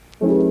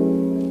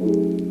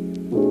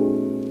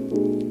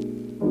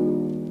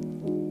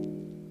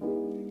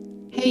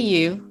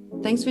you.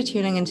 Thanks for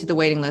tuning into the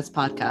Waiting List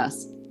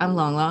podcast. I'm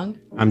Long Long.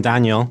 I'm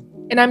Daniel.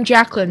 And I'm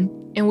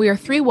Jacqueline, and we are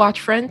three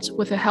watch friends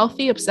with a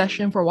healthy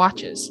obsession for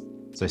watches.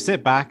 So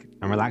sit back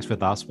and relax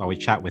with us while we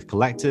chat with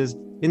collectors,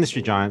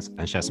 industry giants,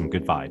 and share some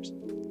good vibes.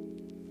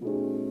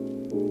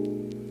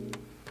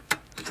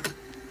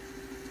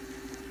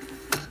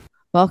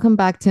 Welcome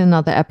back to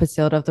another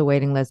episode of the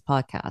Waiting List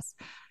podcast.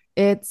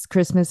 It's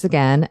Christmas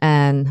again,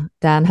 and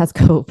Dan has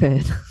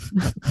COVID.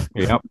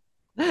 Yep.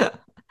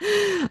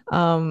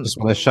 Just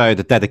want to show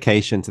the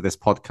dedication to this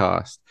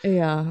podcast.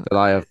 Yeah. That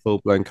I have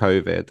full-blown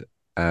COVID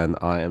and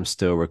I am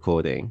still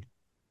recording.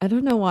 I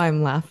don't know why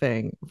I'm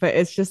laughing, but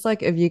it's just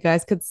like if you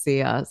guys could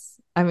see us.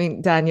 I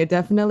mean, Dan, you're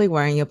definitely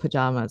wearing your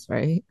pajamas,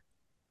 right?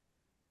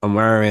 I'm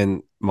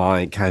wearing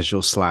my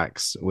casual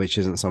slacks, which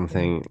isn't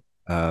something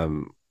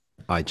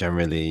I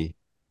generally,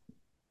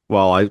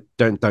 well, I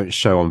don't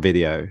show on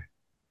video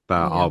that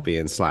I'll be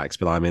in slacks,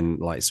 but I'm in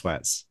light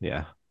sweats.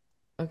 Yeah.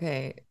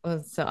 Okay.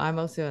 Well, so I'm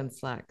also in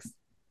slacks,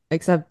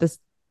 except this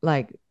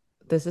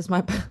is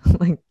my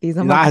like these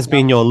are my that has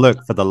been pajamas. your look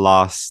for the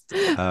last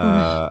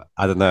I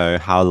don't know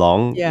how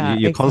long. Yeah,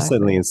 You're exactly.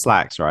 constantly in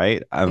slacks,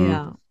 right?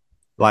 Yeah.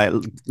 Like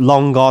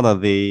long gone are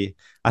the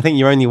I think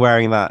you're only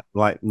wearing that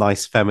like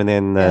nice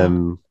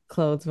feminine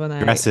Clothes when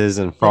dresses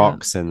and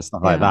frocks and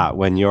stuff like Yeah. that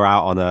when you're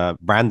out on a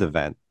brand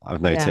event,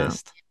 I've Yeah.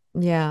 noticed.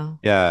 Yeah.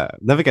 Yeah,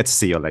 never get to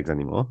see your legs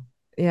anymore.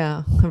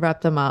 Yeah.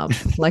 Wrap them up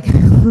like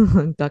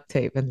duct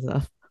tape and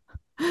stuff.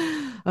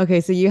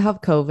 Okay, so you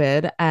have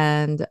COVID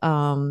and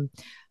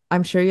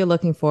I'm sure you're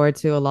looking forward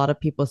to a lot of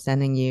people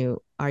sending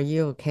you, "Are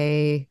you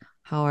okay?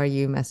 How are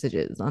you?"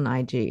 messages on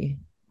IG.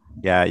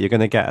 Yeah, you're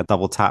gonna get a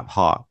double tap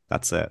heart.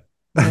 That's it.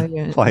 No,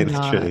 you're Like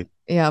not. literally.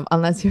 Yeah,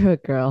 unless you're a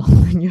girl,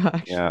 then you're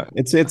actually Yeah.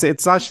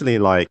 It's actually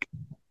like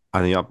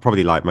I mean,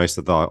 probably like most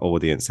of the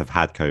audience have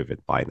had COVID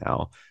by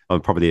now.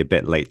 I'm probably a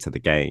bit late to the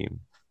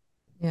game,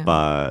 yeah.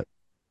 but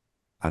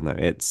I don't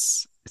know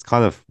it's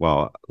kind of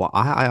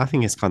I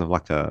think it's kind of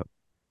like a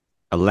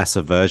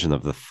lesser version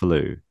of the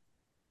flu.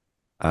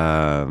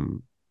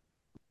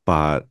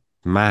 But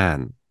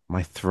man,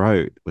 my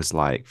throat was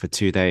like for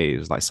 2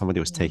 days, like somebody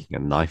was Yeah. taking a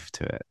knife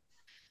to it.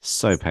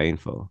 So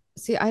painful.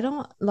 See, I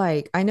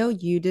know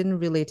you didn't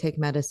really take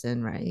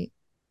medicine, right?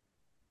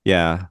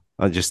 Yeah,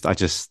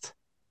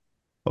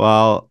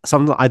 well,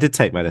 some I did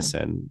take Yeah.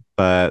 medicine,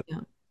 but Yeah.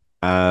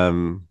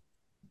 um,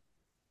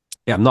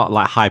 yeah, I'm not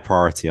like high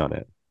priority on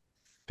it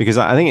because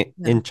I think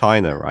Yeah. in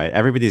China, right,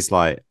 everybody's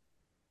like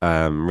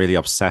really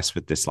obsessed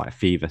with this like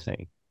fever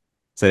thing.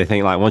 So they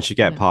think like once you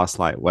get Yeah. past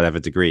like whatever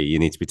degree, you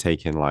need to be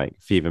taking like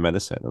fever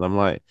medicine. And I'm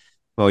like,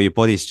 well, your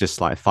body's just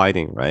like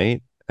fighting,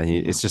 right? And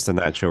Yeah. it's just a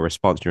natural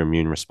response, your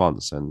immune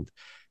response. And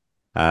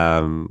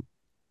um,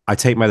 I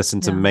take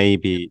medicine to Yeah.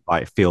 maybe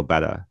like feel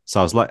better.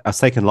 So I was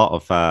taking a lot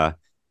of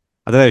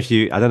I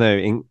don't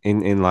know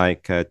in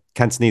like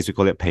Cantonese we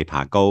call it pei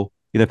pa go.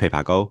 You know pei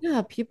pa go?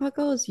 Yeah,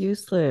 Pipaco is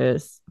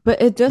useless, but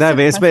it does No,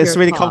 but suppress it's your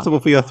really cough. comfortable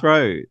for your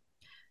throat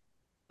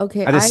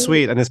Okay, and it's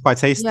sweet and it's quite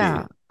yeah, tasty.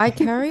 I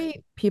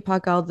carry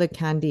Pipacal the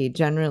candy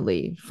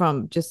generally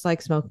from just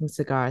like smoking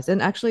cigars.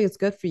 And actually it's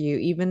good for you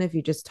even if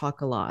you just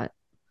talk a lot.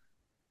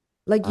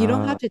 Like you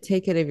don't Uh, have to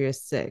take it if you're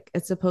sick.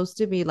 It's supposed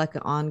to be like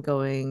an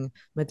ongoing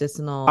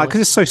medicinal.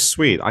 because it's so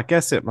sweet, I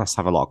guess it must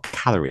have a lot of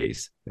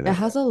calories in It it.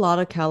 has a lot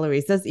of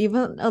calories. There's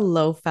even a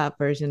low fat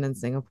version in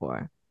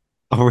Singapore.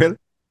 Oh, really?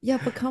 Yeah,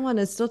 but come on,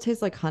 it still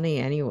tastes like honey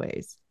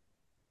anyways.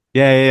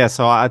 Yeah.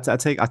 So I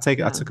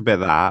Yeah. took a bit of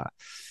that,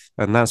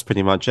 and that's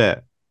pretty much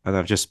it. And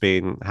I've just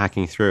been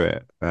hacking through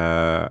it.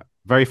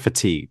 Very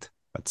fatigued,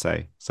 I'd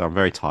say. So I'm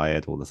very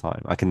tired all the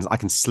time. I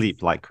can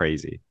sleep like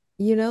crazy.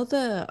 You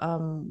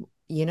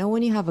know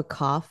when you have a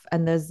cough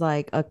and there's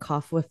like a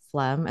cough with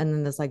phlegm and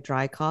then there's like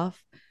dry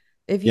cough.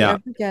 If you Yeah,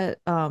 ever get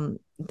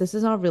this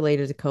is not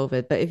related to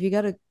COVID, but if you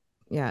get a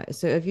yeah,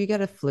 so if you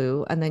get a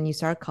flu and then you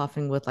start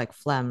coughing with like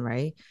phlegm,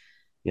 right?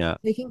 yeah.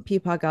 Taking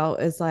Peapock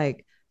out is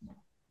like,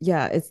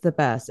 yeah, it's the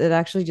best. It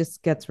actually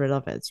just gets rid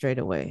of it straight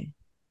away.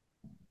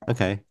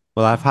 Okay.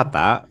 Well, I've had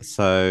that,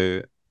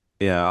 so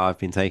yeah, I've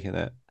been taking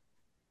it.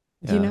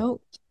 You Yeah.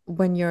 know,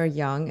 when you're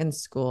young in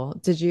school,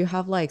 did you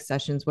have like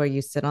sessions where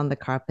you sit on the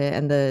carpet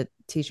and the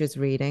teacher's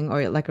reading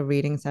or like a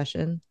reading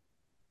session?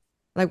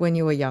 Like when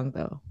you were young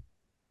though.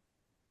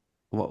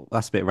 Well,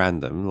 that's a bit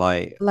random.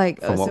 Like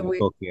Like from what so we're we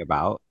talking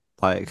about.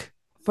 Like,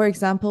 for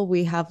example,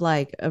 we have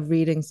like a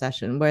reading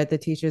session where the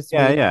teachers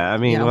yeah, read, yeah. I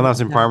you mean, when I know,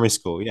 was in yeah. primary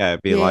school, yeah,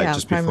 it'd be Yeah, like yeah,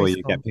 just primary before you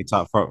school.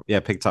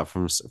 get picked up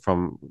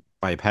from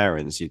by your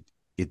parents, you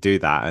do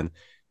that, and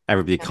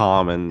everybody Yeah.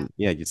 calm, and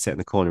yeah, you'd sit in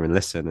the corner and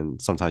listen, and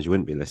sometimes you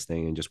wouldn't be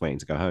listening and just waiting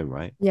to go home,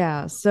 right?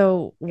 Yeah,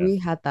 so Yeah. we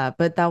had that,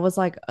 but that was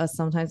like a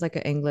sometimes like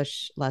an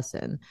English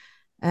lesson.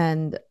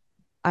 And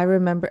I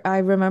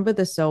remember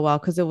this so well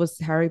because it was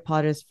Harry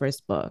Potter's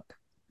first book.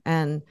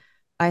 And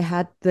I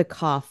had the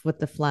cough with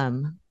the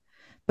phlegm.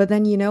 But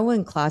then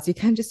in class you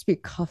can't just be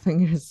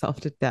coughing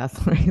yourself to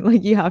death, right?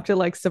 Like you have to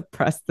like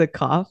suppress the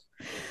cough.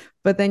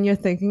 But then you're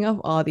thinking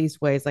of all these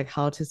ways like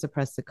how to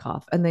suppress the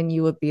cough. And then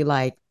you would be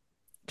like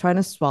trying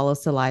to swallow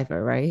saliva,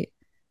 right?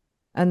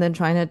 And then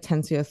trying to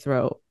tense your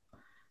throat.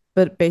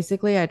 But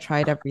basically, I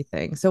tried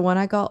everything. So when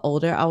I got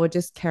older, I would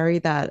just carry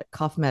that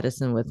cough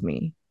medicine with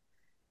me.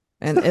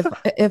 And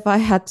if I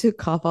had to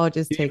cough, I would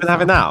just You take even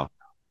have it some. now.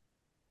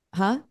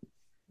 Huh?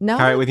 Now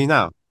Carry I it with you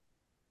now.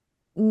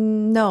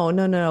 no,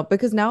 no, no, no.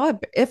 Because now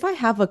if I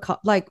have a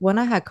like when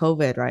I had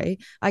COVID, right?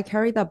 I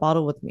carried that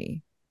bottle with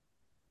me.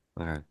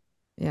 Okay.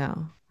 Yeah.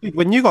 Dude,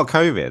 when you got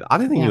COVID, I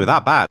didn't think you were Yeah.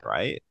 that bad,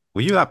 right?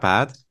 Were you that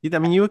bad? I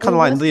mean, you were It kind of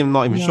like was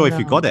not even no, sure if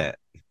you got no. it.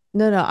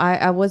 No, no,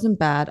 I wasn't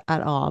bad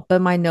at all,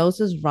 but my nose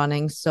was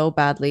running so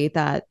badly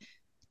that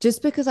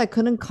just because I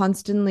couldn't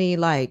constantly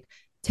like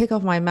take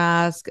off my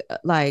mask,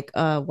 wipe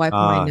my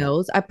Ah,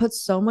 nose, I put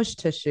so much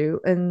tissue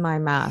in my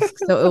mask.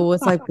 So it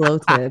was like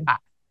bloated,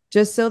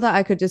 just so that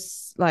I could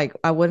just like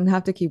I wouldn't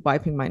have to keep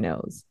wiping my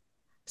nose.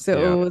 So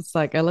yeah. it was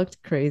like I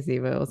looked crazy,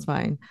 but it was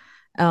fine.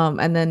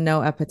 And then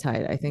no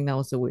appetite. I think that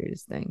was the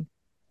weirdest thing.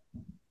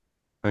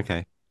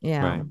 Okay.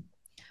 Yeah. Right.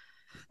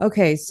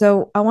 Okay,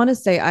 so I want to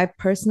say I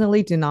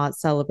personally do not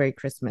celebrate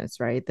Christmas,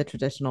 right? The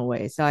traditional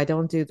way. So I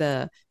don't do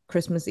the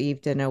Christmas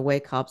Eve dinner,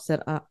 wake up, sit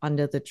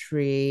under the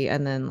tree,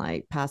 and then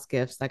like pass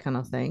gifts, that kind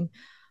of thing.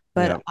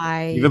 Yeah.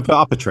 But You even put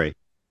up a tree.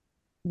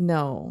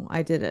 no,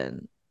 I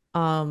didn't.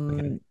 Okay.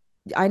 Um,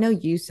 I know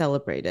you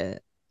celebrate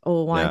it.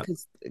 Oh, one, Yeah.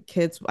 because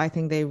kids, I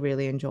think they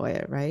really enjoy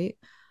it, right?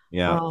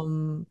 Yeah.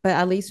 But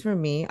at least for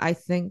me, I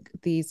think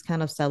these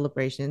kind of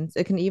celebrations,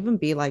 it can even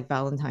be like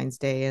Valentine's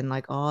Day and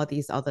like all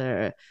these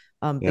other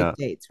big Yeah.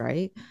 dates,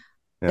 right?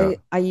 Yeah.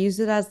 I use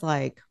it as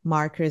like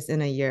markers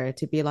in a year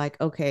to be like,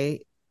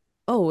 okay,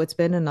 oh, it's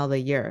been another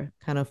year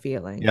kind of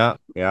feeling. Yeah.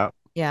 Yeah.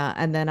 Yeah.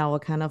 And then I will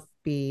kind of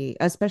be,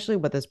 especially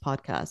with this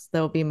podcast,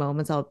 there will be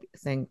moments I'll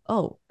think,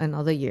 oh,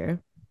 another year.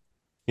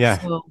 Yeah.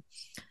 So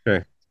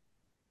True.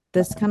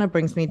 this kind of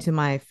brings me to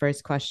my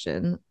first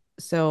question.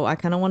 So I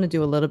kind of want to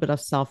do a little bit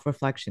of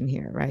self-reflection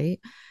here, right?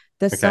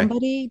 There's Okay.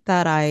 somebody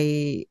that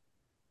I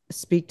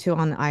speak to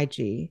on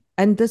IG,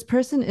 and this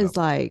person Yeah. is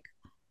like,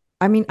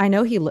 I mean, I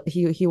know he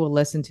will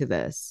listen to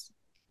this.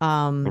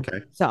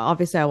 Okay. So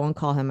obviously I won't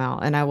call him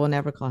out and I will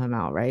never call him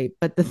out, right?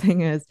 But the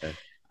thing is, Okay.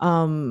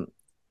 um,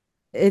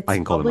 I it's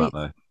can call them out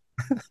probably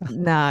though.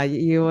 nah,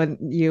 you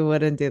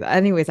wouldn't do that.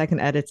 Anyways, I can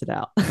edit it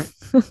out.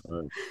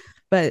 Right.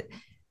 But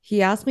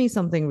he asked me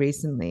something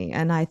recently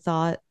and I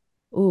thought,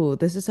 oh,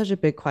 this is such a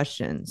big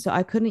question. So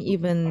I couldn't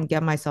even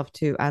get myself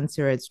to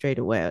answer it straight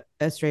away.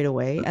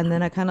 And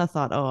then I kind of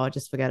thought, oh, I'll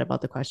just forget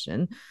about the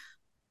question.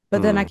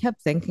 But then I Mm.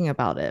 kept thinking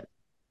about it.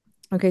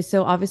 Okay,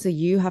 so obviously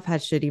you have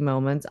had shitty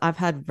moments. I've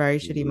had very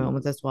shitty Mm.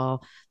 moments as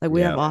well. Like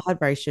we have Yeah. all had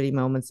very shitty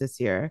moments this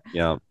year.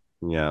 Yeah.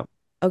 Yeah.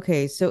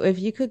 Okay, so if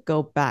you could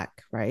go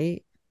back,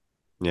 right?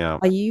 Yeah.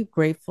 Are you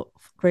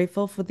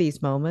grateful for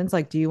these moments?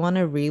 Like, do you want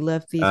to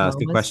relive these That's a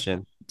good moments?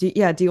 question. Do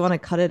you want to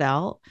cut it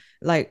out?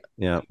 Like,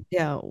 Yeah.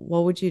 yeah,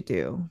 what would you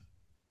do?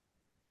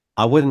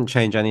 I wouldn't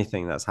change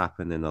anything that's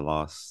happened in the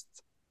last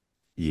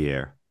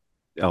year.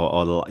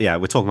 Yeah,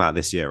 we're talking about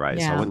this year, right?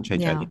 So I Yeah, wouldn't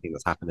change yeah. anything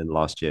that's happened in the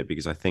last year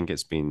because I think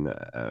it's been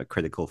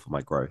critical for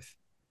my growth.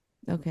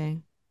 Okay.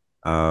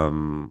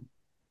 Um,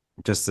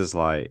 just as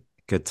like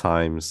good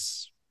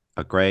times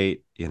are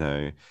great,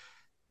 you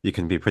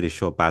can be pretty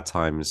sure bad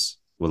times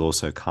will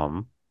also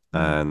come, Mm,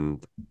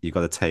 and you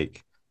got to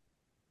take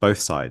both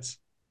sides.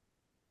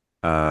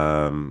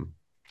 Um,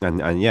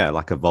 and yeah,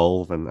 like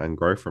evolve and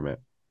grow from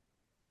it.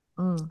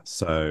 mm,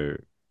 So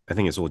I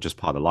think it's all just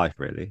part of life,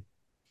 really.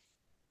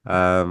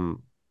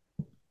 Um,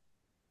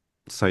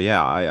 so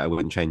yeah, I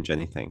wouldn't change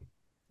anything.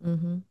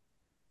 mm-hmm.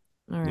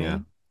 All Yeah.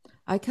 right.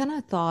 I kind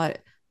of thought,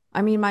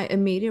 I mean, my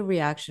immediate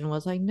reaction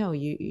was like, no,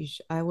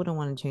 I wouldn't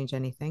want to change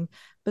anything.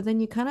 But then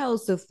you kind of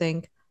also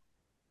think,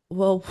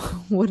 well,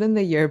 wouldn't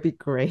the year be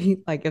great?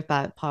 Like if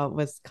that part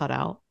was cut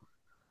out,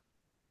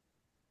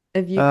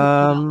 if you could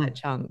cut out that Um,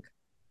 chunk.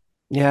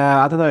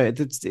 yeah, I don't know. It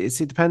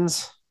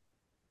depends.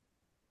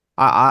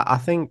 I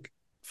think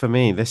for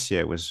me, this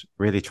year was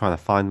really trying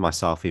to find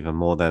myself even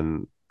more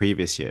than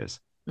previous years.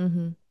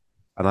 Mm-hmm.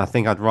 And I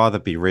think I'd rather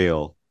be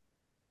real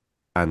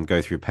and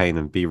go through pain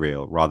and be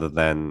real rather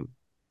than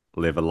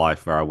live a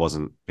life where I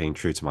wasn't being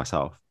true to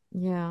myself.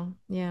 Yeah,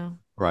 yeah,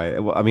 Right.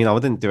 Well, I mean, I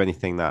wouldn't do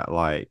anything that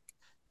like,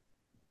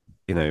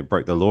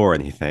 broke the law or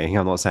anything.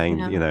 I'm not saying,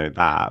 yeah.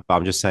 that, but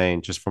I'm just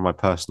saying just for my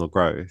personal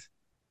growth,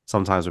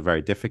 sometimes were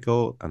very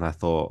difficult. And I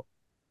thought,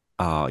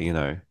 oh,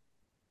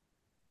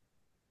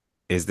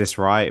 is this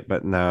right?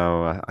 But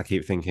now I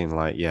keep thinking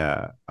like,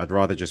 yeah, I'd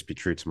rather just be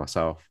true to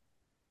myself.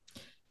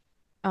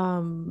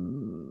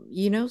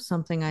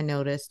 Something I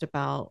noticed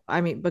about,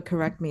 I mean, but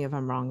correct me if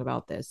I'm wrong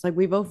about this. Like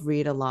we both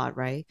read a lot,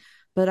 right?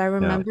 But I Yeah.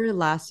 remember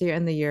last year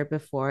and the year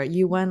before,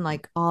 you went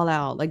like all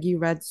out, like you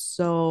read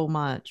so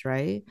much,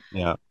 right?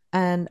 Yeah.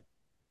 And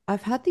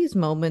I've had these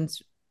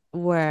moments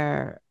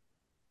where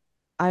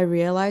I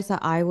realized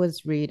that I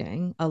was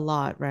reading a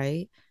lot,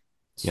 right?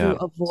 To Yeah.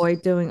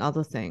 avoid doing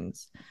other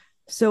things.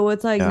 So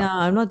it's like, Yeah. no,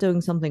 I'm not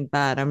doing something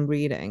bad. I'm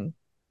reading.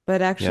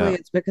 But actually, Yeah.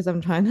 it's because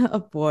I'm trying to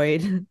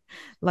avoid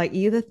like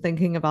either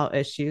thinking about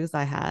issues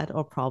I had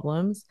or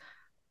problems.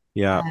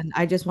 Yeah. And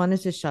I just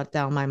wanted to shut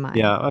down my mind.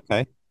 Yeah.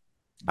 Okay.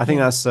 I think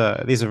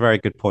Yeah. these are very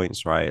good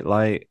points, right?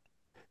 Like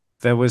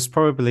there was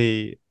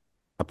probably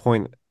a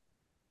point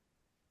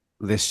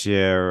this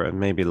year and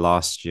maybe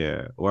last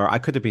year where I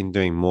could have been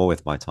doing more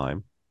with my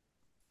time.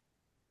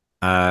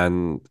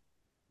 And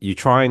you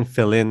try and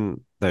fill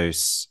in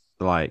those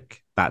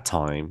like that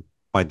time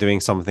by doing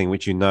something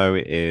which you know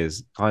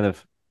is kind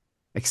of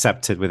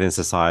accepted within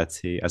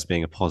society as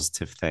being a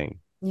positive thing.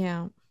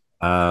 Yeah.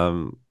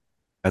 Um,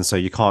 and so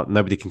you can't,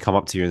 nobody can come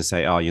up to you and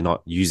say, oh, you're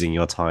not using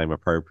your time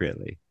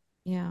appropriately.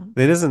 Yeah.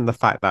 It isn't the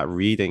fact that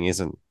reading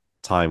isn't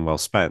time well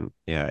spent.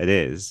 Yeah, it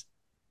is.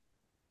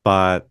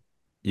 But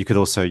you could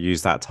also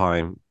use that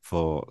time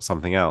for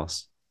something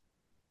else.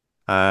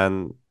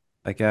 And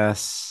I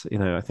guess,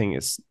 I think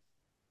it's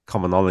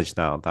common knowledge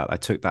now that I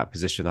took that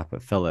position up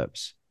at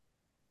Philips.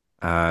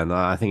 And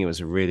I think it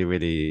was a really,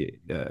 really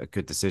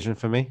good decision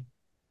for me.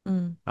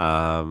 Mm.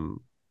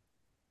 Um,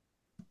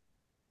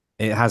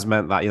 it has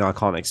meant that, I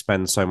can't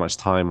expend so much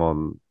time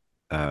on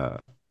uh,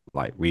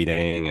 like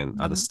reading and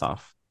other Mhm.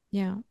 stuff.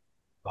 Yeah.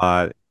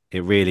 But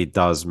it really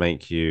does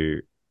make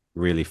you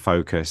really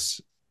focus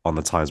on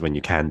the times when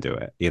you can do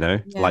it,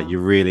 like Yeah. you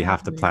really I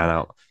have to agree.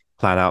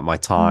 plan out my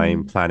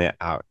time, Mhm. plan it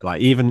out.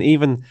 Like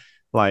even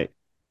like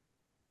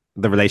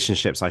the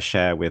relationships I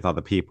share with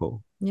other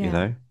people, you Yeah.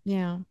 know.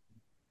 Yeah.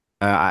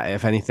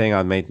 If anything,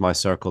 I made my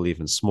circle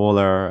even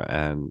smaller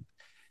and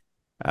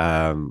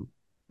um,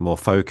 more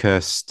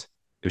focused.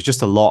 It was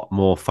just a lot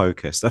more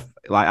focused.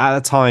 Like at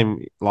the time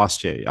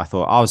last year, I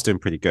thought I was doing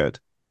pretty good.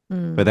 But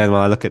Mm. then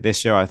when I look at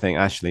this year, I think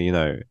actually,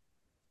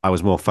 I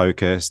was more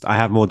focused. I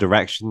have more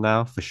direction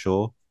now for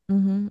sure.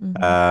 Mhm.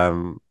 Mhm.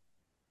 Um,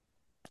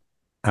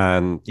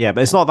 and yeah,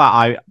 but it's not that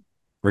I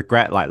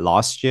regret like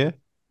last year.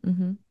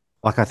 Mhm.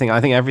 Like I think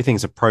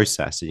everything's a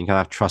process, and you can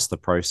have trust the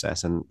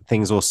process, and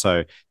things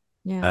also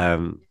Yeah.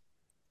 um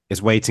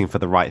is waiting for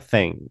the right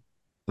thing.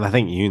 And I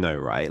think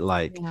right?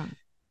 Like Yeah.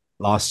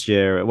 last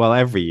year, well,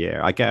 every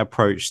year I get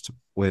approached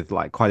with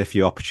like quite a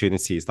few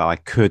opportunities that I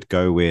could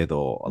go with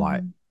or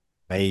like Mhm.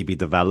 maybe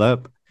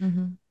develop.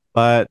 Mhm.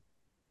 But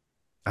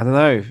I don't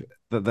know.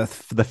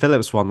 The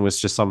Phillips one was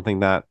just something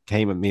that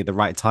came at me at the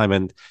right time.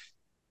 And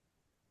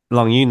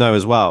Long,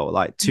 as well,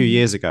 like two Mhm.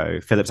 years ago,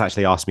 Phillips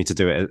actually asked me to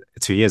do it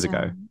 2 years Yeah.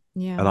 ago.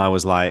 Yeah. And I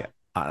was like,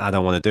 I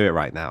don't want to do it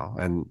right now.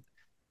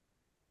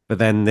 But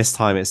then this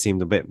time it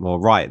seemed a bit more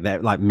right.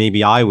 That like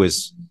maybe I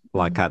was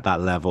like Mhm. at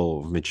that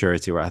level of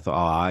maturity where I thought,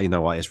 oh, you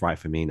know what, it's right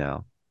for me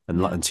now.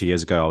 Yeah. And 2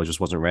 years ago, I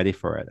just wasn't ready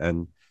for it.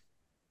 And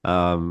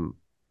um,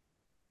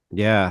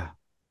 yeah,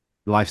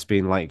 life's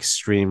been like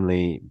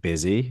extremely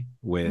busy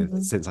with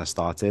Mhm. since I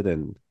started,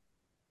 and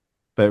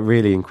but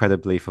really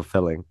incredibly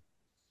fulfilling.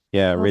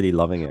 Yeah, Well, really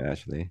loving it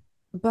actually.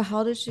 but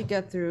how did she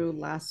get through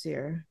last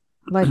year?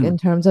 Like in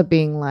terms of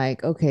being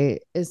like, okay,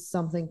 is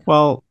something coming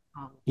Well,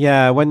 up?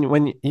 yeah,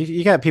 when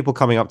you get people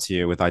coming up to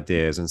you with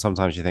ideas, and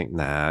sometimes you think,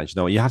 nah, you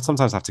know what, you have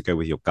sometimes have to go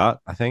with your gut,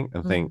 I think,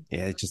 and think, Mm.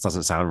 yeah, it just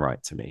doesn't sound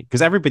right to me.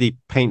 Because everybody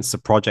paints a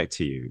project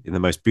to you in the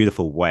most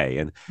beautiful way.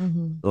 And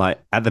Mhm. like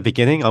at the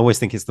beginning, I always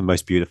think it's the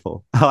most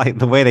beautiful. Like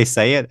the way they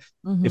say it,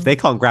 if they Mhm.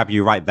 can't grab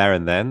you right there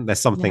and then,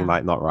 there's something Yeah.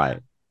 like not right.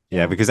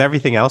 Yeah, Yeah. because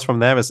everything else from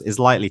there is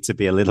likely to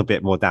be a little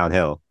bit more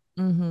downhill.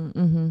 Mhm.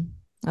 Mhm.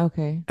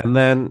 Okay. And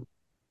then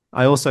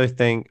I also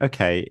think,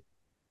 okay,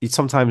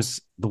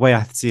 sometimes the way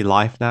I see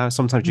life now,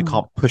 sometimes you Mm.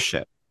 can't push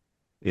it.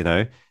 You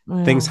know,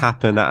 Yeah. things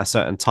happen at a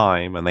certain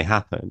time and they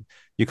happen.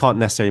 You can't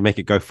necessarily make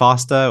it go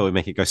faster or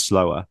make it go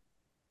slower,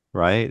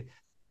 right?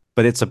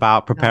 But it's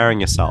about Yeah.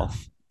 preparing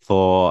yourself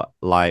for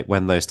like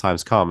when those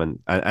times come.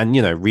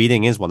 And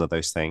reading is one of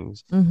those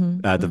things.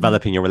 Mhm. Mhm.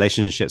 Developing your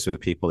relationships with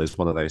people is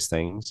one of those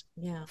things.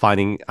 Yeah.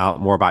 Finding out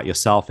more about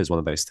yourself is one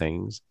of those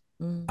things.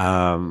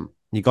 Mm.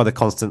 You got to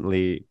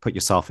constantly put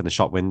yourself in the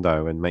shop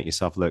window and make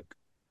yourself look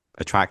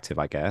attractive,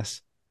 I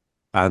guess,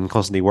 and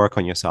constantly work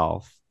on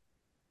yourself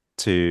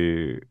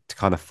to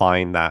kind of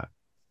find that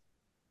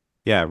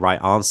right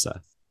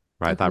answer,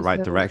 right, Okay, that right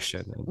so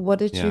direction. And what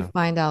did you yeah,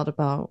 find out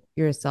about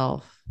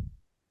yourself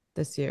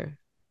this year?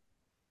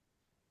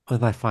 what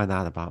did I find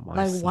out about Like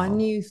one myself?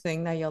 new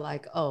thing that you're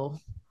like, oh,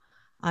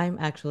 I'm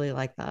actually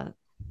like that.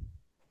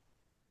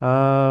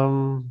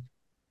 Um,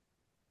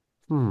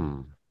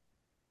 hmm,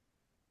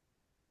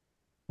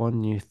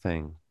 one new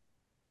thing.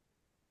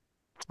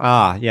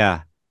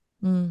 Yeah,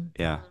 Mm.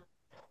 yeah,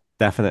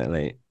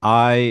 definitely.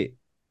 I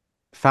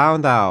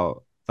found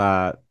out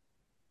that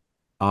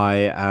I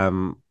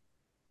am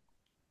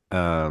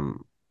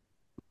um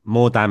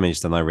more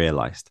damaged than I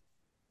realized.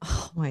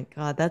 Oh my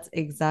God, that's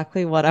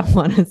exactly what I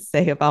want to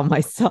say about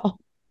myself.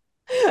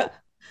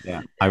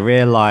 Yeah. I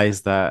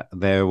realized that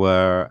there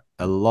were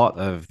a lot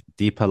of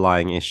deeper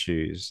lying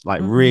issues,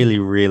 like Mhm. really,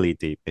 really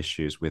deep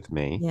issues with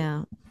me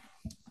Yeah.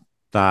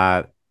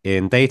 that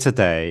in day to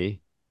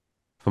day,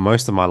 for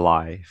most of my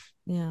life,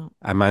 Yeah.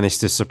 I managed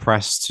to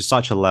suppress to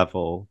such a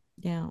level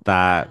Yeah.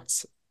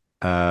 that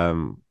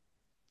um,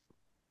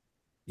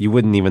 you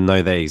wouldn't even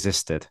know they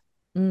existed.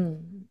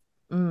 Mm.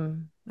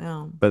 Mm.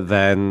 Yeah. But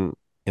then,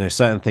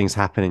 certain things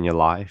happen in your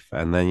life,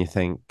 and then you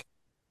think,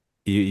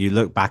 you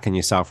look back and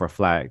you self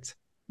reflect,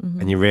 and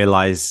Mm-hmm. you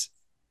realize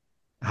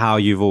how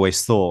you've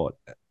always thought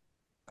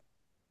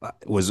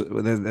was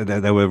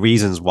there were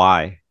reasons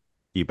why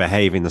you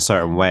behave in a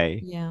certain Yeah.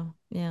 way, Yeah.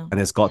 Yeah. and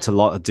it's got a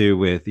lot to do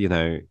with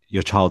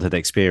your childhood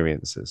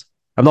experiences.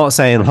 I'm not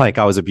saying like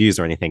I was abused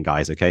or anything,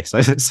 guys. Okay, so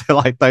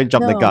like don't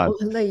jump the gun.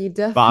 No, like you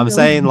But I'm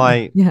saying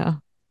definitely. like Yeah.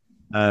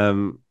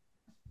 um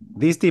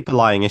these deeper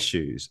lying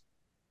issues,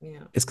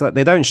 Yeah. it's like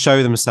they don't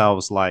show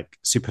themselves like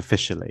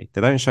superficially.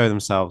 They don't show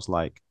themselves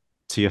like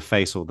to your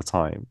face all the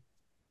time,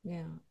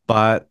 Yeah.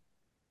 but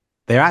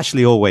they're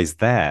actually always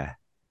there,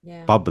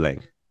 Yeah.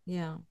 bubbling.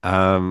 Yeah.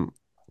 Um,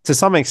 to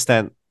some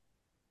extent,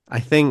 I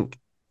think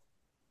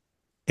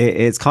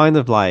it's kind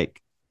of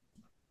like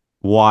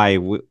why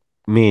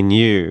me and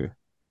you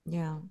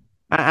Yeah.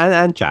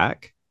 and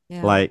Jack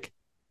Yeah. like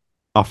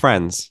are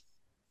friends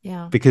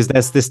Yeah. because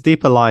there's this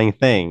deeper lying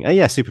thing. And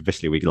yeah,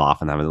 superficially we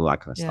laugh and have all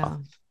that kind of stuff.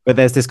 Yeah. But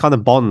there's this kind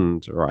of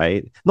bond,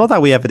 right? Not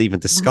that we ever even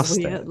discussed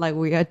it. Like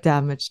we are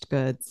damaged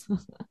goods.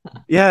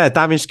 Yeah,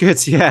 damaged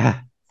goods,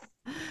 yeah.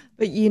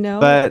 But you know,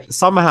 But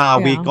somehow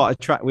yeah.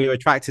 we were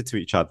attracted to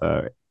each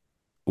other,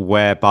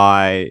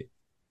 whereby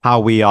how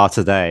we are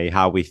today,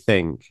 how we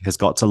think, has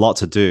got a lot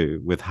to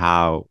do with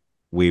how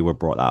we were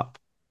brought up,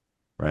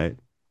 right?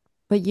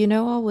 But you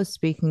know, I was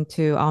speaking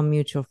to our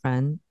mutual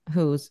friend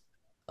who's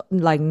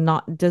like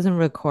not doesn't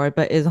record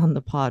but is on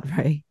the pod,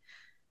 right?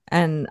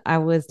 And I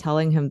was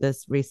telling him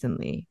this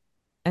recently.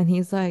 And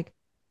he's like,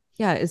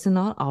 yeah, is it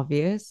not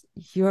obvious?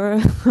 You're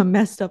a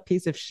messed up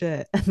piece of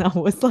shit. And I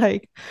was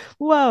like,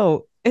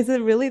 whoa, is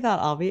it really that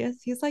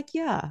obvious? He's like,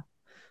 yeah,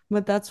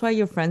 but that's why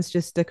your friends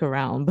just stick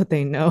around, but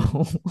they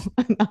know.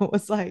 And I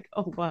was like,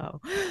 oh,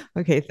 wow.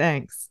 Okay,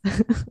 thanks.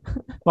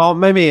 Well,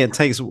 maybe it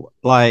takes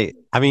like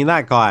I mean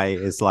that guy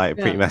is like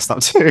pretty Yeah. messed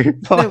up too.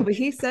 No, but Like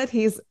he said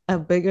he's a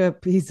bigger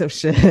piece of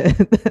shit.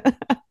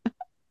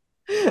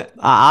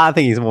 I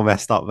think he's more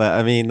messed up, but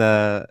I mean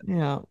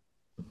Yeah.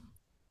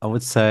 I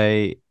would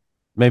say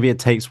maybe it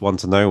takes one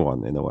to know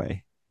one in a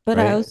way, But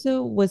I right?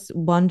 also was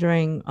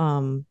wondering,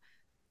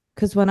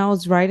 because when I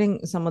was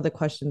writing some of the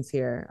questions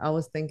here, I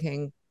was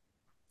thinking,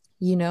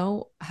 you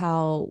know,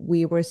 how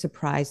we were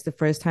surprised the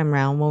first time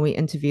around when we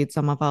interviewed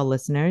some of our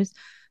listeners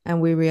and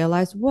we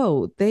realized,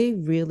 whoa, they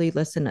really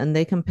listen and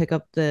they can pick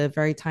up the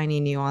very tiny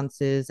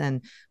nuances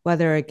and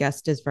whether a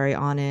guest is very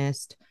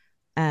honest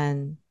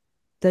and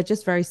they're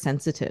just very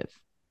sensitive.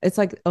 It's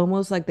like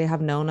almost like they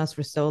have known us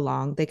for so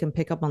long, they can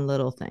pick up on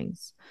little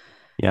things.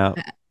 Yeah.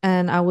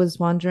 And I was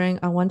wondering,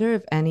 I wonder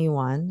if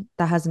anyone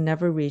that has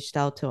never reached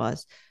out to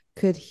us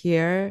could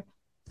hear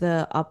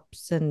the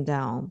ups and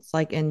downs,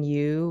 like in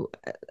you,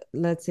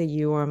 let's say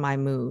you or my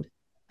mood,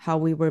 how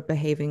we were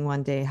behaving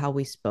one day, how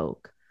we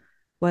spoke,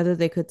 whether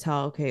they could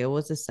tell, okay, it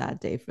was a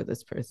sad day for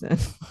this person.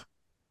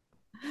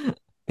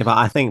 Yeah, but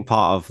I think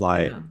part of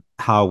like Yeah.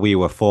 how we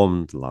were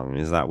formed, Lung,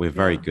 is that we're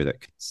very Yeah. good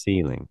at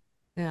concealing,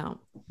 Yeah.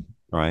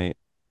 right?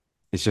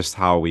 It's just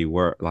how we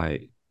were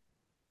like,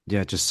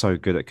 yeah, just so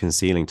good at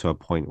concealing to a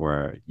point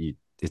where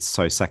it's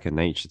so second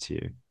nature to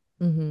you,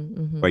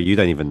 Mm-hmm, mm-hmm. where you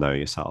don't even know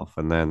yourself.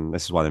 And then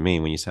this is what I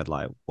mean when you said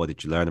like, what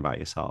did you learn about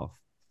yourself?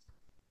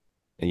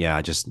 And yeah,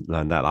 I just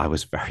learned that I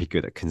was very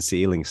good at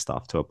concealing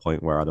stuff to a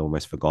point where I'd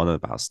almost forgotten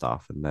about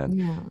stuff. And then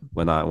Yeah.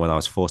 when I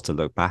was forced to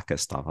look back at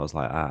stuff, I was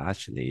like,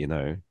 actually,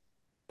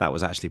 that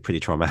was actually pretty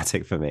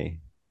traumatic for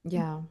me.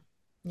 Yeah.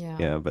 Yeah.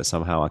 Yeah, but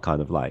somehow I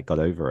kind of like got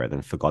over it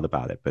and forgot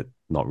about it, but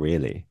not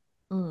really.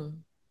 Mm.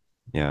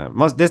 Yeah,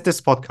 this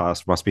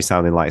podcast must be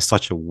sounding like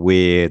such a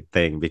weird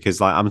thing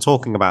because like I'm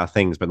talking about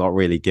things but not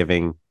really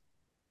giving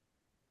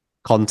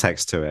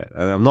context to it,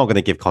 and I'm not going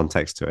to give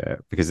context to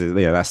it because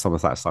that's some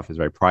of that stuff is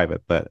very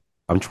private. But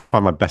I'm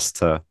trying my best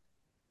to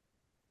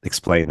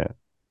explain it.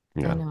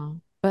 I Yeah,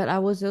 know. But I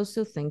was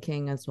also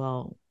thinking as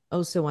well,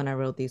 also when I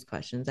wrote these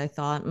questions, I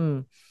thought,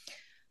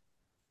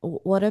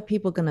 what are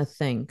people going to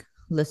think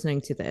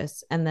listening to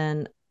this? And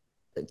then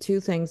two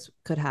things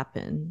could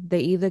happen. They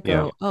either yeah.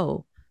 go,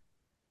 oh,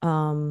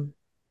 um,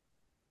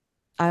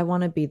 I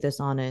want to be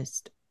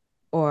dishonest,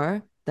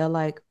 or they're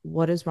like,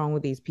 what is wrong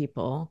with these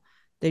people?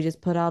 They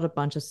just put out a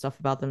bunch of stuff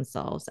about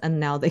themselves and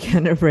now they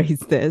can erase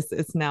this.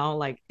 It's now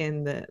like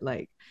in the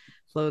like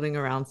floating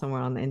around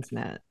somewhere on the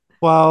internet.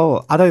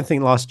 Well, I don't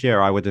think last year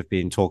I would have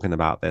been talking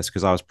about this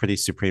because I was pretty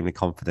supremely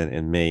confident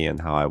in me and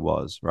how I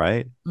was,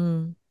 right?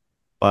 Mm,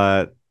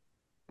 But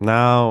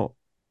now,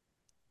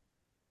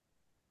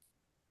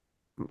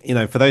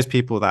 for those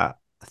people that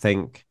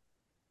think,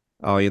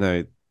 oh,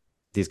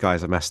 these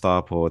guys are messed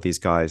up or these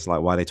guys,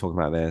 like, why are they talking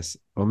about this?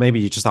 Or maybe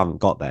you just haven't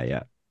got there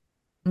yet.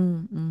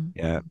 mm, mm.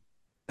 Yeah.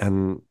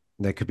 And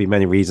there could be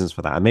many reasons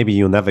for that. And maybe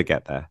you'll never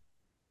get there.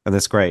 And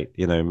that's great.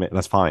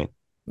 That's fine.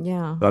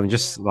 Yeah. But I'm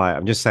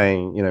just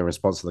saying, in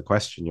response to the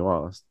question you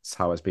asked, it's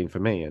how it's been for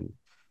me. And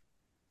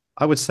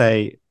I would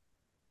say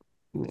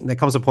there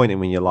comes a point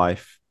in your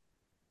life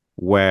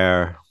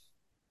where,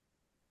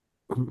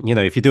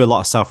 if you do a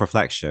lot of self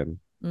reflection,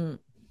 Mm,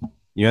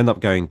 you end up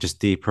going just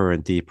deeper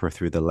and deeper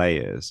through the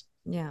layers.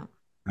 yeah.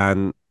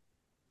 And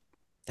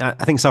I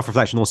think self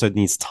reflection also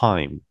needs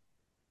time,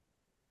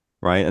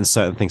 right? And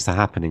certain things to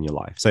happen in your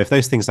life. So if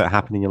those things don't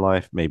happen in your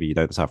life, maybe you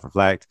don't self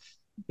reflect.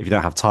 If you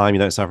don't have time, you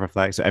don't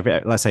self-reflect. So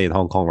let's say in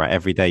Hong Kong, right,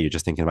 every day you're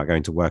just thinking about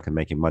going to work and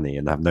making money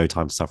and have no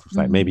time to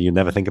self-reflect. Maybe Mm-hmm. you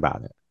never think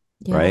about it,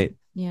 Yeah. right?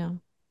 Yeah.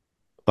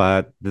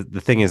 But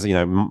the thing is,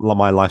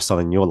 my lifestyle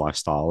and your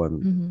lifestyle,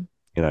 and Mm-hmm.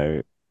 you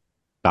know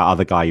that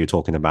other guy you're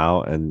talking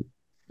about, and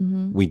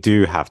Mm-hmm. we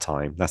do have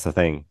time. That's the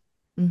thing,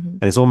 Mm-hmm.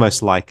 and it's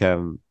almost like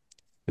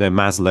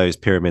Maslow's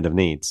pyramid of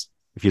needs.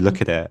 If you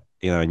look at it,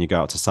 and you go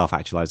out to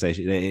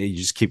self-actualization, you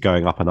just keep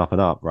going up and up and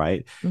up,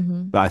 right?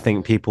 Mm-hmm. But I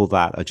think people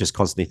that are just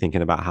constantly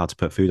thinking about how to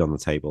put food on the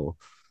table,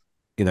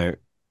 you know,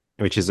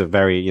 which is a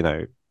very,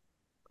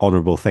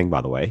 honorable thing,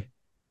 by the way,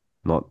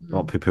 not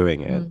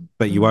poo-pooing it,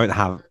 but you Mm-hmm. won't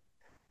have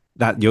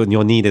that.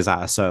 Your need is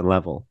at a certain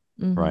level,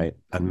 Mm-hmm. right?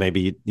 And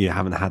maybe you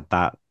haven't had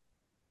that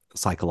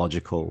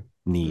psychological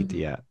need Mm-hmm.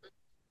 yet.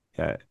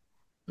 Yeah.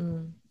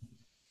 Mm.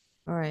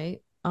 All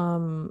right.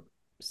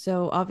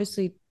 So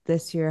obviously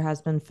this year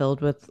has been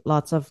filled with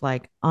lots of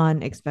like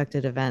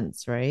unexpected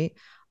events, right?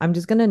 I'm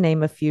just gonna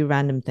name a few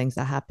random things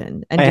that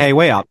happened and Hey, just hey,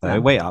 wait up though,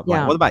 them. wait up. Like,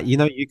 Yeah. what about you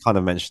kind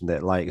of mentioned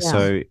it. Like, Yeah.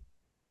 so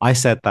I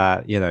said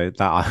that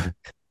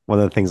one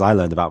of the things I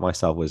learned about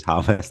myself was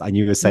how and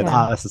you were saying,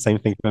 Yeah. that's the same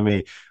thing for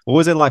me. What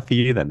was it like for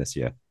you then this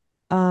year?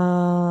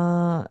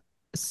 Uh,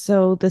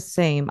 so the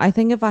same. I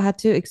think if I had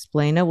to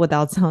explain it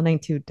without sounding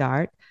too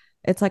dark,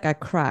 it's like I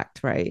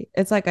cracked, right?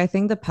 It's like I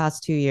think the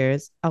past 2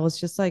 years, I was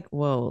just like,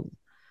 whoa,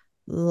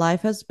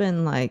 life has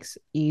been like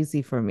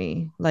easy for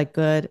me, like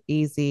good,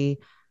 easy,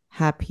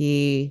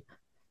 happy.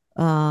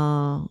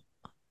 Uh,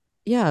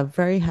 yeah,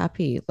 very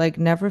happy. Like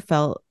never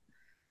felt,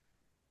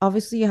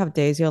 obviously you have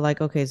days you're like,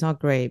 okay, it's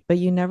not great, but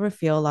you never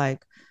feel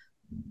like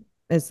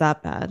it's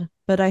that bad.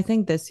 But I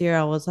think this year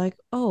I was like,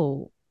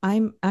 oh,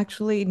 I'm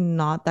actually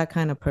not that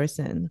kind of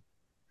person.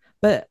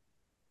 But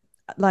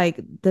like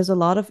there's a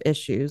lot of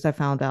issues I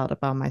found out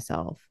about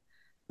myself.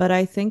 But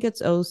I think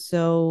it's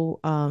also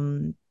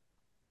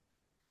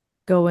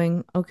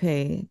going,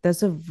 okay,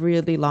 there's a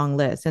really long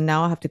list. And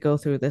now I have to go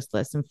through this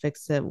list and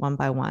fix it one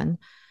by one.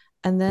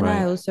 And then I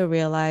Right. also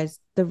realized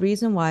the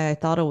reason why I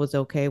thought it was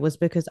okay was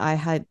because I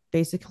had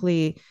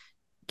basically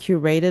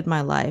curated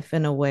my life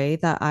in a way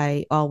that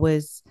I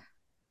always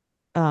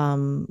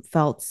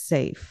felt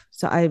safe.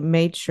 So I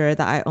made sure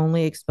that I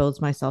only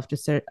exposed myself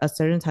to a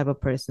certain type of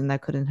person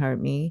that couldn't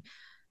hurt me,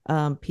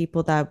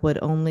 people that would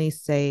only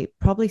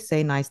probably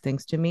say nice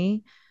things to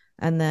me,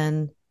 and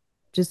then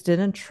just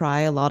didn't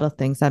try a lot of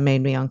things that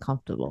made me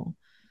uncomfortable.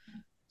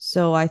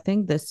 So I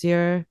think this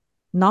year,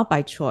 not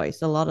by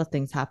choice, a lot of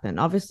things happened.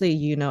 Obviously,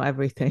 you know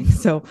everything.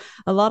 So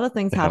a lot of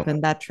things Yeah.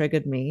 happened that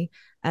triggered me.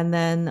 And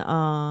then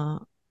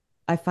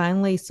I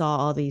finally saw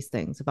all these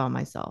things about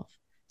myself.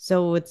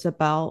 So it's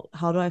about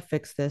how do I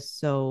fix this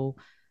so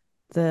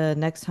the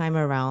next time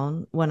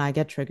around when I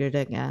get triggered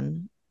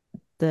again,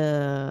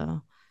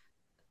 the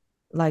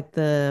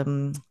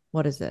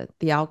what is it?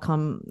 The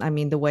outcome, I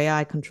mean, the way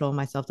I control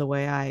myself, the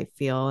way I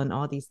feel and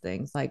all these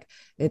things, like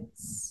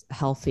it's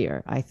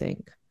healthier, I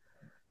think.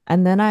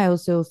 And then I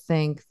also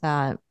think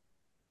that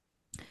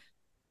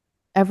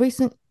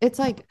it's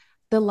like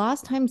the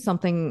last time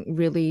something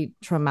really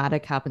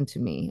traumatic happened to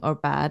me or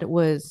bad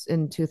was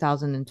in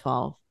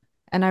 2012.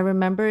 And I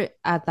remember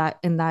at that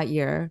in that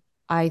year,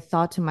 I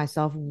thought to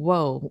myself,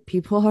 whoa,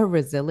 people are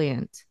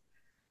resilient.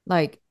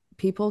 Like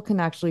people can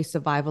actually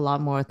survive a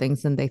lot more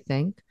things than they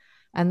think.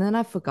 And then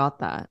I forgot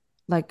that.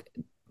 Like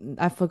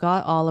I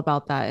forgot all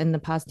about that in the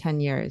past 10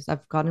 years.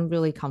 I've gotten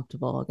really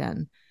comfortable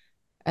again.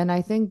 And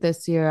I think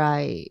this year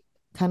I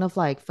kind of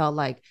like felt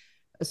like,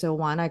 so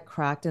one, I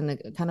cracked and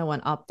it kind of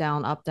went up,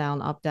 down, up,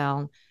 down, up,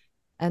 down.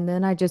 And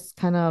then I just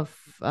kind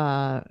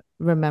of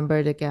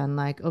remembered again,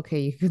 like, okay,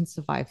 you can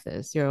survive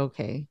this. You're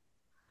okay.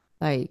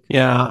 Like,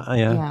 Yeah.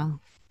 yeah.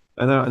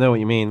 I know what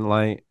you mean.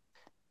 Like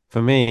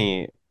for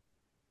me,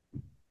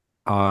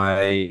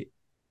 I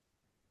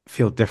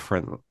feel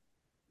different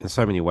in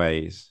so many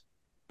ways,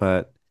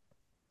 but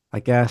I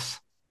guess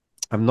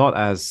I'm not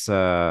as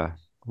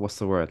what's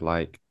the word?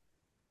 Like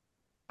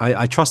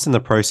I trust in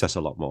the process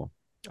a lot more.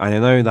 And I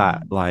know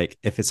that Mm-hmm. like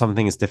if it's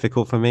something is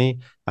difficult for me,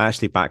 I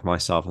actually back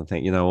myself and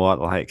think, you know what,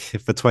 like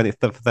for 20,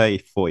 30,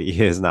 40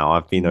 years now,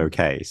 I've been Mm-hmm.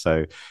 okay.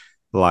 So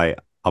like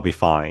I'll be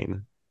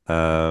fine.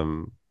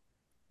 Um,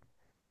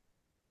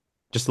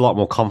 just a lot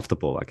more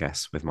comfortable, I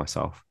guess, with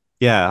myself.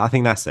 Yeah, I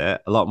think that's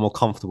it. A lot more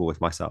comfortable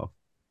with myself.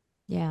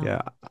 Yeah.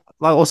 Yeah.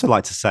 I also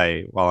like to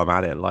say while I'm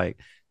at it, like,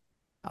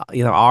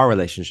 our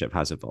relationship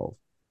has evolved.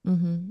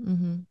 Mm-hmm.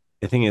 Mm-hmm.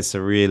 I think it's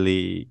a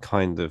really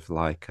kind of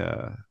like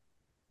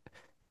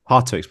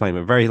hard to explain,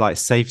 but very like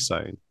safe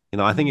zone.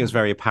 I think it was Mm-hmm.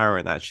 very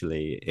apparent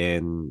actually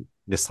in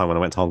this time when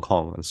I went to Hong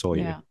Kong and saw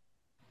you. Yeah.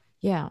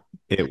 Yeah.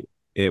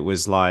 It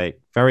was like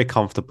very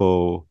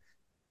comfortable.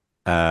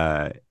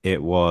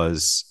 It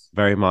was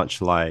very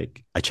much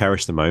like I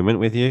cherish the moment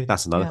with you.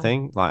 That's another Yeah.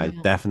 thing. Like I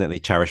Yeah. definitely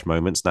cherish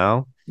moments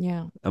now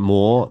Yeah.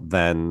 more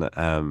than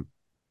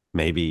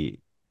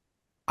maybe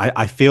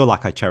I feel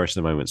like I cherish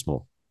the moments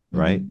more,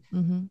 right? Mm-hmm.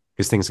 Mm-hmm.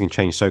 Because things can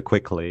change so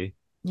quickly.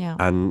 Yeah.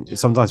 And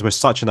sometimes we're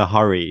such in a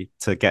hurry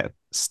to get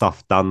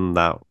stuff done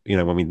that,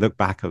 when we look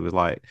back, it was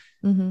like,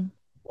 Mm-hmm.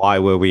 why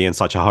were we in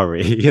such a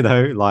hurry?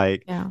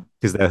 Like Yeah.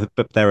 because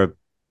there are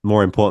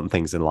more important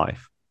things in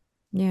life,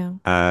 Yeah.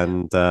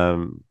 and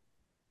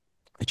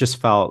it just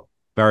felt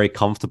very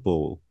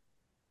comfortable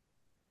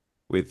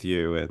with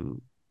you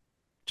and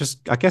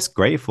just I guess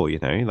grateful,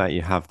 that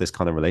you have this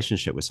kind of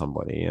relationship with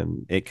somebody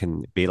and it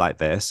can be like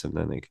this and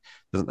then it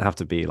doesn't have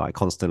to be like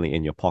constantly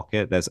in your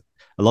pocket. There's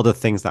a lot of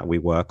things that we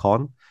work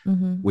on.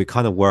 Mm-hmm. We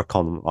kind of work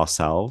on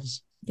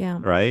ourselves, Yeah.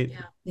 right? Yeah.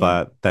 Yeah.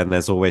 But then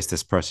there's always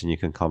this person you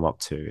can come up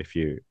to if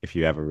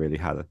you ever really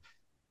had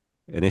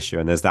an issue.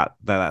 And there's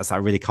that's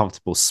that really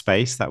comfortable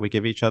space that we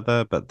give each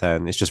other, but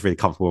then it's just really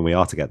comfortable when we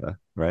are together,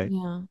 right?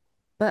 Yeah.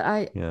 But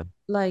I Yeah.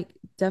 like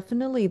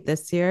definitely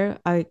this year,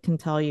 I can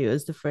tell you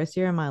is the first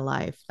year in my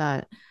life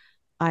that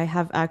I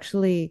have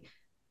actually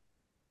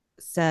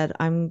said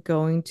I'm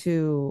going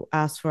to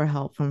ask for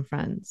help from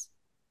friends.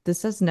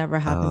 This has never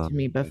happened to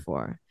me Okay.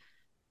 before.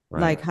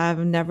 Right. Like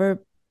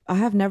I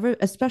have never,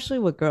 especially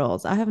with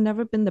girls, I have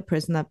never been the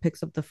person that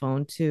picks up the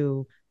phone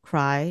to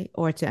cry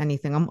or to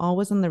anything. I'm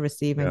always on the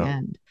receiving Yeah.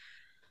 end.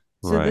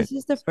 So Right. this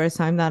is the first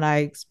time that I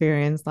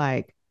experienced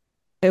like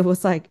it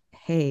was like,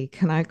 hey,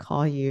 can I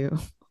call you?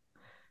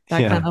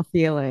 That kind Yeah. of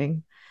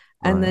feeling.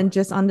 And Right. then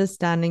just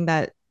understanding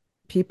that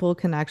people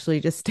can actually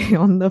just stay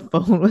on the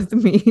phone with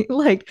me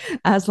like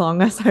as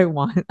long as I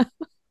want.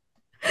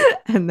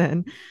 And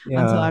then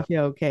until I Yeah.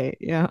 feel okay.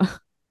 Yeah.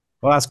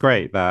 Well, that's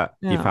great that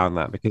you Yeah. found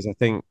that because I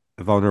think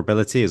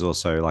vulnerability is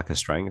also like a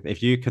strength.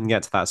 If you can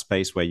get to that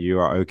space where you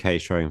are okay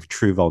showing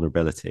true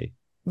vulnerability,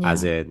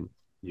 as Yeah. in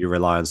you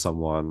rely on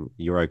someone,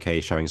 you're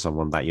okay showing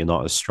someone that you're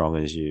not as strong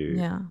as you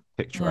Yeah.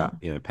 picture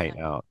Yeah. out, paint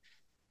out.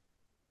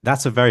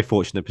 That's a very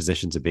fortunate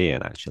position to be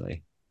in,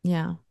 actually,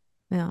 Yeah.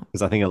 Yeah.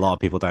 because I think a lot of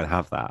people don't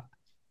have that.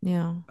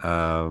 Yeah.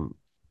 Um,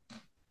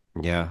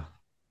 yeah,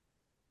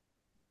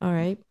 All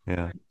right.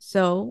 yeah,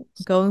 So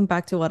going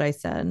back to what I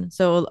said,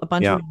 so a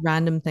bunch yeah. of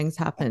random things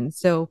happen.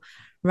 So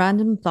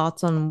random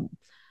thoughts on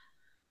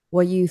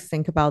what you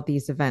think about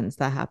these events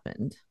that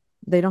happened.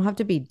 They don't have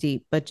to be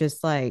deep, but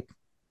just like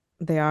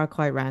they are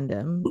quite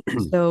random.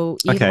 So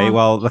Okay, Elon,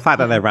 well, the fact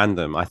that yeah, they're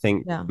random, I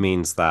think, yeah,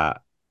 means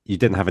that you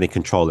didn't have any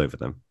control over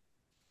them.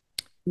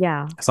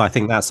 yeah, So I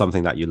think that's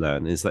something that you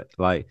learn is that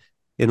like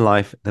in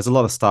life, there's a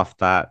lot of stuff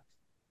that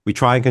we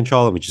try and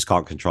control and we just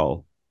can't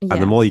control. And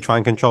the more you yes, try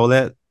and control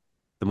it,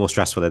 the more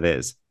stressful it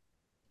is,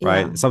 yeah,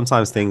 right?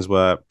 Sometimes things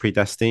were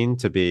predestined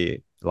to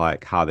be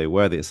like how they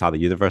were. It's how the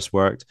universe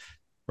worked,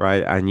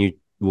 right? And you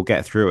will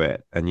get through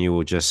it and you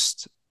will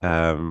just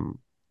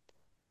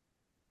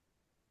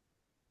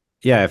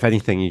yeah, if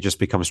anything, you just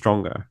become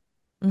stronger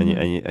and you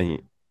mm-hmm,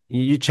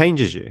 you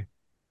changes you.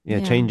 Yeah,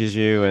 yeah, changes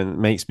you and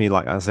makes me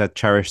like as I said,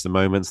 cherish the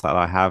moments that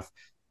I have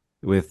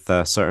with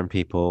certain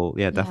people.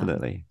 Yeah, yeah.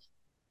 definitely.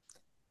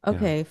 Yeah.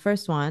 Okay,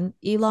 first one.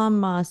 Elon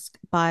Musk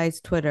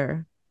buys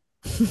Twitter.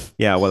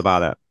 Yeah. What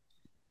about it?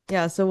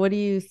 Yeah, so what do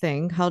you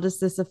think? How does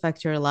this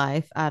affect your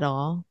life at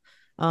all?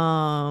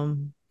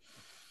 Um,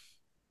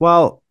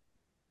 Well,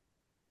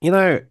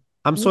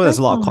 I'm you sure there's guys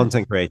a lot of don't,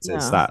 content creators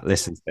yeah, that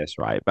listen to this,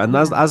 right? But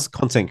as, yeah, as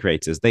content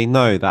creators, they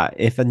know that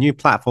if a new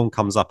platform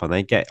comes up and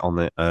they get on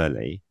it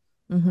early,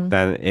 mm-hmm,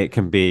 then it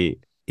can be,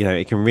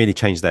 it can really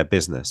change their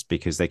business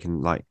because they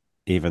can like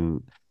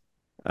even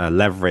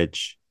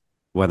leverage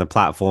when a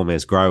platform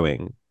is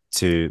growing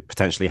to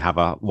potentially have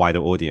a wider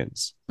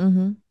audience.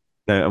 mm-hmm,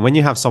 And when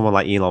you have someone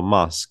like Elon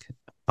Musk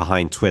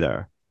behind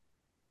Twitter,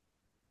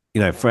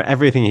 for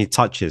everything he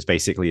touches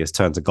basically is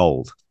turned to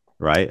gold,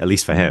 right? At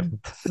least for mm-hmm, him.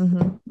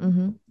 mm-hmm,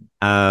 mm-hmm.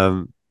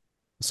 Um,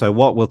 so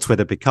what will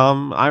Twitter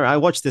become? I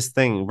watched this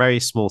thing, very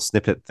small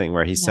snippet thing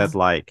where he Yeah. said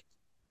like,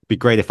 it'd be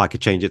great if I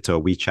could change it to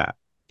a WeChat.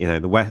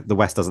 The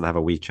West doesn't have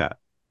a WeChat.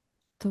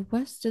 The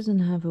West doesn't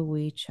have a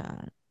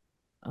WeChat.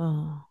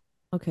 Oh,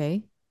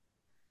 okay.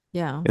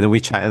 Yeah. And the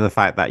WeChat and the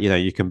fact that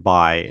you can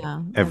buy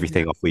Yeah.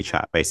 everything off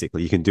WeChat,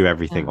 basically. You can do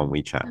everything Yeah. on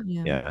WeChat.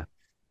 Yeah. Yeah.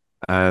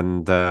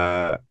 And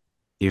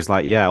he was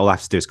like, yeah, all I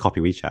have to do is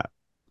copy WeChat.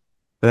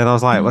 But then I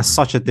was like, well, that's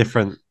such a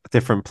different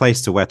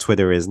place to where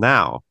Twitter is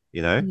now,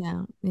 Yeah.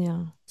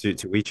 Yeah. to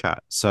WeChat.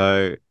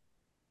 So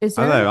Is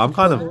I don't there an know. I'm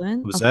kind of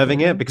equivalent of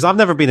observing it Twitter? because I've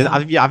never been.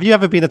 Yeah. Have you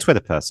ever been a Twitter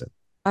person?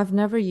 I've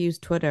never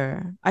used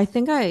Twitter. I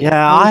think Yeah,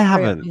 I was I very,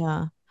 haven't.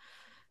 yeah.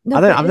 No,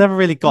 I don't. but I've it, never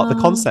really got the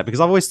uh, concept because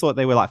I've always thought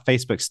they were like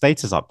Facebook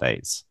status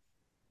updates.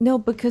 no,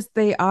 because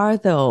they are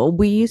though.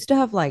 We used to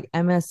have like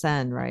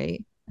MSN,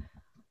 right?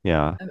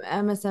 Yeah.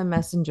 MSN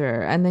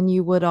Messenger, and then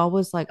you would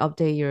always like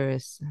update your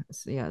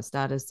yeah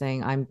status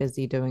saying I'm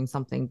busy doing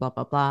something, blah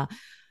blah blah.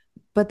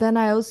 But then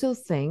I also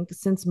think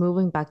since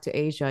moving back to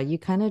Asia, you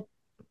kind of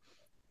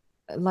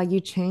like you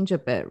change a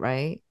bit,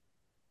 right?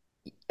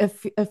 It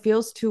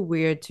feels too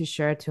weird to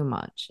share too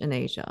much in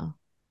Asia.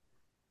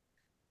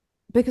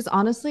 Because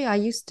honestly, I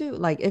used to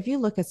like if you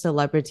look at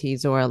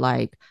celebrities or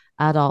like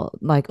adult,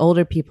 like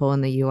older people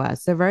in the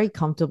US, they're very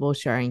comfortable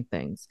sharing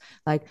things.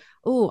 Like,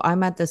 oh,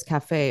 I'm at this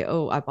cafe.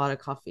 Oh, I bought a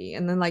coffee.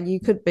 And then like you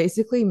could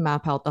basically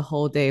map out the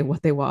whole day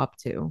what they were up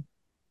to,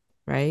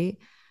 right?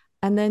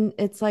 And then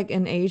it's like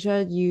in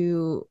Asia,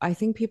 I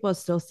think people are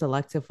still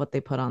selective what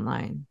they put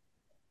online.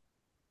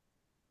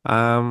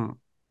 Um.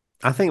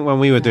 I think when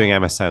we were Yeah. doing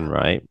MSN,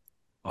 right,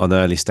 on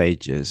early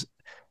stages,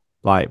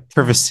 like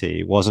Uh,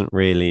 privacy wasn't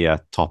really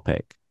a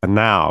topic, and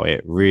now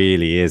it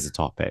really is a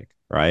topic,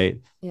 right?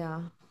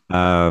 yeah.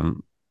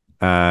 Um,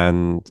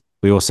 and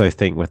we also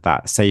think with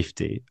that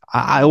safety.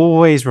 I Mhm.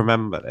 always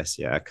remember this,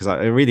 yeah, because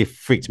it really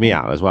freaked me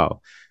out as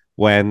well.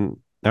 When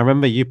I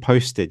remember you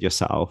posted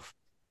yourself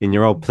in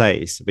your old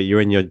place, but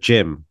you're in your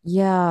gym,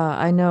 Yeah,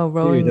 I know,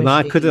 rowing dude, and machine.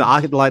 I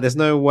could like, there's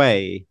no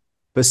way,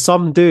 but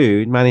some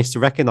dude managed to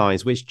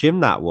recognize which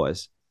gym that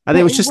was, and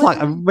it But was it just like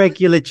a wasn't,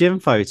 regular gym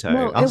photo.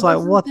 no, I it was like,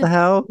 wasn't what the the,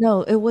 hell?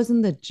 no, it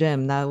wasn't the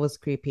gym that was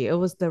creepy. It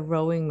was the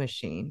rowing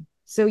machine.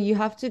 So you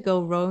have to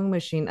go rowing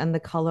machine and the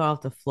color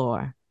of the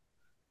floor.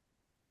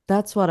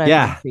 That's what I find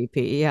Yeah,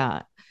 creepy.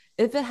 Yeah.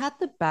 If it had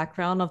the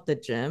background of the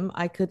gym,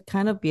 I could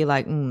kind of be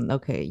like,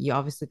 okay, you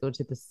obviously go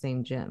to the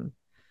same gym.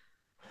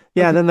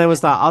 yeah, Okay, then but there yeah,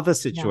 was that other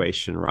yeah,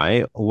 situation,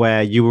 right?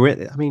 Where you were,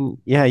 I mean,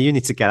 yeah, you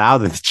need to get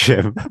out of the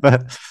gym,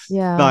 but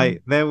yeah,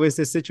 like there was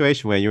this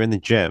situation where you're in the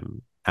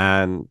gym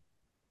and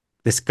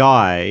this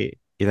guy,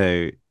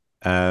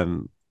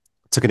 um,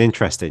 took an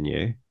interest in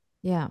you,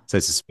 yeah, so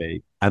to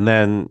speak. And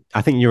then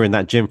I think you were in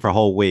that gym for a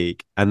whole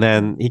week. And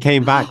yeah. then he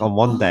came back on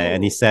one day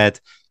and he Oh, said,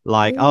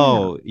 like, yeah,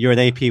 oh, you're an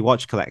AP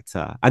watch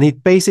collector. And he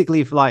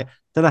basically like,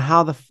 don't know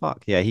how the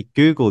fuck, yeah, he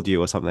Googled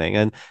you or something.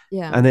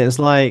 yeah. And it was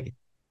like,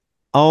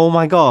 oh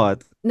my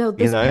God, No,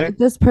 you know?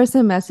 this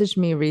person messaged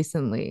me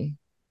recently.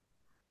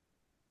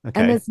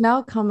 And Okay. it's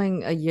now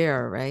coming a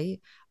year, right?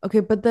 Okay,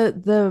 but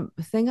the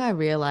thing I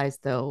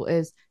realized though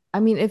is, I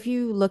mean, if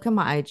you look at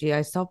my IG,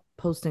 I stopped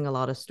posting a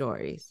lot of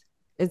stories.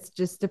 It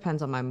just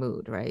depends on my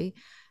mood, right?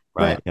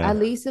 Right. But Yeah. at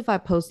least if I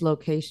post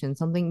location,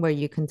 something where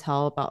you can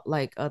tell about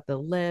like the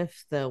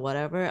lift, the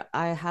whatever,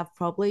 I have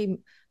probably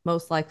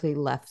most likely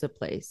left the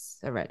place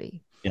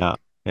already. Yeah.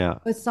 Yeah.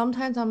 But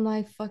sometimes I'm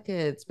like, fuck it,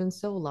 it's been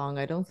so long.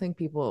 I don't think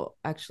people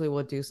actually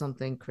will do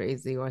something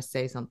crazy or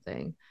say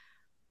something.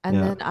 And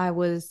Yeah. then I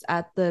was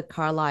at the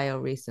Carlisle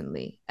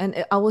recently,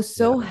 and I was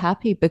so Yeah.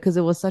 happy because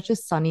it was such a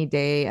sunny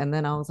day. And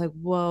then I was like,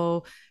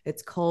 whoa,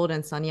 it's cold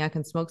and sunny. I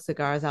can smoke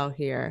cigars out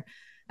here.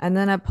 And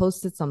then I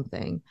posted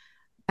something.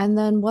 And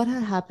then what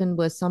had happened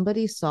was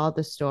somebody saw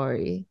the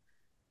story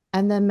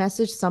and then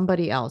messaged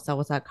somebody else that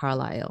was at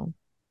Carlisle.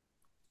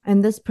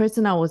 And this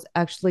person I was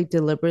actually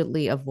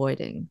deliberately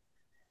avoiding.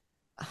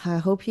 I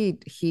hope he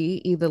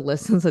either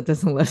listens or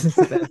doesn't listen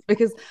to this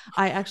because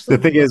I The actually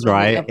thing is, deliberately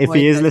right, if avoid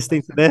he is this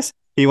listening to person. this,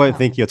 he won't Yeah.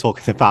 think you're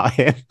talking about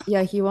him.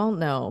 Yeah, he won't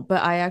know,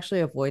 but I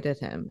actually avoided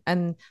him.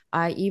 And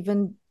I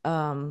even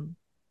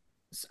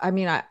I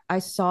mean I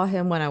saw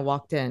him when I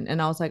walked in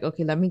and I was like,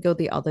 okay, let me go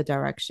the other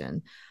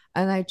direction.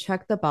 And I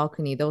checked the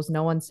balcony. There was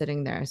no one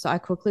sitting there. So I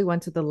quickly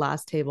went to the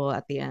last table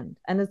at the end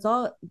and it's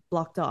all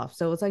blocked off.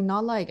 So it's like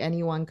not like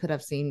anyone could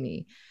have seen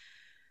me.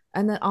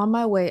 And then on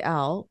my way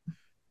out,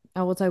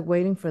 I was like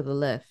waiting for the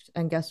lift,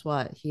 and guess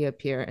what? He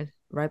appeared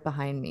right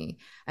behind me.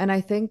 And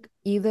I think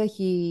either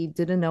he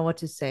didn't know what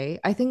to say.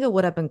 I think it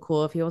would have been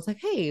cool if he was like,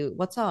 "Hey,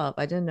 what's up?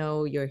 I didn't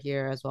know you're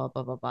here as well,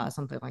 blah blah blah,"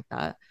 something like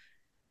that.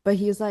 But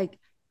he's like,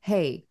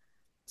 "Hey,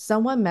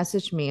 someone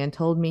messaged me and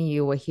told me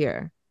you were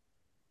here."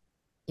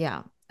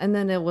 Yeah. And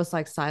then it was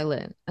like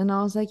silent. And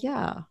I was like,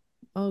 "Yeah.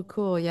 Oh,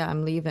 cool. Yeah,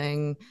 I'm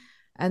leaving."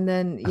 And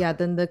then yeah,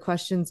 then the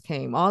questions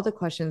came. All the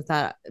questions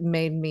that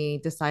made me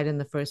decide in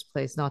the first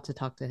place not to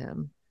talk to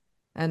him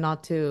and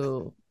not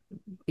to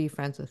be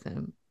friends with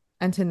him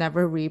and to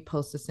never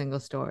repost a single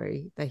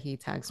story that he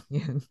tags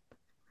me in.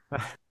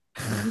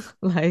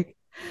 Like,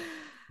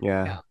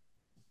 Yeah.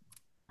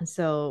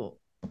 so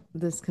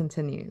this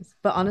continues.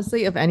 But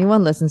honestly, if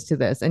anyone listens to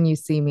this and you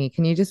see me,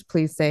 can you just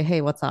please say,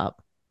 hey, what's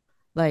up?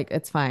 Like,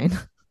 it's fine.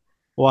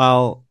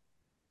 Well,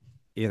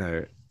 you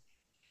know,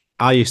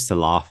 I used to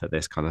laugh at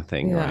this kind of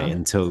thing, right? Yeah.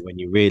 Until when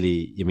you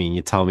really, I mean,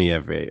 you tell me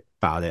every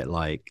about it,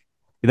 like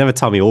you never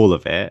tell me all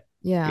of it,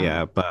 Yeah.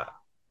 yeah, but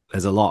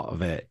there's a lot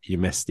of it you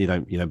missed, you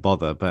don't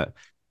bother. But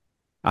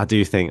I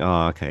do think,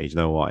 oh, okay, you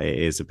know what? It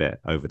is a bit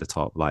over the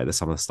top. Like there's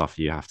some of the stuff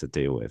you have to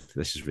deal with.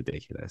 This is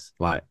ridiculous.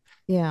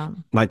 Yeah.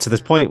 Like to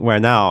this point where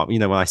now,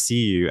 when I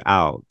see you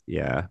out,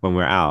 yeah, when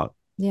we're out,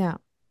 Yeah.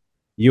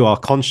 you are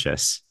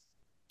conscious.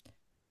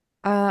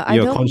 I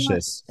You're don't want,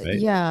 conscious, right?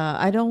 yeah,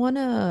 I don't want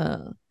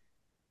to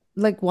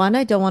like one,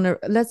 I don't want to,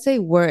 let's say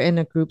we're in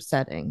a group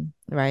setting,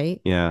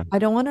 right? Yeah. I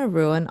don't want to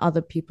ruin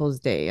other people's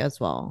day as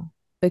well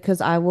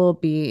because I will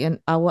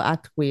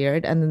act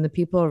weird and then the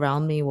people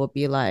around me will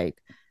be like,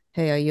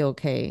 hey, are you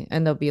okay?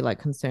 And they'll be like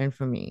concerned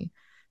for me.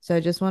 So I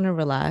just want to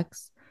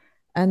relax.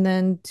 And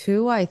then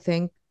two, I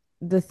think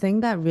the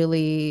thing that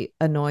really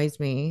annoys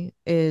me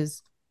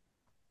is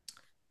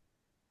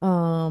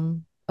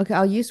okay,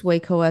 I'll use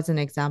Waco as an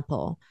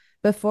example.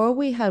 Before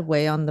we had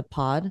Way on the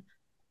pod,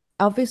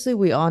 obviously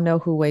we all know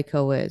who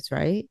Waco is,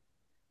 right?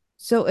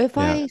 So if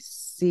Yeah. I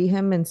see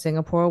him in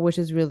Singapore, which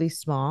is really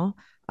small,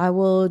 I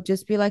will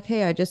just be like,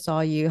 hey, I just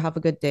saw you. Have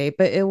a good day.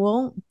 But it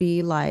won't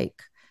be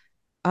like,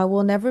 I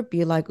will never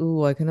be like,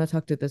 ooh, I cannot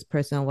talk to this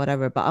person or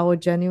whatever. But I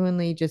would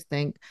genuinely just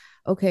think,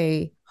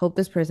 okay, hope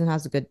this person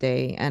has a good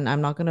day. And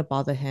I'm not going to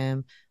bother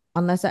him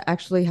unless I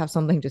actually have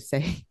something to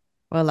say.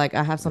 or like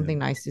I have Yeah. something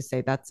nice to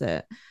say, that's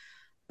it.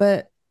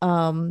 But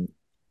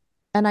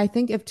and I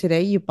think if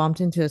today you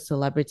bumped into a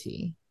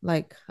celebrity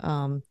like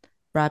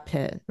Brad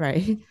Pitt,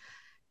 right?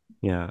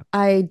 Yeah.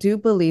 I do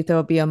believe there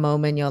will be a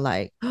moment you're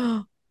like,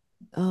 oh,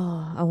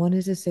 I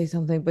wanted to say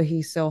something, but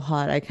he's so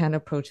hot, I can't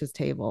approach his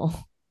table.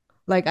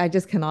 Like I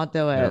just cannot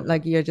do Yeah. it.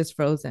 Like you're just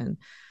frozen.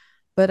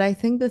 But I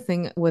think the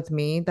thing with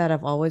me that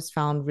I've always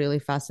found really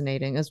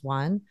fascinating is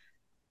one,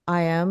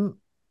 I am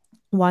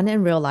one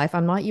in real life.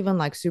 I'm not even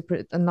like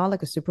super, I'm not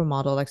like a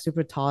supermodel, like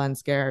super tall and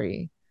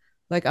scary.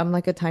 Like I'm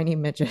like a tiny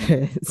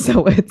midget.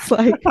 So it's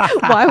like,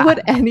 why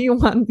would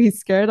anyone be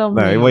scared of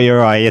No, well, me? you're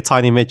right. You're a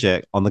tiny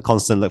midget on the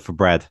constant look for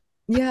bread.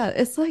 Yeah,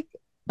 it's like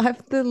I'm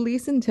the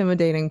least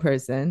intimidating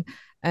person.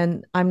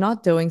 And I'm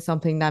not doing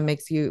something that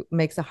makes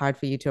it hard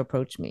for you to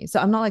approach me. So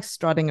I'm not like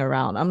strutting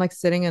around. I'm like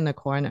sitting in a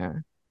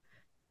corner.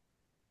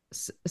 But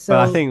I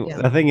So think yeah.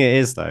 the thing it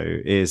is though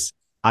is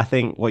I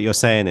think what you're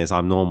saying is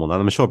I'm normal,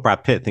 and I'm sure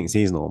Brad Pitt thinks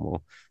he's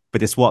normal,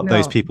 but it's what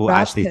those No, people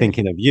Brad actually Pitt.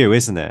 thinking of you,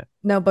 isn't it?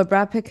 No, but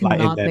Brad Pitt Like in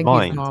cannot their think he's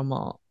mind.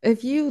 normal.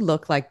 If you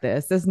look like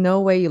this, there's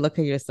no way you look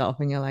at yourself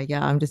and you're like,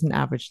 yeah, I'm just an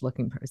average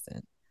looking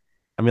person.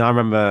 I mean, I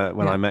remember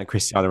when Yeah. I met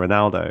Cristiano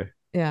Ronaldo.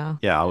 Yeah.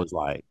 Yeah, I was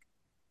like,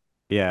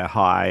 yeah,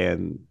 high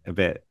and a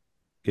bit,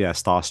 yeah,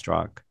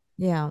 starstruck.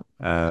 Yeah.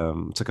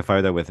 Took a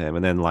photo with him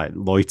and then like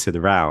loitered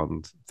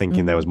around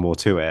thinking there was Hmm. more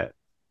to it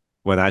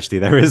when actually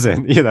there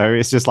isn't.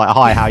 It's just like,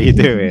 hi, how you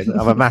doing?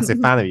 I'm a massive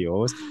fan of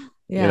yours.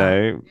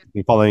 Yeah.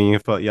 Been following you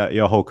for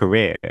your whole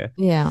career.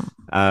 Yeah.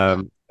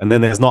 And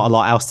then there's not a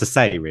lot else to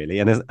say really,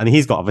 and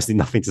he's got obviously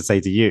nothing to say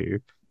to you.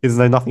 He doesn't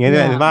know nothing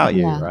anything Yeah. about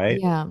you, Yeah. right?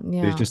 Yeah.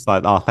 He was Yeah. just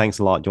like, oh, thanks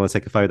a lot. Do you want to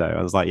take a photo?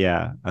 I was like,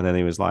 yeah. And then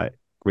he was like,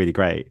 really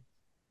great.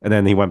 And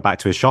then he went back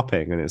to his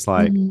shopping, and it's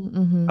like, Hmm.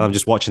 and Hmm. I'm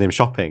just watching him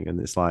shopping, and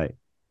it's like,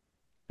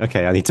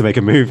 okay, I need to make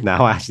a move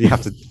now. I actually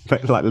have to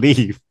like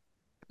leave.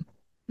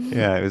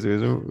 Yeah, it was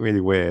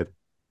really weird.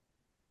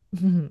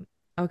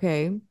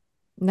 Okay.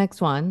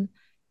 Next one.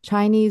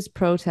 Chinese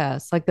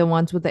protests, like the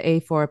ones with the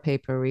A4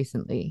 paper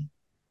recently.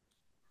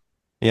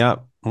 Yeah.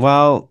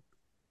 Well,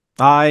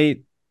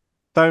 I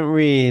don't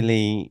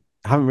really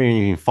haven't really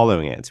been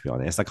following it to be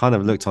honest. I kind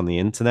of looked on the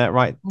internet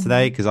right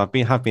today Hmm. because I've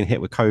been hit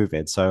with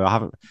COVID, so I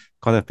haven't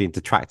kind of been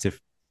detracted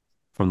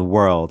from the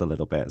world a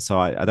little bit. So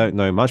I don't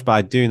know much, but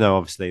I do know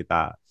obviously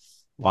that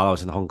while I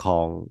was in Hong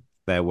Kong,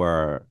 there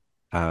were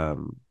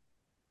um,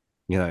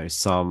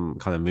 some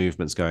kind of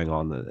movements going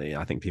on that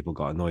I think people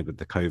got annoyed with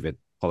the COVID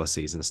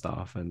policies and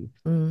stuff. And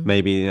Mm.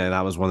 maybe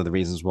that was one of the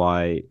reasons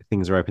why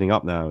things are opening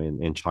up now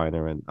in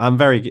China. And I'm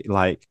very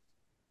like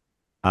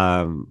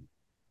um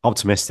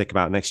optimistic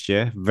about next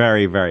year.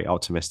 Very, very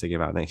optimistic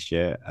about next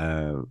year.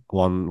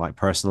 One like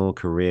personal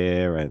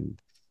career and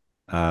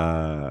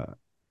uh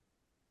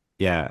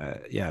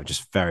yeah,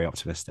 just very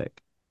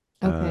optimistic.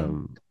 Okay.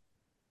 Um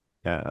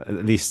yeah,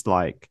 at least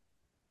like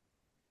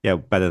yeah,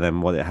 better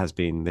than what it has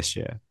been this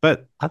year.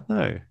 But I don't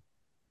know.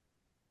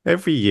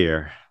 Every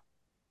year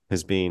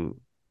has been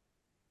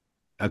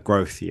a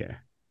growth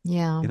year.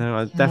 Yeah.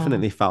 I Yeah.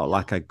 definitely felt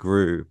like I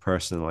grew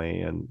personally,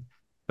 and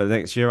but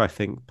next year I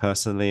think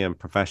personally and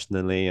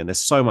professionally, and there's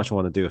so much I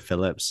want to do with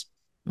Philips.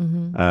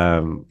 Hmm.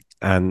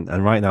 And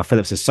right now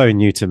Philips is so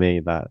new to me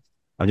that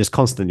I'm just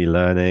constantly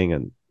learning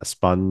and a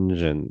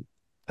sponge, and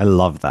I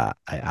love that.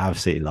 I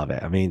absolutely love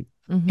it. I mean,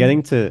 Hmm.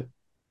 getting to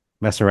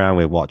mess around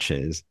with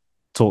watches,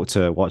 talk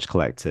to watch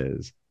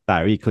collectors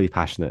that are equally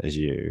passionate as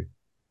you,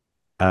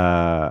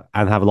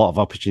 and have a lot of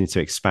opportunity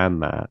to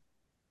expand that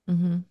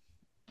Hmm.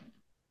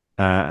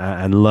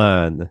 and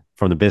learn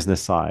from the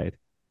business side.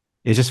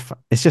 It's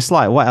just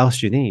like what else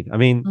do you need? I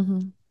mean, Hmm.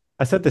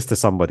 I said this to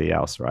somebody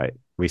else right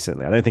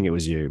recently. I don't think it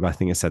was you, but I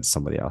think it said to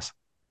somebody else.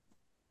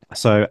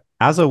 So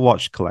as a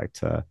watch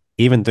collector,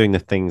 even doing the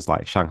things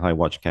like Shanghai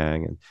Watch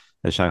Gang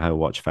and Shanghai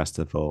Watch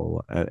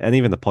Festival and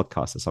even the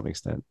podcast to some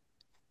extent,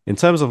 in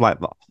terms of like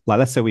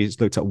let's say we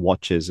just looked at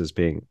watches as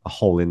being a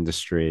whole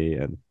industry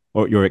and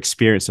or your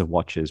experience of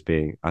watches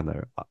being I don't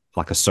know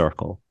like a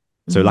circle,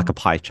 so like Hmm. a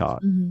pie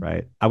chart, Hmm.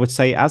 right? I would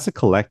say as a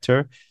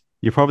collector,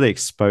 you're probably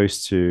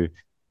exposed to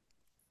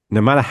no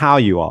matter how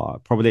you are,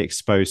 probably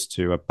exposed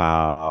to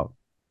about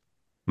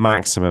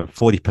maximum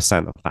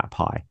 40% of that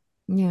pie,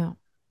 Yeah.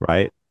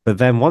 right? But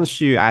then once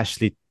you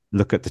actually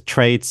look at the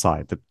trade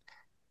side,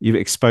 you're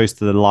exposed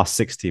to the last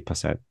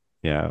 60%,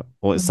 yeah,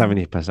 or Hmm.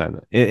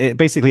 70%. It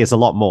basically is a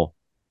lot more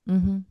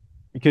Hmm.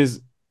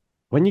 because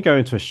when you go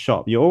into a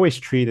shop, you're always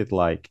treated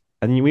like,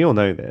 and we all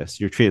know this,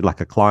 you're treated like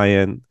a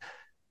client.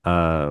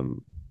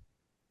 Um,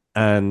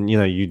 and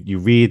you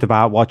read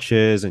about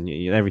watches and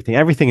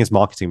everything is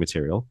marketing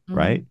material, Hmm.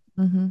 right?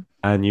 Hmm.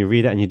 And you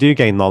read it and you do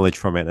gain knowledge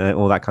from it and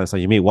all that kind of stuff.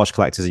 You meet watch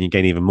collectors and you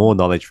gain even more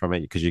knowledge from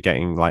it because you're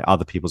getting like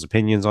other people's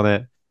opinions on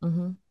it.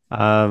 Hmm.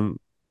 Um,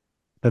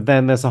 but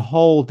then there's a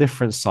whole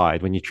different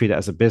side when you treat it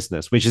as a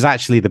business, which is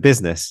actually the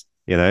business.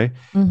 And I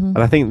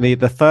Hmm. think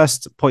the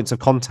first points of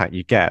contact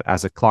you get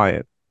as a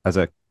client, as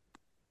a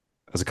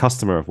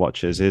customer of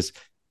watches, is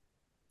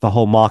the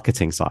whole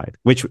marketing side,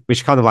 which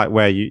kind of like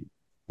where you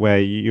where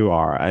you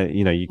are.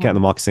 You get Yeah. the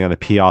marketing and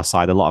the PR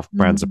side. A lot of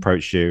brands Mm-hmm.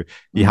 approach you.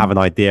 You have Mm-hmm.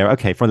 an idea.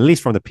 Okay, from at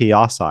least from the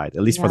PR side,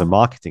 at least from the Yeah.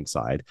 marketing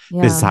side,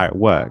 this is Yeah. how it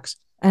works.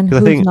 And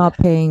Because I who's think, not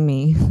paying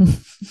me?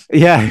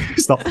 yeah,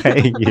 it's not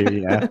paying you.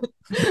 Yeah,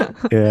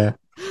 yeah,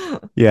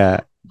 yeah.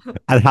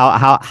 And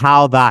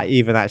how that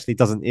even actually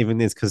doesn't even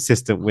is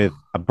consistent with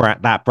a brand,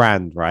 that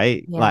brand,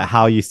 right? Like Yeah.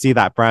 how you see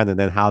that brand and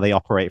then how they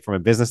operate from a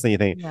business, and you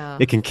think Yeah.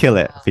 it can kill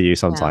it for you Yeah.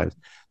 sometimes.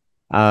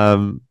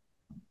 Um,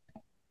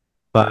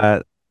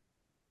 but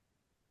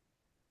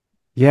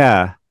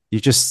yeah, you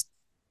just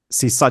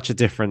see such a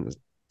different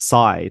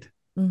side.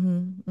 Mm-hmm.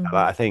 And Mm-hmm.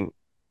 I think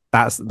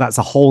that's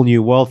a whole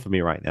new world for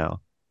me right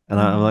now, and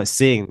I'm Mm-hmm. like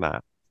seeing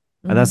that.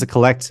 And as Mm-hmm. a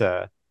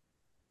collector,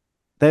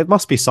 there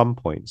must be some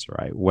points,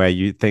 right, where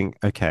you think,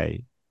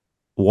 okay,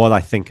 what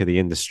I think of the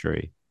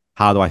industry,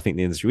 how do I think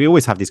the industry? We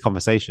always have these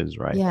conversations,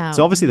 right? Yeah.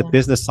 So obviously the Yeah.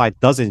 business side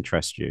does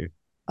interest you,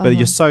 but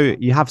Uh-huh.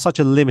 you have such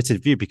a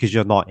limited view because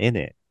you're not in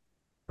it,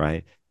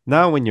 right?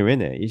 Now when you're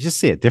in it, you just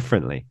see it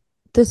differently.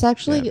 This Yeah,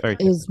 actually very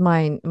is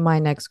different. my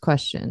next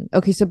question.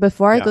 Okay, so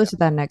before I Yeah. go to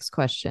that next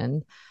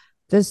question,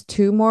 there's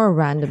two more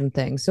random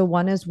things. So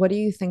one is, what do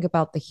you think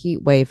about the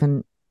heat wave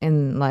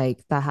and like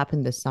that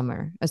happened this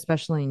summer,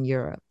 especially in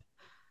Europe?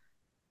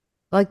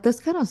 Like this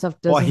kind of stuff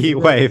What doesn't heat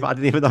really. wave? I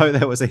didn't even know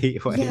there was a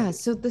heat wave. Yeah,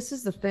 so this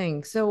is the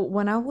thing. So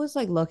when I was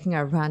like looking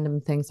at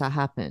random things that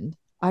happened,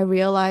 I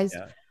realized,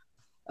 Yeah.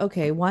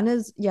 okay, one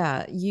is,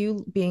 yeah,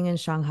 you being in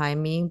Shanghai,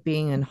 me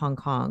being in Hong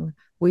Kong,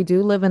 we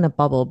do live in a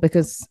bubble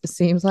because it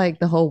seems like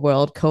the whole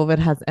world, COVID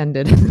has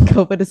ended.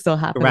 COVID is still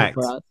happening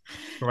for Correct. us.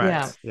 Yeah.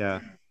 Correct. Yeah.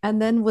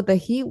 And then with the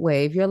heat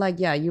wave, you're like,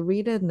 yeah, you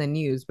read it in the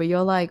news, but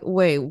you're like,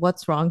 wait,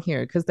 what's wrong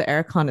here? Because the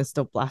aircon is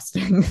still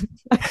blasting.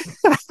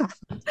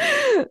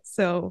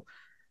 So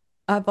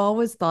I've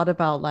always thought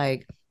about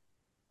like,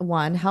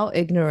 one, how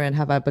ignorant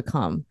have I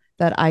become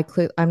that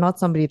I'm not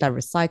somebody that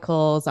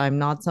recycles. I'm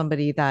not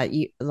somebody that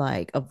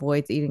like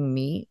avoids eating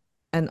meat.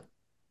 And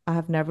I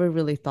have never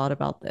really thought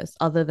about this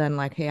other than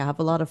like, hey, I have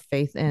a lot of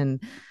faith in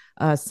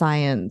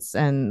science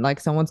and like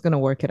someone's gonna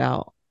work it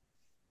out.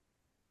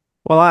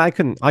 Well, I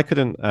couldn't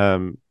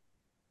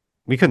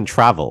we couldn't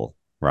travel,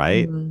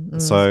 right? Mm-hmm.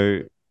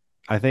 So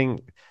I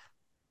think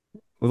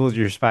with all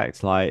due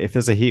respect, like if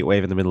there's a heat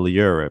wave in the middle of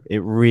Europe, it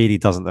really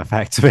doesn't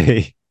affect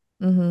me.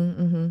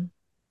 Mm-hmm. Mm-hmm. And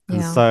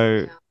Yeah.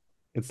 so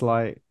it's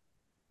like,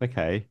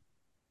 okay,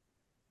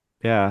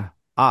 yeah.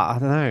 I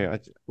don't know.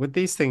 With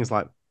these things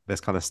like this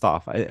kind of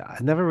stuff, I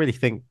never really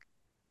think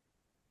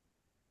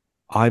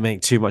I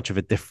make too much of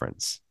a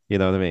difference. You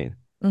know what I mean?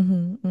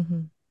 Mm-hmm.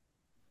 Mm-hmm.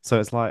 So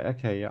it's like,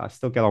 okay, yeah, I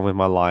still get on with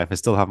my life. I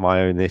still have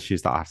my own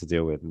issues that I have to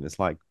deal with. And it's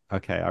like,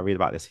 okay, I read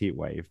about this heat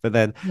wave. But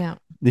then, Yeah.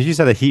 if you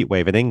said a heat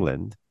wave in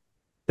England,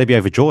 they'd be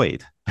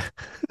overjoyed.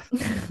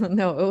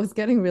 No, it was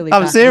getting really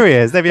I'm bad.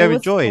 serious. They'd be It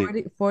was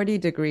overjoyed. 40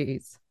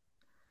 degrees.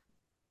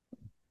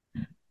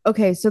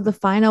 Okay, so the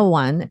final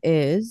one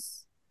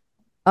is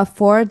a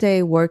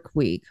 4-day work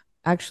week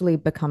actually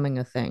becoming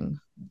a thing.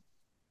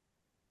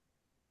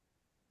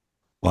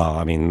 Well,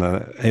 I mean,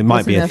 it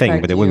might be Doesn't a thing,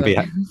 affect but it you, wouldn't be.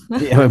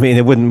 okay? I mean,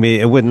 it wouldn't be.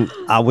 It wouldn't.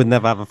 I would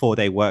never have a 4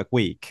 day work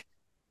week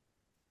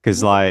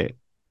because, Well, like,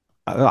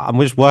 I'm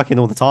just working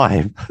all the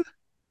time.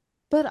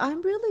 but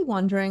I'm really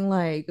wondering,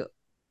 like,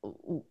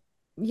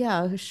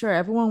 yeah, sure,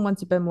 everyone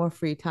wants a bit more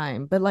free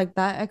time, but like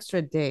that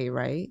extra day,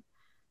 right?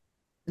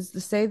 Is to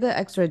say the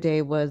extra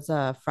day was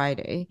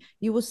Friday,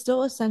 you will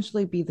still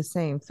essentially be the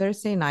same.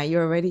 Thursday night,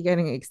 you're already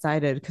getting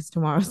excited because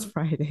tomorrow's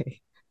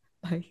Friday.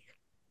 Like,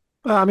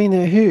 Well, I mean,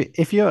 who?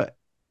 If you're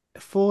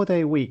 4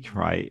 day week,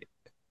 right?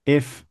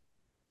 If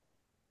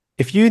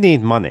if you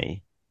need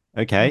money,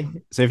 okay.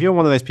 mhm. So if you're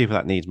one of those people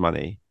that needs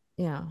money,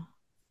 Yeah.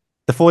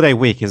 the 4 day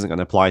week isn't going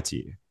to apply to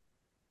you,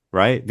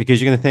 right?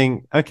 Because you're going to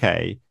think,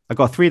 okay, I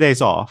got 3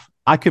 days off.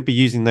 I could be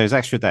using those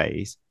extra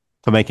days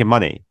for making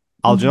money.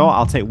 You know what?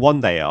 I'll Mm-hmm. take one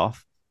day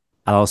off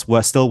and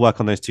still work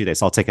on those 2 days.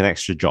 So I'll take an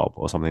extra job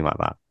or something like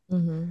that.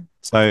 Mm-hmm.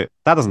 So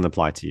that doesn't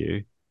apply to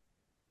you.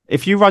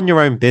 If you run your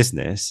own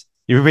business,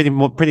 you're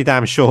pretty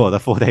damn sure the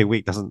 4 day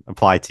week doesn't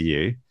apply to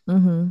you,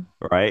 Mm-hmm.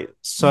 right? Mm-hmm.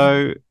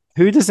 So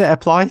who does it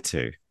apply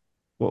to?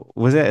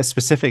 Was it a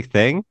specific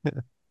thing?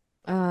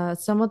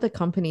 Some of the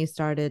companies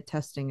started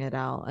testing it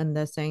out and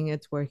they're saying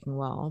it's working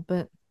well,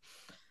 but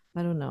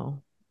I don't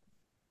know.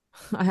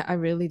 I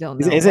really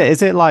don't Is it, know is it what.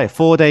 is it like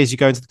 4 days you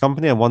go into the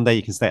company and one day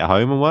you can stay at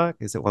home and work?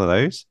 Is it one of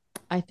those?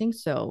 I think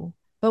so.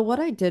 But what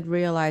I did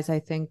realize, I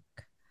think,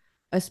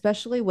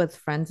 especially with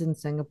friends in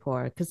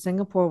Singapore, because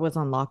Singapore was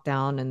on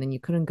lockdown and then you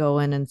couldn't go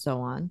in and so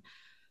on.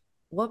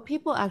 What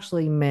people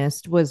actually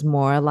missed was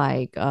more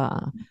like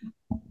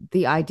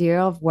the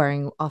idea of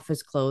wearing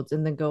office clothes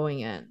and then going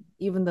in,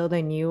 even though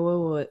they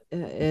knew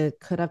it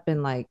could have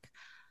been like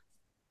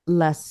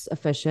less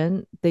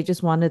efficient. They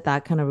just wanted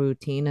that kind of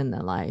routine in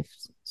their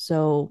lives.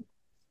 So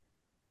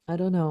I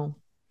don't know.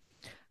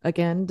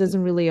 Again,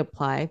 doesn't really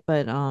apply,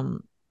 but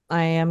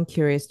I am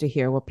curious to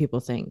hear what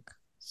people think.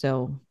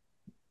 So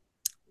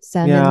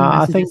send Yeah, any I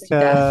messages think to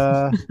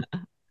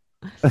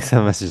Dev. that's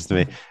a message to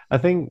me. I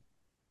think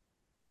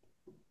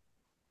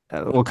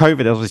well,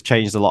 COVID has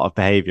changed a lot of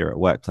behavior at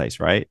workplace,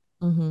 right?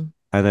 Mm-hmm.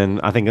 And then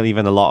I think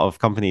even a lot of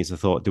companies have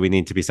thought, do we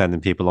need to be sending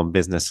people on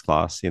business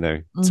class,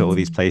 to all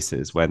these Mm-hmm.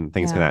 places when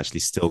things can Yeah. actually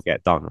still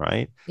get done,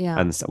 right? Yeah.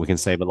 And so we can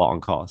save a lot on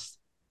cost,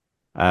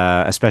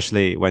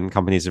 especially when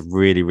companies have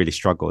really, really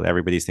struggled.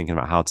 Everybody's thinking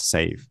about how to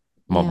save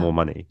Yeah. more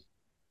money.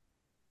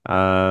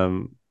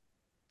 Um,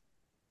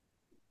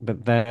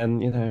 but then,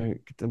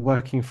 the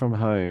working from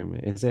home,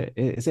 is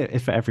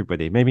it for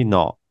everybody? Maybe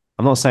not.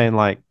 I'm not saying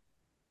like,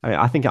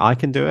 I think I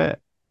can do it,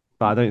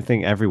 but I don't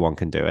think everyone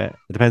can do it.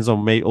 It depends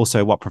on me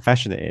also what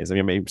profession it is. I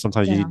mean, maybe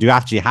sometimes you Yeah. do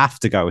actually have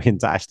to go in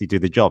to actually do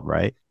the job,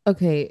 right?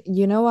 Okay,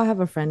 I have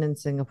a friend in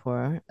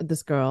Singapore,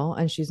 this girl,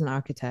 and she's an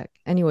architect.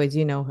 Anyways,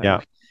 you know her.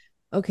 Yeah,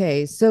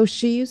 Okay, so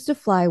she used to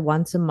fly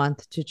once a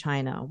month to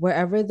China,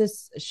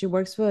 she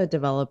works for a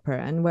developer,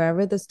 and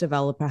wherever this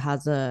developer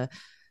has a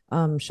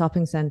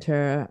shopping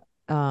center,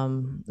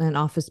 an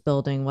office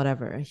building,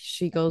 whatever,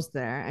 she goes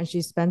there and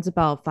she spends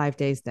about 5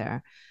 days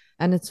there.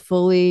 And it's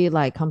fully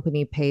like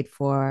company paid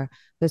for,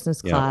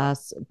 business yeah,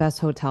 class, best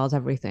hotels,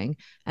 everything.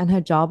 And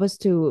her job is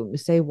to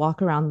say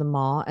walk around the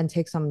mall and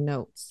take some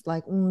notes,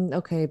 like,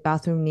 okay,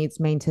 bathroom needs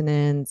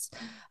maintenance,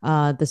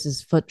 this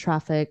is foot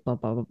traffic, blah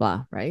blah blah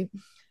blah, right?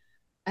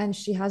 And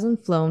she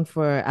hasn't flown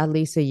for at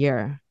least a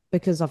year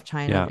because of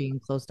China yeah, being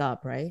closed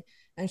up, right?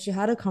 And she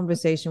had a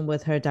conversation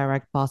with her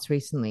direct boss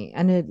recently,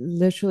 and it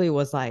literally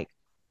was like,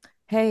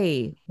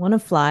 "Hey, want to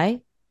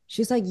fly?"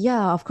 She's like,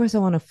 "Yeah, of course I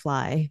want to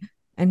fly."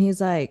 And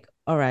he's like,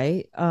 "All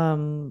right,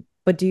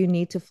 but do you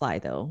need to fly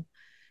though?"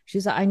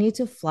 She's like, "I need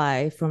to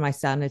fly for my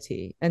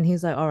sanity." And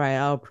he's like, "All right,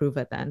 I'll approve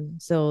it then."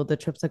 So the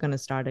trips are going to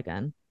start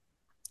again.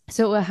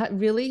 So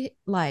really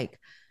like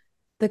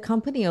the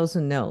company also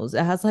knows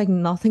it has like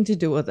nothing to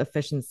do with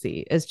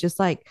efficiency. It's just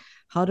like,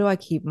 how do I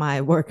keep my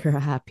worker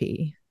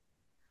happy?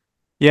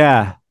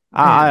 yeah.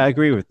 Yeah. I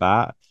agree with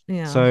that.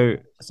 Yeah. So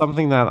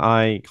something that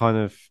I kind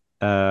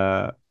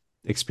of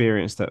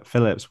experienced at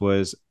Philips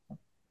was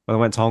when I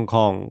went to Hong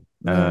Kong.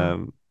 Yeah.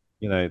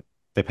 You know,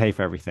 they pay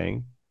for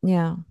everything.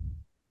 Yeah.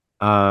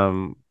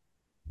 Um,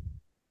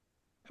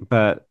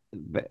 but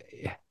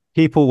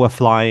people were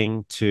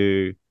flying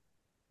to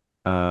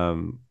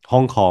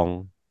Hong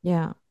Kong,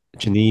 Yeah.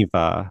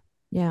 Geneva,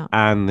 Yeah.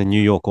 and the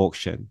New York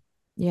auction,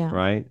 Yeah.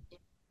 right?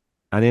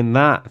 And in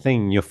that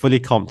thing, you're fully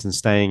comped and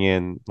staying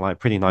in like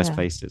pretty nice Yeah.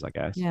 places, I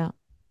guess. Yeah.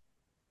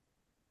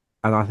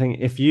 And I think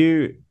if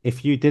you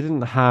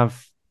didn't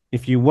have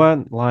if you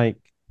weren't like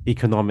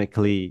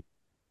economically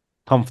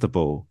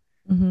comfortable,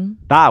 Mm-hmm.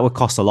 that would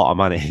cost a lot of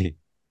money.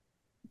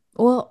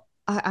 Well,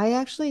 I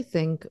actually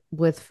think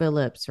with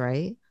Philips,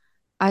 right?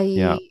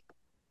 Yeah,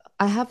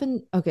 I I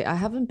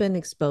haven't been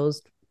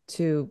exposed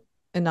to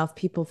enough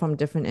people from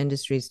different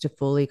industries to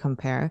fully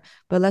compare,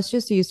 but let's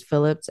just use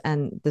Philips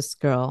and this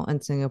girl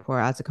in Singapore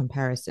as a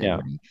comparison, yeah,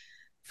 right?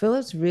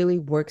 Philips really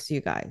works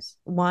you guys.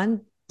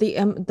 One,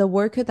 the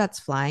worker that's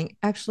flying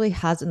actually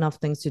has enough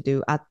things to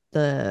do at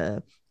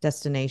the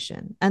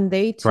destination, and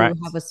they too have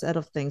correct. a set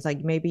of things like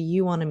maybe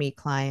you want to meet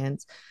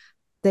clients,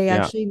 they Yeah,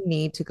 actually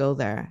need to go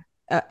there.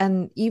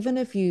 And even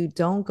if you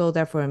don't go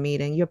there for a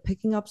meeting, you're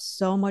picking up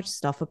so much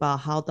stuff about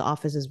how the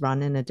office is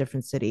run in a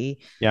different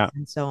city yeah,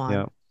 and so on.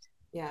 yeah,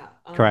 Yeah.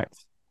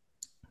 correct.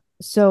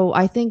 So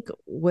I think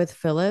with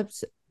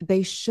Philips,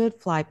 they should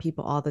fly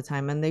people all the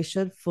time and they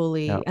should Yeah,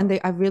 fully, and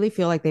I really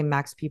feel like they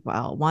max people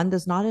out. One,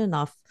 there's not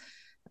enough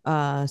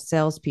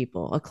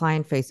salespeople,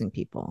 client facing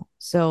people.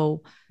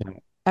 So yeah,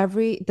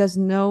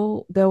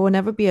 there will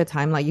never be a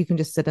time like you can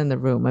just sit in the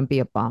room and be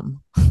a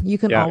bum. You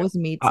can yeah, always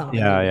meet someone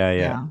yeah, new. yeah, yeah.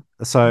 Yeah.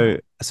 Yeah.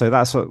 So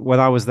that's what when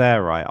I was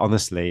there, right?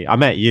 Honestly, I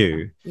met Yeah.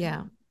 you,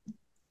 Yeah.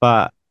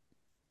 but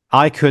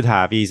I could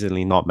have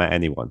easily not met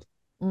anyone.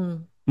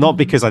 Mm. Not Mm-hmm.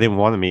 because I didn't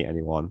want to meet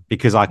anyone,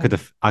 because I could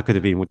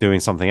have been doing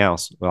something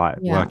else, like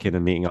Yeah. working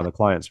and meeting other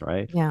clients,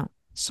 right? Yeah.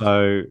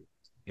 So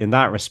in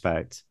that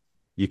respect,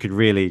 you could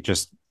really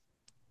just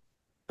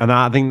and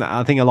I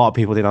think a lot of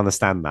people didn't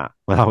understand that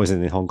when I was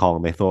in Hong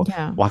Kong. They thought,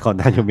 Yeah. why can't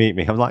Daniel meet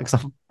me? I'm like,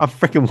 I'm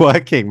freaking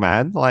working,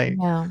 man. Like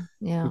Yeah.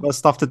 we've Yeah. got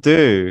stuff to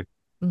do.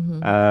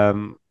 Mm-hmm.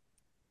 Um,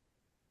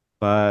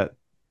 but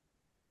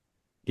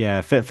yeah,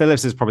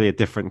 Phillips is probably a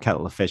different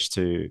kettle of fish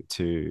to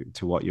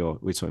what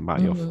we're talking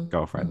about your Mm-hmm.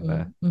 girlfriend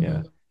there. Mm-hmm.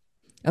 Mm-hmm.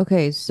 Yeah.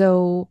 Okay,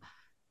 so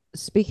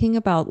speaking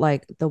about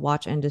like the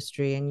watch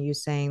industry and you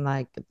saying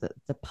like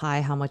the pie,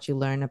 how much you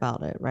learn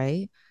about it,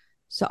 right?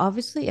 So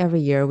obviously every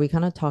year we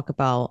kind of talk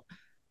about,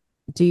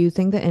 do you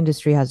think the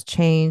industry has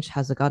changed?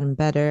 Has it gotten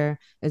better?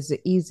 Is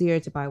it easier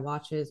to buy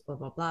watches? Blah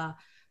blah blah.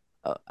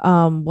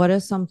 What are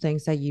some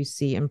things that you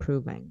see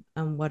improving?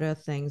 And what are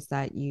things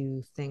that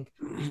you think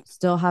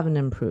still haven't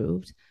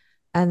improved?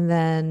 And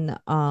then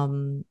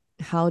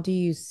how do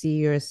you see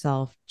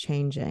yourself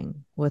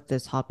changing with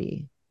this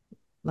hobby?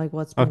 Like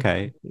what's been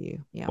Okay. different for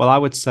you? Yeah. Well, I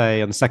would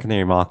say on the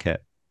secondary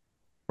market,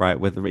 right,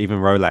 with even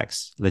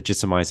Rolex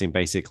legitimizing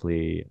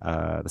basically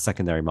the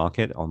secondary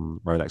market on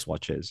Rolex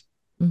watches,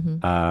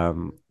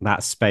 Mm-hmm.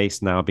 that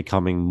space now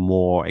becoming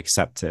more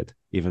accepted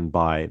even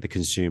by the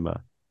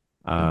consumer.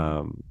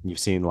 Mm-hmm. You've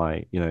seen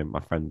like,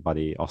 my friend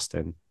buddy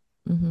Austin.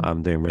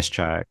 Mm-hmm. doing wrist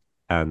check,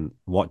 and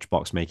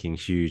Watchbox making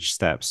huge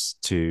steps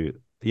to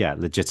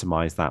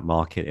legitimize that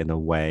market in a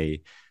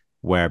way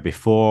where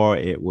before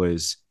it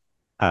was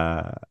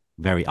uh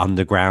very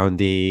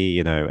undergroundy,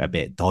 a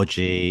bit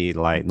dodgy,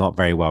 like not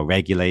very well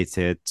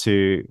regulated,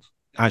 to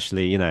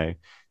actually,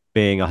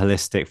 being a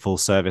holistic full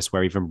service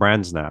where even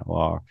brands now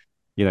are,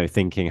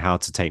 thinking how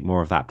to take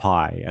more of that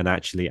pie and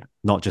actually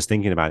not just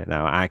thinking about it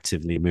now,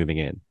 actively moving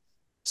in.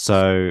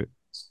 So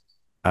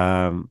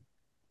um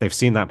they've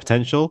seen that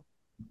potential.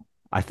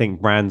 I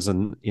think brands,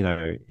 and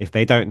if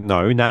they don't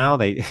know now,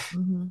 they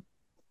Mm-hmm.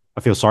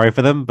 I feel sorry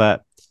for them,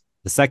 but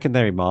the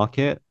secondary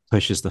market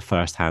pushes the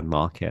first hand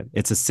market.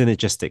 It's a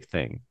synergistic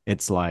thing.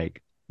 It's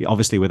like,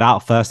 obviously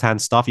without first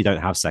hand stuff, you don't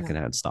have Yeah. second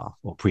hand stuff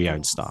or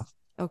pre-owned Yes. stuff,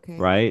 Okay.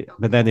 right?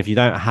 But then if you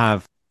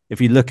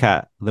look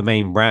at the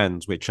main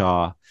brands, which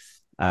are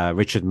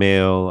Richard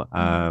Mille,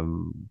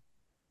 Mm-hmm.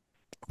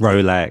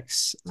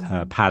 Rolex,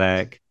 Mm-hmm.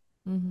 Patek,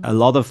 Mm-hmm. a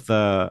lot of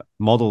the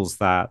models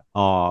that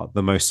are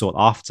the most sought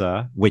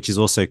after, which is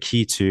also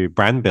key to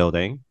brand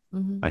building,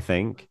 Mm-hmm. I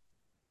think,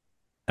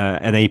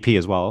 and AP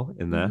as well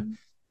in there.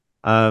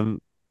 Mm-hmm.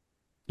 Um,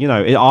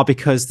 it are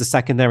because the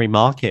secondary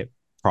market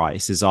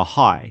prices are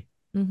high,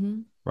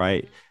 Mm-hmm.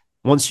 right?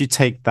 Once you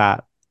take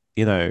that,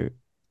 you know,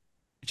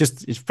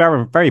 just it's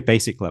very, very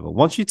basic level.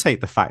 Once you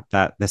take the fact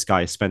that this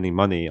guy is spending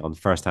money on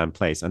first hand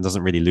place and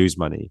doesn't really lose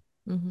money,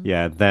 Mm-hmm.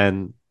 yeah,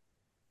 then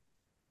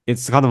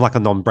it's kind of like a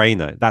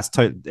non-brainer.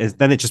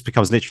 Then it just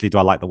becomes literally, do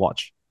I like the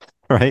watch?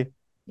 Right.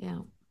 Yeah.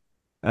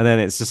 And then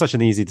it's just such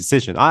an easy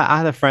decision. I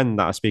had a friend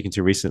that I was speaking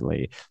to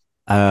recently.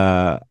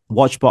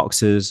 Watch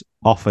boxes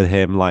offered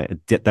him like a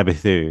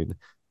Debithune and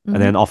Mm-hmm.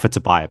 then offered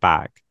to buy it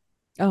back.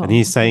 And Oh,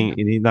 he's okay.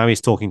 saying now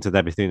he's talking to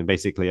Debithune and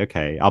basically,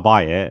 okay, I'll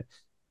buy it,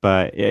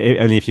 but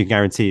only if you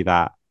guarantee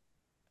that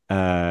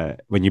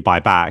when you buy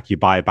it back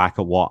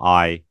at what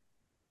I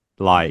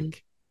Right.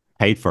 like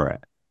paid for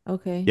it.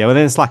 Okay. Yeah, well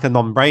then it's like a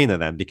non-brainer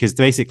then, because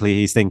basically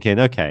he's thinking,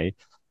 okay,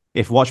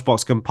 if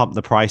Watchbox can pump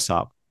the price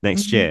up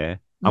next Mm-hmm. year,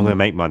 I'm going to Mm-hmm.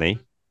 make money,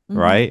 Mm-hmm.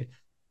 right?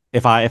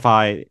 If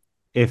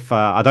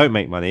I don't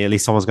make money, at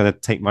least someone's going to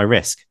take my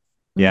risk,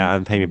 yeah,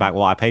 and pay me Mm-hmm. back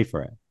what I paid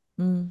for it.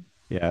 Mm-hmm.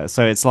 Yeah,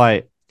 so it's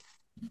like,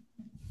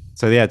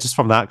 so yeah, just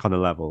from that kind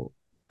of level.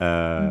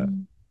 Uh,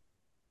 Mm-hmm.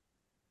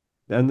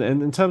 and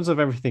in terms of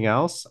everything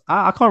else,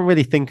 I can't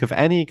really think of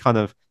any kind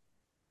of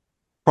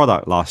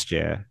product last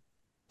year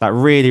that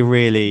really,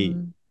 really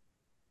Mm-hmm.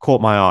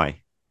 caught my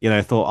eye.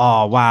 Thought,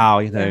 oh wow,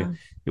 Yeah.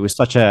 it was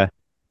such a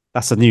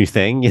that's a new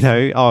thing.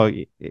 Oh,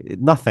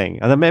 nothing.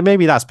 And then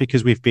maybe that's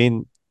because we've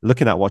been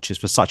looking at watches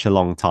for such a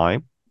long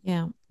time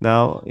Yeah.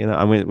 now,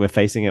 and we're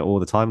facing it all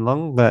the time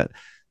long. But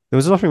there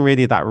was nothing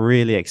really that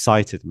really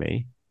excited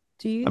me.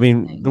 Do I you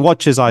mean, the think?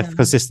 watches Yeah. I've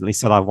consistently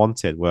said I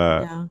wanted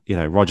were,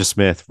 Yeah. Roger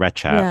Smith, Red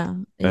Chap, Yeah.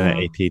 and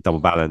Yeah. AP Double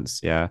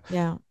Balance. Yeah.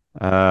 Yeah.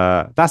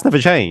 That's never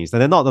changed.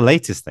 And they're not the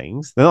latest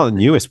things. They're not the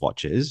newest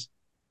watches.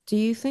 Do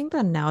you think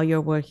that now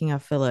you're working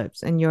at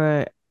Philips and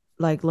you're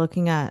like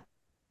looking at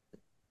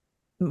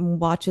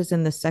watches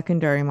in the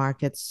secondary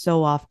market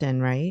so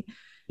often, right?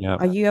 Yeah.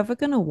 Are you ever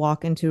gonna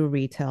walk into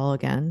retail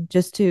again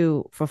just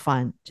to for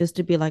fun, just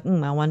to be like,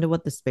 I wonder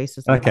what the space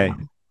is like Okay. now?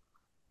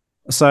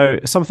 So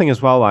something as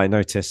well I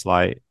noticed,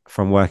 like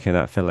from working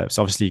at Philips,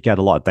 obviously you get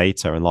a lot of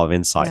data and a lot of Yeah.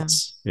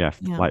 insights, yeah,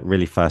 Yeah. like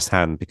really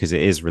firsthand, because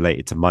it is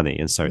related to money,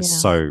 and so it's Yeah.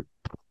 so,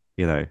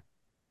 you know Yeah.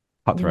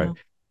 cutthroat.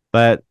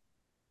 But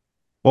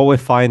what we're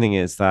finding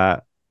is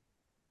that,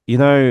 you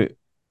know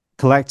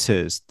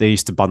collectors, they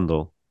used to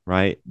bundle,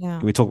 right? Yeah.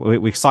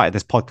 We started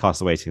this podcast,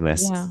 the waiting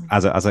list, Yeah.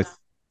 as a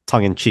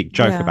tongue-in-cheek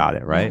joke Yeah. about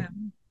it, Yeah. right?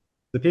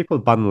 The people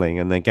bundling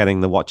and they're getting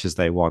the watches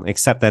they want,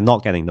 except they're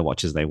not getting the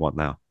watches they want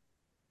now,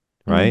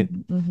 right?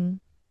 Mm-hmm. Mm-hmm.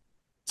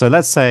 So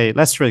let's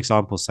for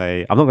example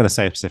say, I'm not going to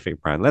say a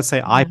specific brand. Let's say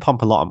I Yeah.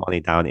 pump a lot of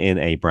money down in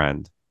a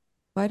brand,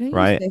 Why don't you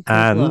right? say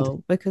And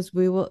Hublot? Because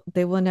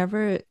they will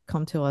never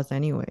come to us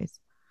anyways.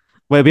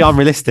 well, it'd be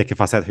unrealistic if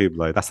I said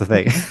Hublot. That's the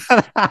thing.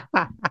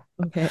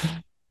 Okay. Okay.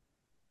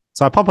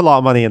 So I pump a lot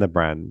of money in a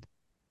brand,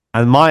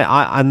 and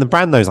and the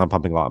brand knows I'm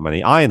pumping a lot of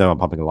money. I know I'm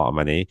pumping a lot of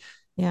money,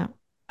 Yeah.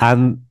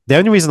 and the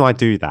only reason I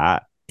do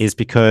that is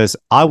because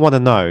I want to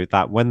know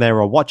that when there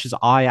are watches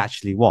I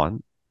actually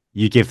want,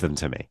 you give them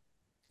to me,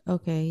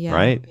 Okay. Yeah.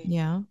 right?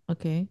 Yeah.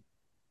 Okay.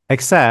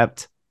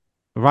 Except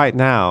right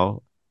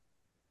now,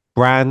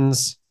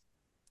 brands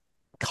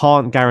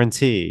can't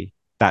guarantee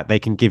that they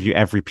can give you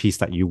every piece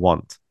that you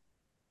want,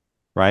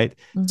 right?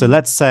 So Mm-hmm.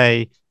 let's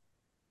say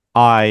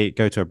I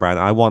go to a brand,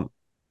 I want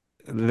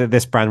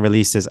this brand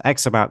releases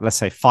X amount, let's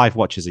say 5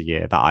 watches a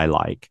year that I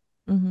like,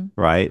 Mm-hmm.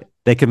 right?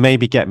 They can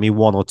maybe get me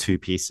 1 or 2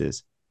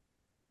 pieces,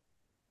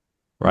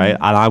 right?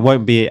 Mm-hmm. And I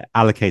won't be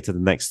allocated the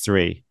next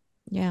 3,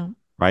 Yeah.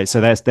 right? So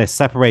they're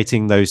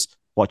separating those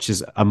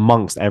watches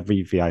amongst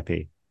every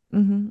VIP.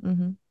 Mm-hmm.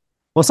 Mm-hmm.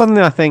 Well,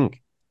 suddenly I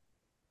think,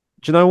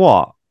 do you know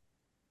what?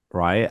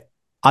 Right?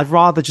 I'd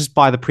rather just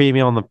buy the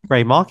premium on the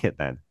grey market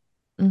then,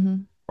 Mm-hmm.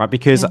 right?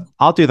 Because Yeah.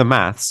 I'll do the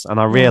maths and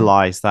I Yeah.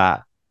 realize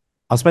that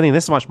I'm spending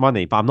this much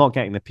money, but I'm not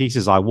getting the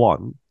pieces I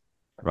want.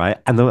 right?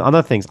 And the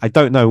other things, I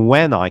don't know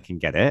when I can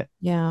get it,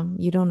 Yeah,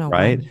 you don't know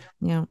right? when.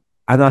 Yeah.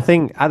 And I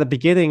think at the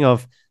beginning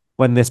of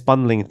when this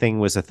bundling thing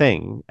was a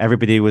thing,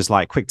 everybody was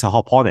like quick to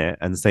hop on it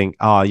and think,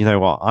 oh, you know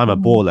what? I'm a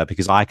Mm-hmm. baller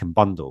because I can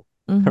bundle,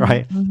 Mm-hmm.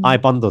 right? Mm-hmm. I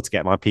bundle to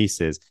get my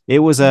pieces. It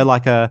was a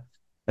like a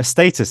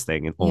status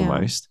thing Yeah.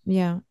 almost.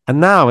 Yeah. And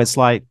now it's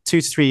like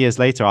 2 to 3 years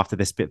later after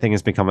this thing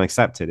has become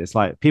accepted, it's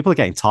like people are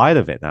getting tired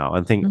of it now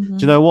and think, do you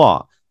Mm-hmm. know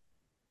what?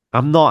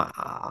 I'm not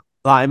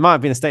like it might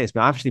have been a status,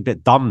 but I'm actually a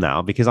bit dumb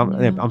now because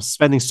Yeah. I'm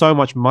spending so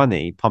much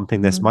money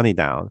pumping this Mm-hmm. money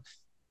down,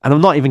 and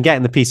I'm not even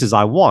getting the pieces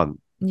I want,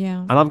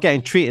 Yeah. and I'm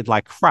getting treated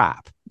like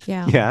crap.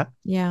 Yeah. Yeah,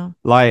 Yeah.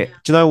 like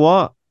do you know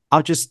what?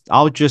 I'll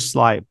just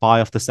like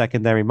buy off the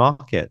secondary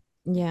market.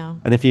 Yeah.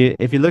 And if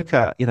you look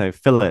at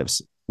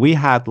Phillips, we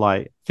had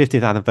like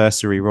 50th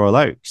anniversary Royal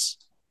Oaks,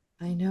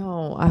 I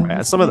know. I right? And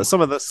was some of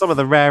the like, some of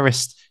the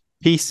rarest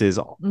pieces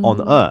on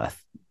mm-hmm.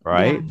 earth, Yeah.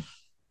 right?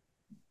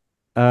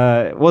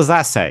 What does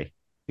that say?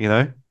 You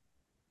know,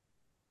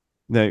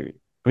 no,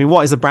 I mean,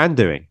 what is the brand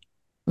doing?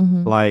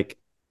 Mm-hmm. Like,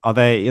 are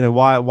they,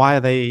 why are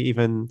they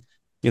even,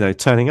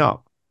 turning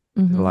up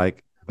Mm-hmm.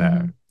 like Mm-hmm.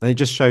 there? And it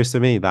just shows to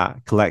me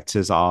that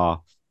collectors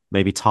are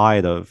maybe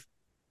tired of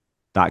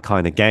that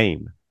kind of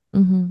game.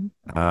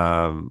 Mm-hmm.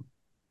 Um,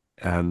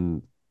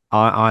 and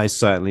I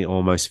certainly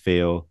almost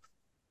feel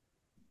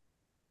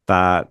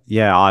that,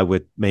 yeah, I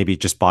would maybe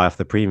just buy off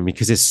the premium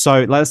because it's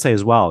so, let's say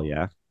as well,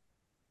 yeah,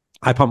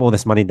 I pump all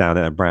this money down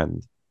in a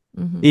brand,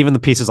 Mm-hmm. even the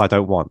pieces I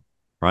don't want,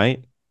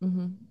 right?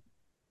 Mm-hmm.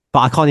 But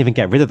I can't even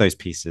get rid of those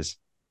pieces.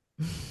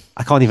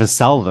 I can't even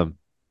sell them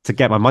to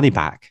get my money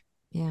back,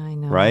 Yeah, I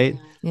know. right?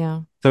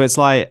 Yeah. So it's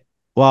like,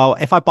 well,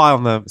 if I buy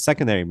on the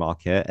secondary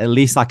market, at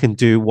least I can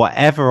do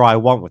whatever I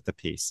want with the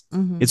piece.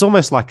 Mm-hmm. It's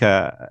almost like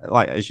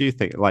as you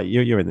think, like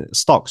you're in the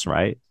stocks,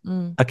 right?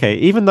 Mm. Okay,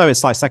 even though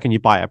it's like second you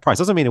buy at a price,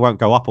 doesn't mean it won't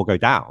go up or go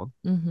down.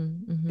 Mm-hmm.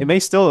 It Mm-hmm. may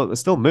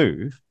still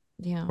move,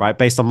 Yeah. right,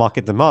 based on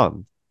market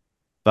demand.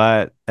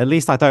 But at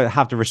least I don't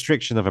have the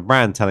restriction of a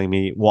brand telling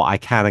me what I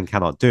can and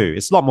cannot do.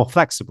 It's a lot more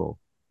flexible.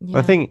 But I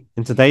Yeah. think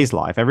in today's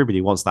life, everybody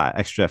wants that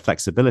extra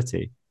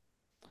flexibility.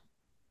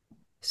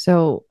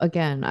 So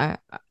again, I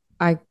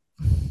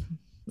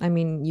I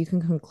mean, you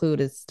can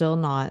conclude it's still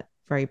not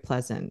very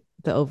pleasant,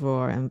 the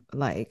overall and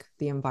like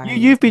the environment,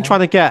 You've been right? trying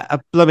to get a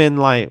blooming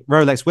like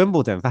Rolex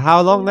Wimbledon for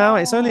how long now?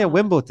 It's only a Yeah.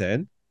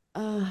 Wimbledon.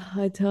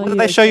 I tell What did you,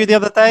 they it's show you the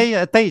other day?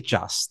 A date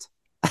just.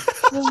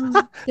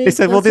 They they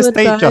said, "Will just this with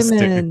date just do?"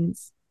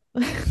 diamonds.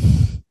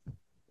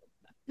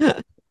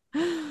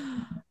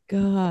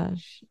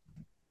 Gosh,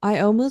 I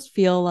almost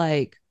feel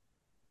like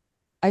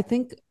I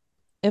think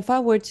if I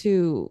were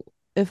to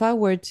if I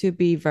were to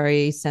be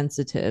very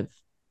sensitive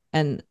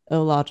and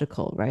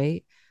illogical,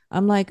 right?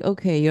 I'm like,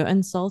 okay, you're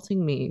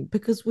insulting me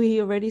because we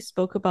already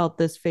spoke about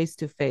this face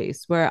to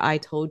face where I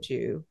told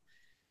you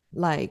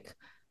like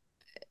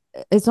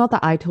it's not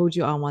that I told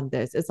you I want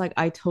this. It's like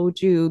I told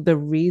you the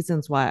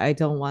reasons why I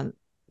don't want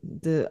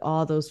the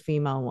all those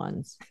female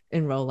ones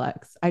in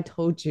Rolex. I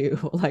told you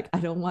like I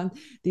don't want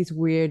these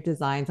weird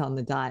designs on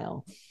the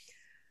dial.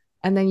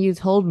 And then you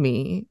told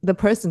me, the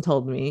person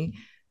told me,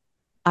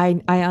 I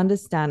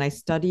understand. I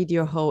studied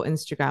your whole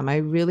Instagram. I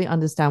really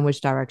understand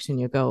which direction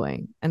you're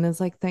going. And it's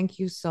like, thank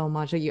you so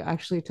much that you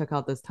actually took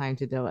out this time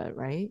to do it,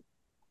 right?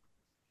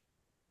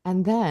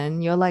 And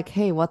then you're like,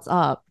 hey, what's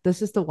up?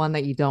 This is the one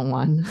that you don't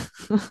want.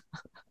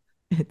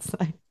 It's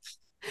like,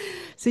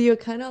 so you're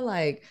kind of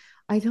like,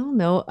 I don't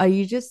know. Are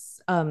you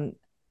just buying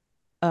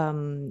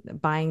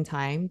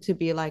time to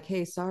be like,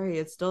 hey, sorry,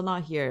 it's still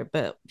not here,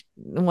 but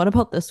what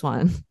about this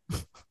one?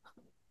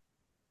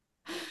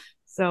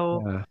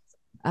 So Yeah,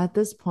 at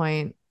this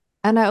point,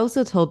 and I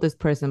also told this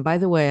person, by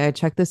the way, I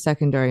checked the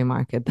secondary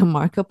market. The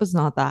markup is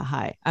not that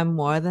high. I'm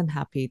more than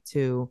happy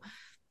to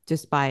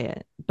just buy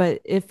it.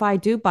 But if I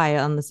do buy it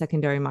on the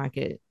secondary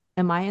market,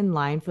 am I in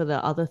line for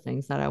the other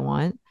things that I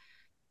want?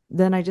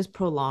 Then I just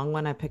prolong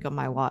when I pick up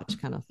my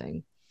watch kind of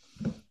thing.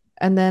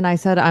 And then I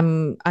said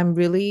I'm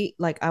really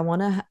like I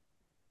want to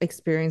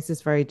experience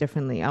this very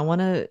differently. I want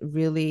to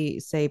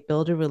really say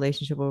build a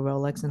relationship with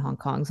Rolex in Hong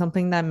Kong,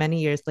 something that many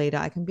years later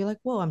I can be like,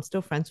 whoa, I'm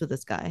still friends with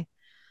this guy.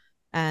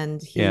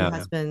 And he yeah,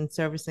 has been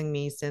servicing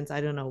me since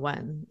I don't know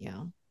when.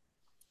 Yeah.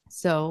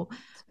 So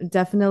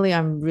definitely,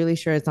 I'm really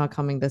sure it's not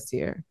coming this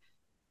year.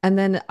 And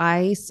then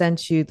I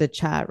sent you the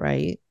chat,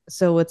 right?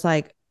 So it's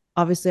like,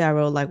 obviously, I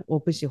wrote like, 我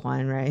不喜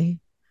欢, right?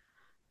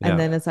 And yeah.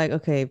 then it's like,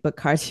 okay, but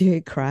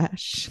Cartier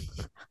crash.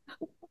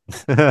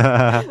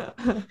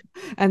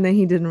 And then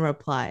he didn't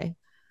reply.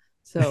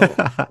 So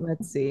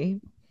let's see.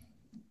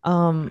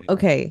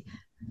 Okay.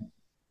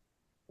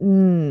 I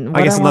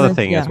What I guess want another to,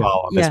 thing as yeah,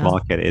 well on this yeah,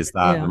 market is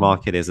that the yeah.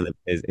 market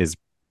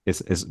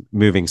is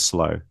moving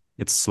slow.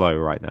 It's slow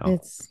right now.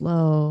 It's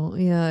slow.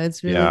 Yeah,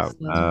 it's really Yeah.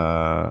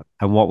 slow.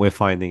 And what we're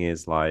finding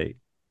is like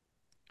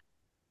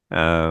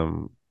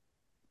um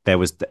there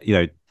was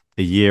a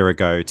year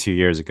ago, 2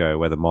 years ago,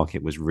 where the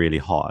market was really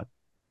hot.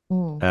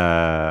 Mm,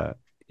 Uh,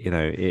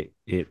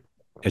 it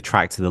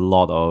attracted a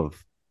lot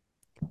of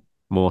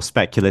more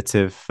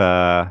speculative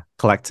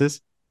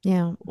collectors,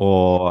 Yeah.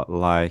 or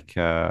like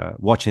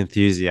watch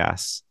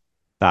enthusiasts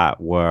that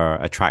were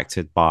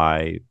attracted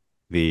by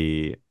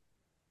the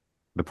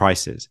the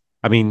prices.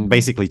 I mean, Mhm.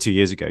 basically 2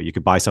 years ago, you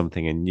could buy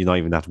something and you not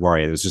even have to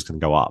worry it was just going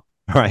to go up,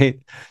 right?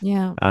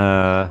 Yeah.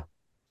 Uh,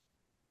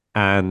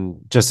 and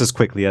just as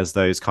quickly as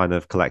those kind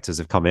of collectors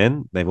have come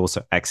in, they've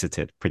also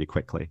exited pretty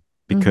quickly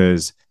Mm-hmm.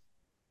 because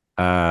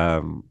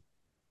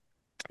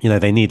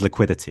they need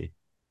liquidity,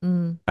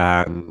 Mm-hmm.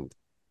 and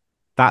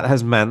that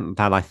has meant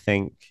that I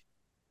think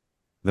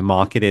the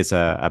market is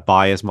a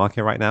buyer's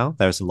market right now.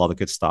 There's a lot of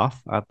good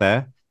stuff out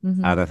there.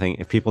 Mm-hmm. And I think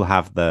if people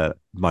have the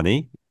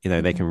money, they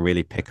Mm-hmm. can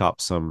really pick up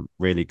some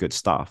really good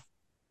stuff.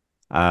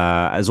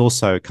 As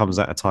also comes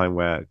at a time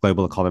where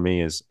global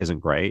economy isn't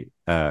great.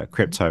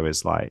 Crypto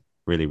is like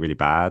really, really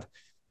bad.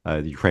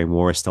 The Ukraine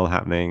war is still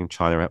happening.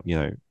 China,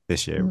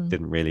 this year Mm-hmm.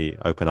 didn't really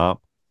open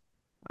up.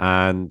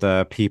 And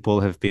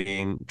people have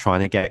been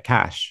trying to get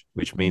cash,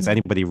 which means Mm-hmm.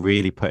 anybody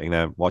really putting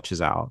their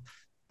watches out,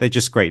 they're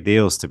just great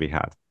deals to be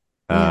had.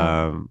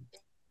 Yeah. Um,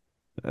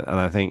 and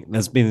I think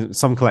there's been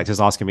some collectors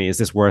asking me, is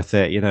this worth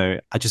it?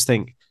 I just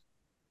think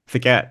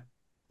forget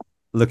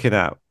looking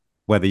at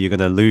whether you're going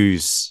to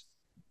lose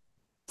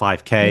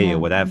 5K or Yeah. Yeah.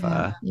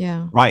 whatever.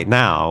 Yeah. Right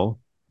now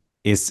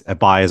is a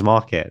buyer's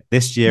market.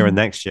 This year and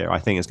Mm-hmm. next year, I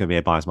think it's going to be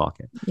a buyer's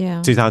market.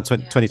 Yeah.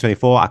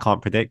 2024, I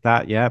can't predict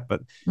that yet,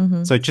 but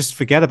Mm-hmm. so just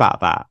forget about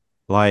that.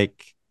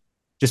 Like,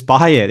 just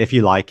buy it if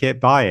you like it,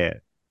 buy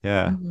it.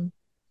 Yeah. Mm-hmm.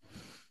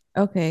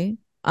 Okay.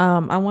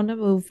 I want to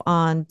move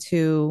on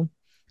to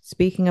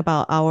speaking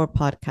about our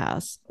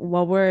podcast.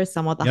 What were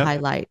some of the Yep.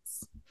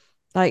 highlights?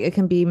 Like it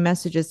can be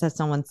messages that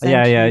someone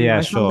Yeah, sent yeah, you yeah,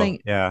 or sure. something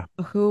Yeah.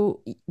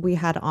 who we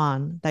had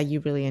on that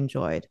you really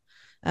enjoyed.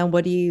 And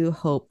what do you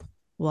hope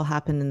will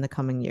happen in the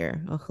coming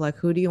year? Like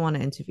who do you want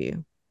to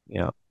interview?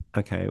 Yeah.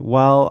 Okay.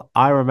 Well,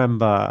 I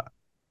remember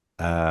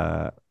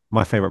uh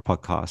my favorite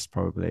podcast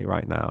probably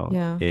right now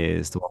Yeah.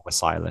 is the one with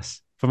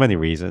Silas for many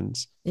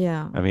reasons.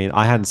 Yeah. I mean,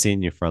 I hadn't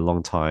seen you for a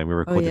long time. We Oh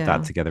recorded that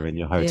yeah. together in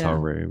your hotel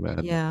Yeah. room,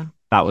 and Yeah.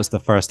 that was the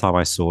first time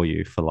I saw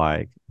you for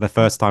like the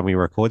first time we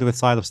recorded with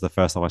Silas was the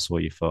first time I saw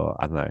you for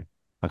I don't know,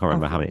 I can't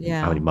remember how many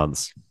Yeah.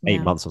 months, eight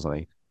Yeah. months or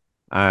something.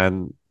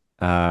 And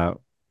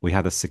we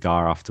had a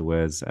cigar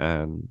afterwards,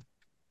 and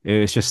it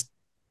was just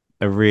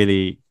a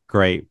really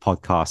great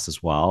podcast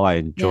as well. I Yeah.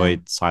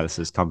 enjoyed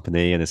Silas's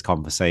company and his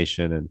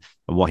conversation and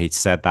what he'd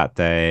said that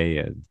day,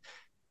 and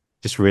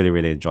just really,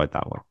 really enjoyed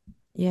that one.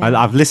 Yeah.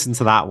 I've listened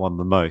to that one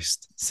the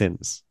most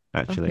since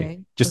actually.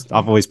 Okay. Just I've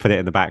Okay. always put it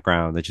in the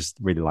background. I just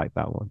really like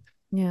that one.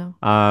 Yeah.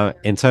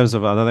 In terms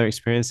of another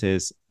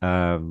experiences,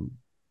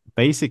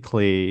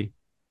 basically,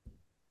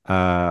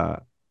 uh,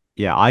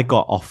 yeah, I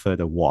got offered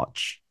a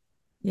watch,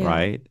 Yeah.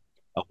 right?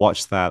 A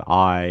watch that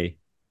I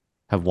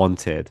have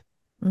wanted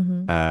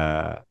Mm-hmm.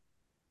 uh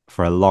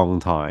for a long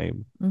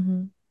time,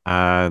 Mm-hmm.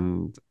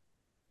 and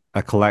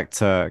a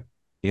collector,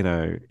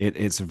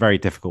 it's a very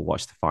difficult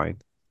watch to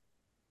find.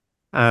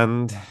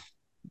 And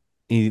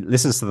he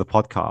listens to the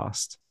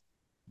podcast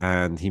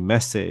and he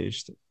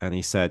messaged and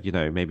he said,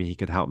 maybe he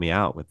could help me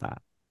out with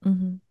that.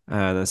 Mm-hmm.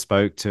 And I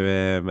spoke to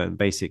him, and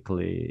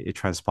basically it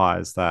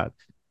transpires that,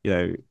 you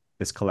know,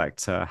 this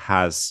collector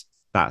has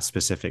that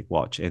specific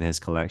watch in his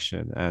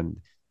collection,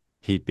 and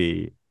he'd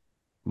be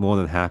more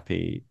than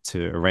happy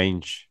to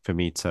arrange for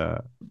me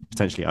to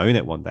potentially own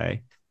it one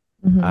day.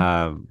 Mm-hmm.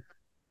 Um,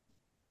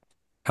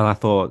 and I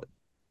thought,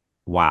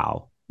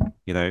 wow,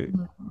 you know,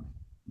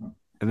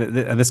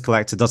 and this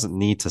collector doesn't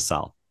need to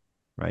sell,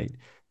 right?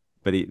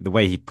 But the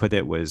way he put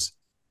it was,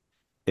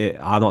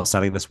 I'm not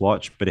selling this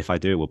watch, but if I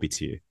do, it will be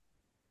to you,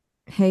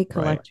 Hey, right?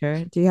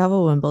 collector, do you have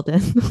a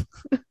Wimbledon?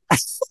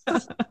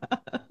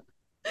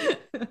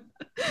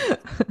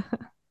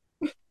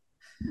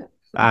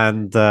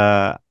 And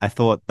I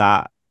thought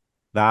that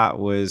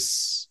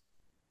was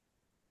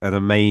an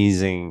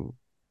amazing.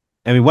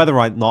 I mean, whether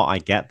or not I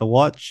get the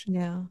watch,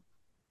 Yeah.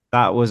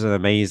 that was an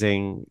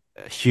amazing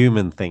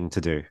human thing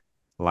to do,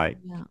 like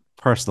Yeah.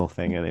 personal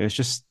thing, and it was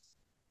just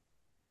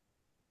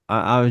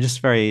I was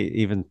just very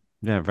even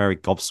very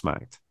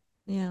gobsmacked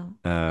Yeah.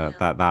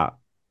 that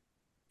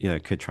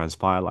could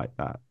transpire like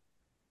that.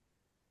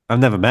 I've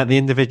never met the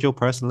individual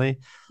personally.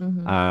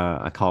 Mm-hmm.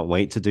 I can't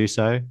wait to do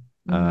so.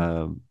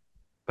 Mm-hmm.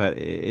 But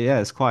yeah,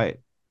 it's quite.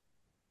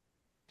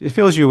 It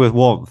fills you with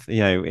warmth,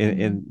 Mm-hmm.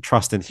 in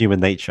trust in human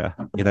nature.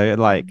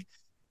 Like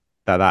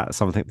that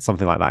something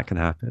like that can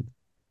happen.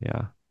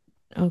 Yeah,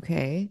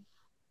 Okay.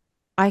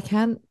 I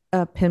can't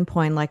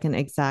pinpoint like an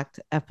exact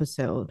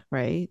episode,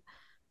 right?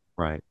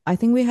 right. I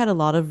think we had a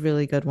lot of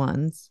really good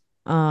ones.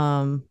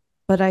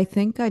 But I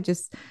think I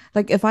just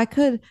like if I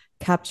could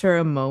capture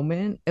a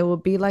moment, it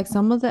would be like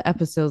some of the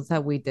episodes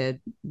that we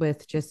did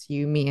with just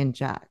you, me, and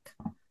Jack.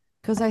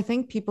 Because I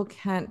think people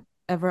can't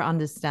ever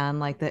understand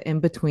like the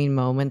in-between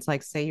moments,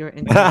 like say you're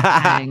into a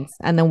Shanks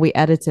and then we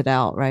edit it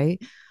out, right?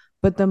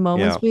 But the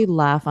moments Yeah, we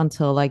laugh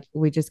until like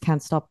we just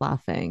can't stop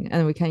laughing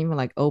and we can't even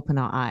like open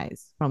our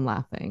eyes from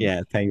laughing. yeah,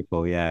 it's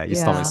painful. Yeah, your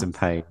stomach's Yeah. in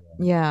pain.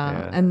 Yeah.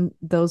 Yeah, And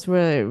those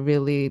were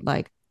really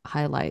like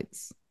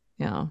highlights.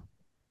 Yeah.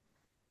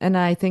 And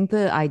I think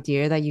the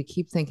idea that you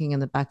keep thinking in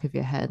the back of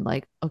your head,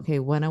 like, okay,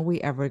 when are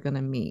we ever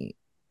gonna meet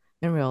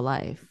in real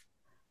life?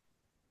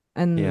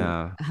 And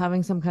Yeah.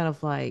 having some kind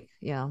of like,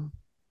 yeah,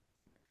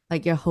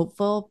 like you're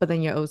hopeful, but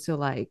then you're also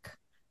like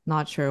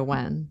not sure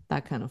when,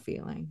 that kind of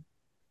feeling.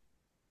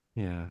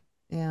 Yeah.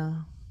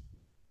 Yeah.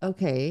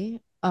 Okay.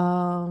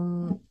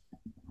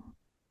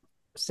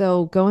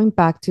 So going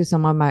back to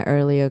some of my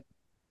earlier,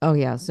 oh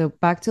yeah, so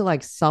back to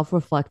like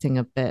self-reflecting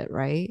a bit,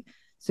 right?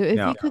 So if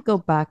Yeah. you could go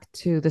back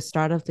to the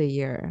start of the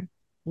year,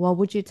 what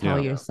would you tell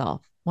Yeah.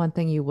 yourself? One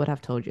thing you would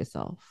have told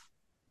yourself.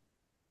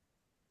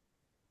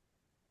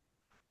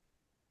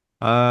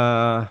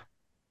 Uh,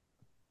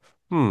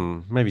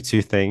 maybe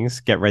two things.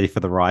 Get ready for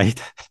the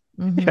ride.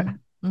 Yeah.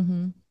 Mm-hmm.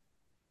 Mm-hmm.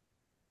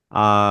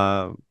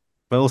 Um,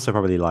 but also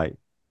probably like,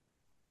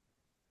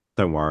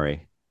 don't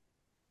worry.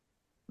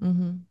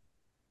 Mm-hmm.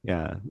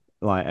 Yeah.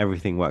 Like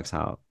everything works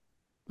out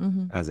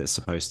Mm-hmm. as it's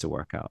supposed to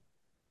work out,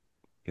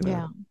 you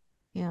know.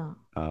 Yeah.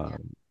 Yeah.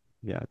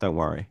 Yeah, don't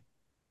worry.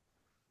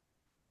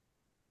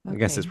 I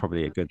guess it's Okay.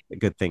 probably a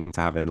good thing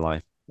to have in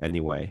life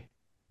anyway.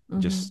 Mm-hmm.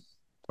 Just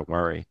don't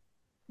worry.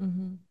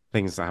 Mm-hmm.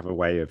 Things that have a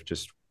way of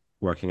just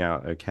working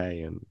out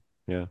okay and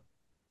yeah.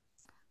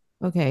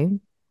 Okay.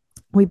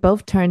 We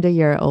both turned a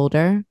year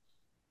older.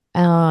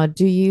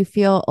 Do you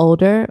feel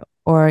older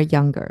or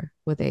younger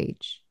with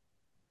age?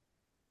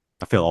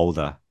 I feel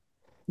older.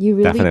 You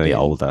really Definitely do.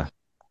 older.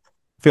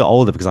 I feel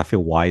older because I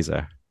feel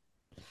wiser.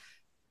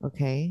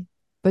 Okay.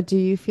 But do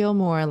you feel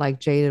more like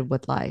jaded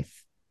with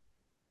life?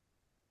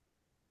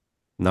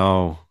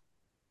 No,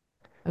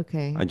 I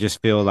Okay.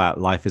 just feel that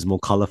life is more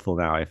colorful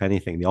now. If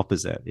anything, the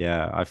opposite.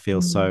 Yeah, I feel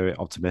Mm-hmm. so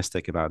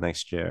optimistic about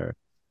next year.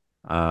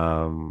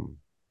 Um,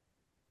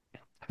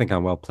 I think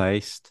I'm well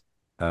placed.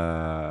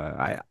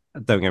 I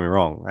don't get me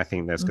wrong. I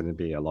think there's going to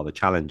be a lot of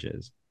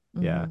challenges.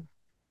 Yeah, Mm-hmm.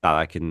 that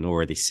I can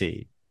already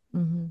see.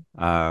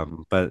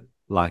 Mm-hmm. But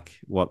like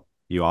what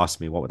you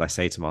asked me, what would I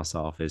say to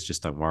myself is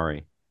just don't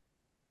worry.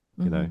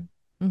 You know,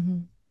 Mm-hmm. Mm-hmm.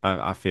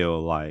 I feel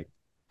like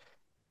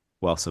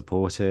well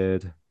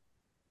supported.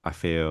 I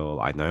feel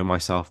I know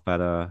myself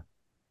better.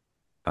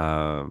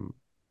 Um,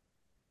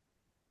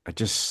 I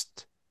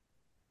just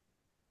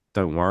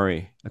don't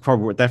worry. I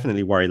probably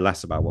definitely worry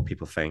less about what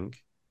people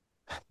think.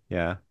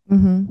 Yeah.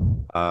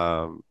 Mm-hmm.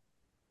 Um,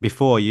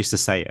 Before I used to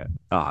say it.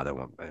 Oh, I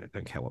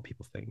don't care what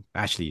people think.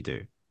 Actually, you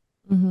do,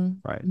 Mm-hmm.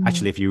 right? Mm-hmm.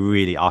 Actually, if you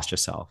really ask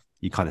yourself,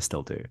 you kind of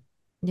still do.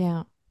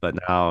 Yeah. But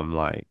now I'm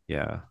like,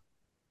 yeah,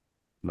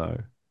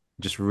 no,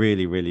 just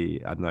really,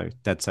 really, I don't know,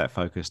 dead set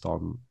focused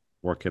on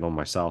working on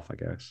myself, I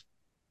guess.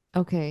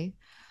 Okay.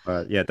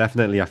 But yeah,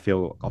 definitely, I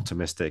feel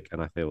optimistic,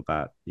 and I feel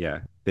that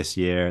yeah, this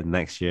year,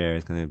 next year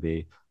is going to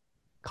be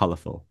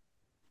colorful.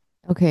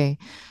 Okay.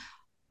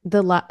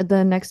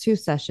 The next two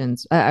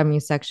sessions, I mean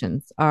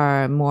sections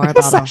are more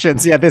about our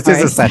Sessions, yeah, this is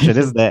sorry, a session, sessions.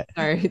 isn't it?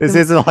 Sorry. This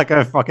isn't like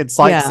a fucking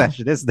psych Yeah.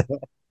 session, isn't it?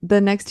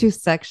 The next two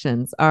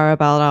sections are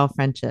about our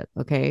friendship.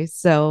 Okay.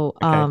 So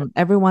Okay,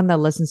 everyone that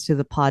listens to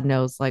the pod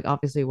knows like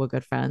obviously we're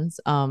good friends.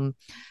 yeah,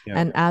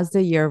 And as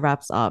the year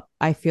wraps up,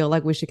 I feel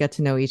like we should get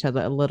to know each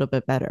other a little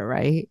bit better,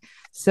 right?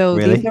 So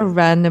these really? are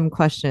random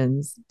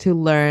questions to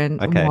learn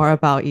Okay, more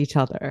about each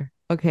other.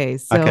 Okay,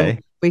 so okay,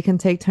 we can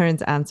take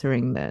turns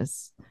answering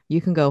this. You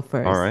can go all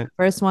first. right.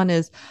 First one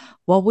is,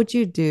 what would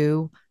you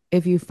do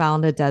if you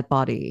found a dead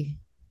body?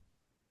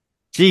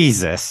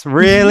 Jesus,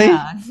 really?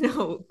 Yeah,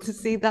 no.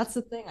 See, that's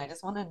the thing. I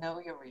just want to know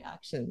your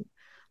reaction.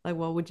 Like,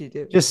 what would you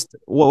do? Just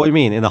what do you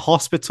mean? In a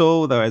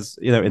hospital? There's,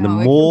 in the No,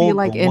 it can be morgue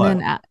like or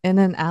what? in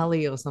an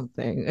alley or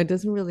something. It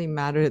doesn't really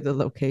matter the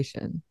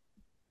location.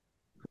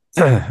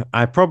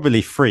 I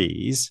probably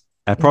freeze.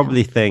 I Yeah.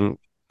 probably think,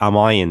 am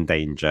I in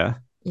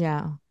danger?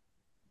 Yeah.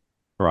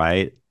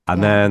 Right.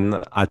 And Yeah.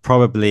 then I'd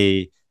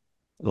probably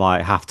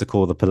like have to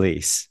call the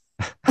police.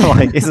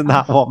 Like, isn't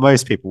that what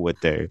most people would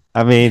do?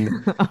 I mean,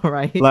 All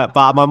right. like,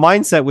 but my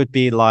mindset would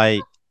be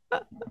like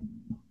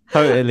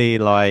totally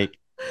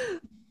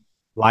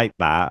like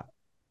that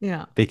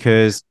Yeah.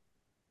 because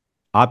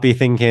I'd be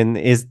thinking,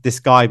 is this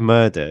guy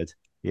murdered?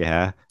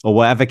 Yeah. Or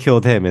whatever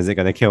killed him, is it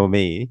going to kill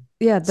me?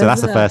 Yeah, So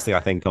there's that's the a first thing I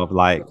think of,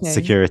 like okay.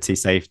 security,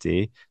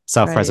 safety,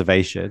 self Right.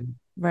 preservation.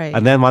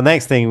 And Right. then my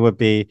next thing would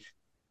be,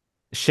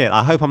 shit,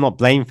 I hope I'm not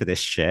blamed for this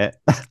shit.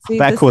 I See,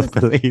 better this call the is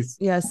police.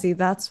 yeah, see,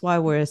 that's why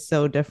we're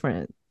so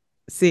different.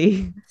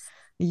 See,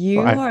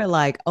 you Right. are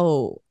like,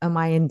 oh, am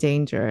I in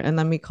danger? And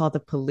let me call the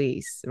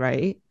police,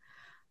 right?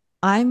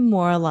 I'm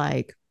more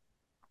like,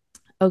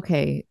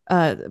 okay,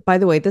 by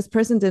the way, this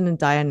person didn't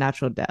die a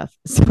natural death.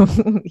 So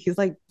he's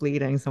like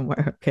bleeding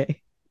somewhere,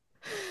 okay?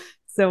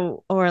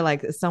 So or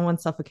like someone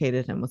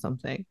suffocated him or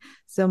something.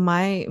 So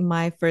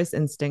my first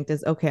instinct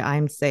is okay,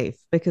 I'm safe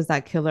because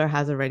that killer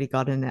has already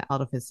gotten it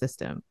out of his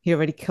system. He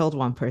already killed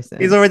one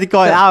He's person. already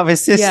got it So out of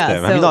his yeah,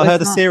 system. Have you so not it's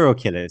heard of not serial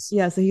killers?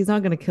 yeah, so he's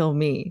not gonna kill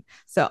me.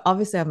 So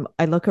obviously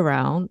I look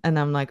around and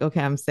I'm like,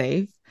 okay, I'm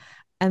safe.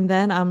 And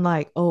then I'm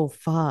like, oh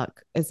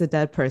fuck, it's a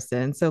dead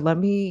person. So let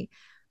me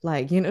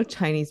like,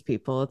 Chinese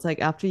people. It's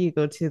like after you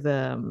go to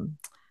the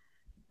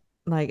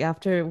like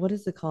after what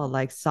is it called?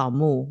 Like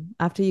Samu.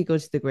 After you go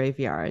to the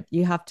graveyard,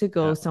 you have to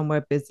go Yeah.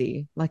 somewhere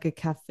busy, like a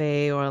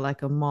cafe or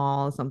like a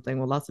mall or something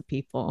with lots of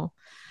people.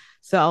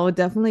 So I would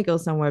definitely go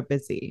somewhere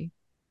busy.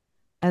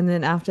 And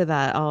then after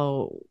that,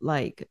 oh,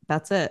 like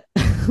that's it.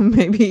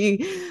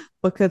 Maybe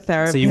book a So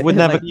therapist.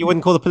 Like, you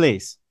wouldn't call the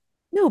police.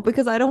 no,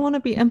 because I don't want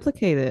to be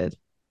implicated.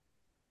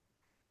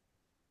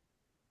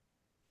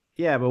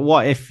 Yeah, but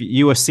what if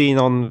you were seen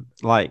on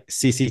like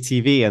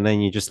CCTV and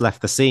then you just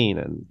left the scene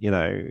and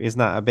isn't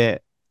that a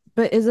bit?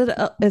 But is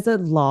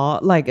it law?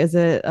 Like, is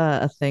it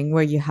a thing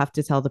where you have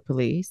to tell the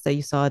police that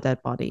you saw a dead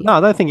No, body? I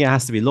don't think it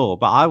has to be law,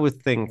 but I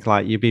would think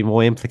like you'd be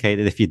more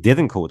implicated if you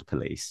didn't call the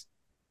police.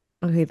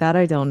 Okay, that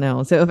I don't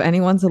know. So if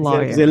anyone's a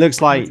Because it lawyer,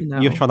 looks I need to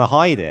like you're know. trying to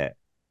hide it.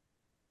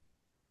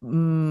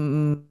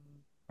 Mm,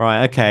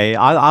 Right, okay.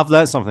 I've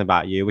learned something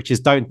about you, which is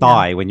don't yeah,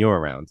 die when you're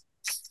around.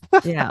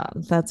 yeah,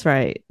 that's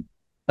right.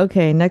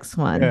 Okay, next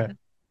one. Yeah.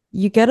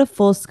 You get a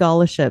full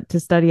scholarship to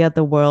study at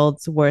the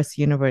world's worst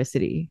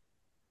university.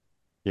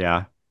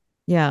 Yeah.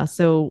 Yeah,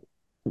 so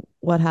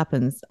what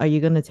happens? Are you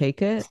going to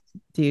take it?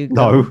 Do you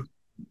go?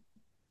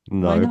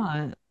 No. Why No.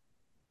 not?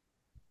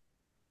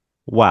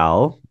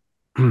 Well,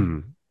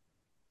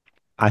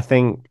 I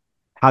think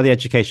how the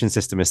education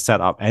system is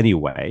set up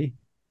anyway,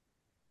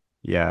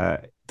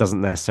 yeah,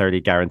 doesn't necessarily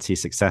guarantee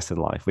success in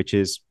life, which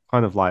is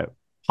kind of like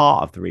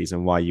part of the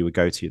reason why you would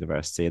go to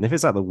university. And if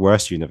it's at the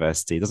worst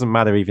university, it doesn't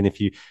matter even if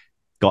you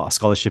got a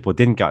scholarship or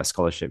didn't get a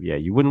scholarship. Yeah,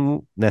 you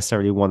wouldn't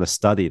necessarily want to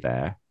study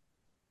there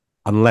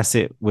unless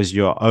it was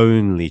your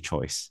only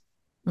choice,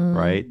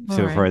 right? All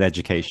For right. an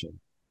education,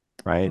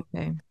 right?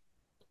 Okay.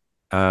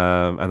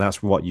 And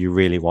that's what you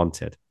really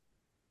wanted.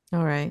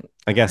 All right.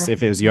 I guess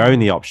if it was your Yeah.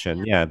 only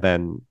option, yeah,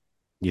 then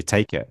you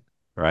take it,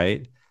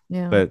 right?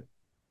 Yeah. But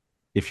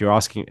if you're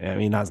asking, I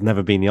mean, that's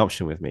never been the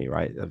option with me,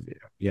 right?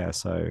 Yeah,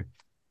 so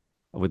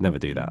I would never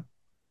do Okay. that.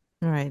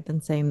 All right,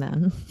 then same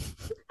then.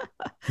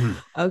 Right?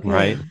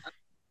 Okay.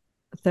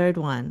 Third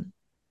one.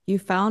 You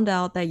found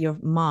out that your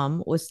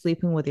mom was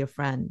sleeping with your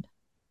friend.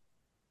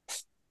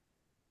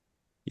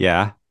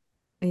 Yeah.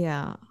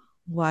 Yeah.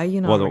 Why are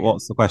you not ready?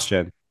 What's the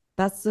question?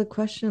 That's the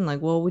question.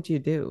 Like, what would you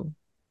do?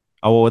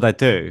 Oh, what would I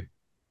do?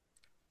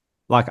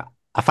 Like,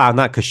 I found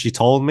that because she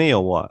told me,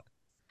 or what?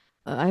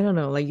 I don't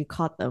know. Like, you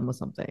caught them or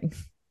something.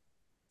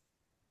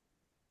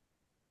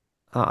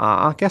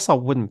 I guess I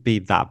wouldn't be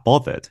that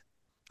bothered,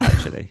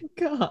 actually.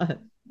 God.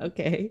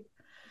 Okay.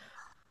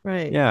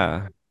 Right.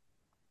 Yeah.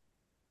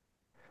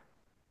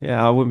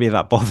 Yeah, I wouldn't be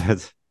that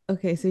bothered.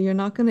 Okay. So you're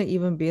not going to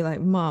even be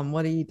like, Mom,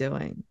 what are you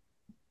doing?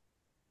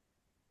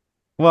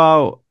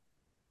 Well,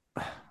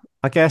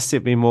 I guess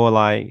it'd be more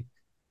like,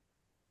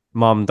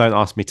 Mom, don't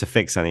ask me to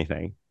fix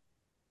anything.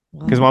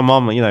 Because What? my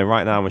mom,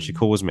 right now when she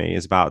calls me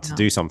is about to Yeah.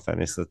 do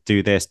something. It's to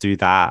do this, do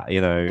that,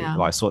 Yeah.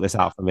 like sort this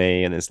out for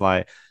me. And it's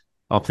like,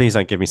 oh, please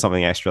don't give me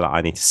something extra that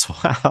I need to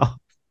sort out.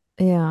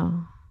 Yeah.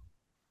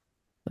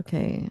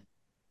 Okay.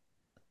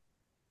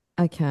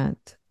 I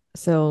can't.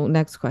 So,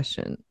 next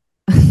question.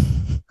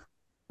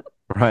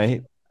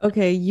 Right?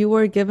 Okay. You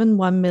were given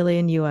 1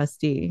 million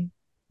USD.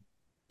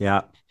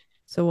 Yeah.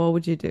 So, what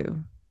would you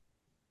do?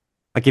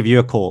 I give you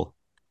a call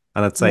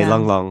and I'd say, Yeah.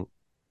 Long Long,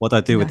 what do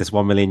I do with Yeah. this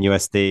 1 million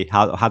USD?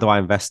 How do I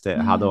invest it?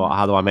 How do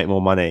I make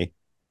more money?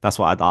 That's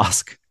what I'd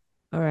ask.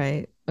 All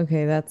right.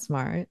 Okay. That's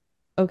smart.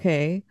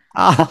 Okay.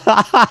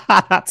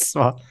 That's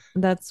smart.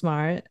 That's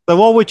smart. So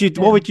what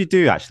Yeah. would you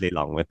do actually,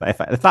 Long, with that?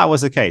 If that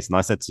was the case, and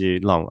I said to you,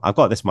 Long, I've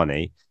got this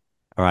money,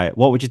 all right,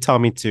 what would you tell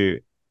me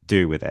to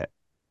do with it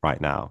right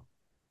now?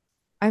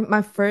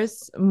 My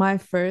first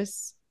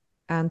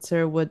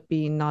answer would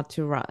be not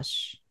to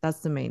rush. That's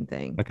the main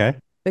thing. Okay,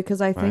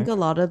 Because I think right. a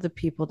lot of the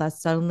people that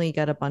suddenly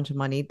get a bunch of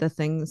money, the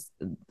things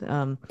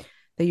um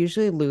they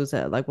usually lose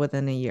it like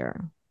within a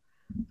year.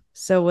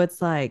 So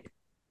it's like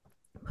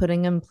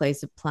putting in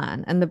place a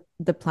plan, and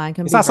the plan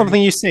can Is be that very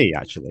something you see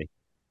actually?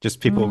 Just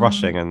people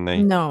rushing and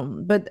they no,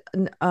 but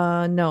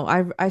no,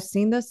 I've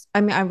seen this.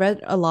 I mean, I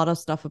read a lot of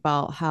stuff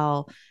about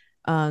how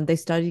they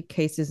studied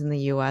cases in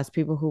the US,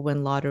 people who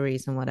win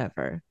lotteries and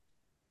whatever.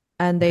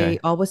 And they okay.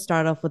 always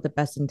start off with the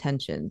best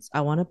intentions. I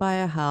want to buy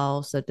a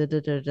house, da, da, da,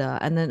 da, da.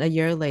 And then a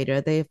year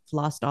later, they've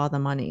lost all the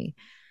money.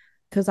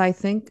 Because I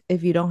think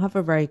if you don't have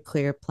a very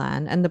clear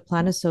plan, and the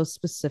plan is so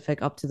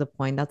specific up to the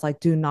point that's like,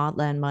 do not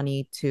lend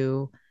money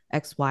to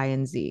X, Y,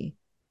 and Z,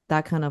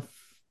 that kind of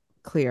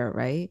clear,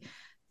 right?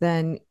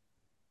 Then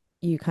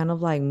you kind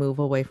of like move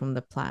away from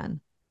the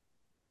plan.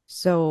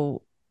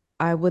 So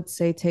I would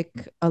say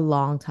take a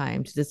long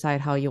time to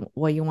decide how you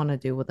what you want to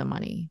do with the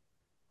money.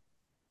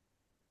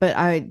 But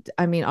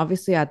I mean,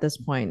 obviously at this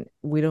point,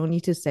 we don't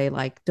need to say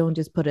like, don't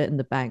just put it in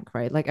the bank,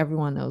 right? Like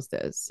everyone knows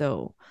this.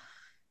 So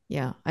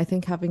yeah, I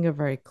think having a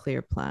very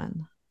clear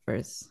plan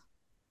first.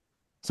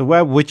 So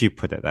where would you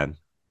put it then?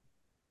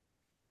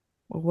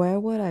 Where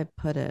would I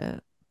put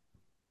it?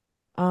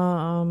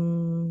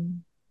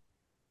 Um,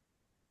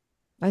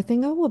 I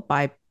think I would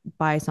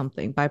buy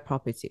something, buy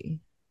property.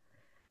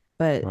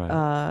 But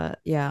Right.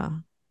 yeah.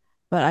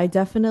 But I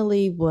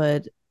definitely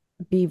would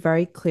be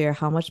very clear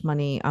how much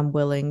money I'm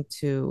willing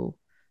to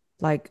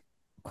like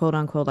quote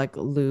unquote like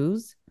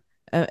lose.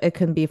 It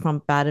can be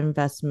from bad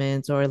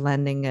investments or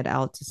lending it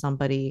out to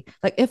somebody.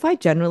 Like if I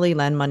generally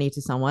lend money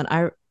to someone,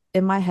 I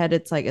in my head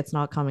it's like it's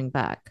not coming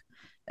back.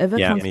 If it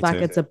Yeah, comes me back,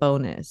 too. it's a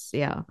bonus.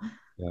 Yeah.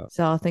 Yeah.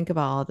 So I'll think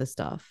about all this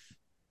stuff.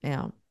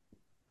 Yeah.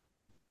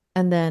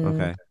 And then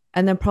Okay.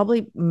 and then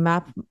probably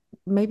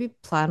maybe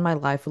plan my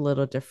life a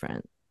little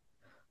different.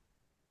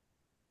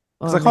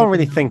 Because Or I can't maybe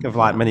really not. think of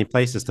like Yeah. many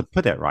places to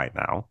put it right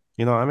now.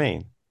 You know what I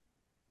mean?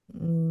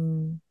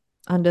 Mm,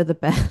 under the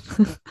bed.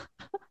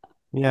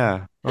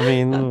 Yeah. I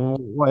mean,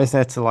 what is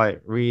there to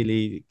like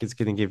really it's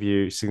going to give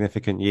you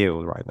significant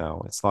yield right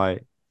now? It's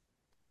like,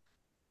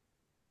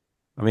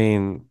 I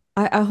mean,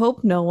 I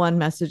hope no one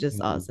messages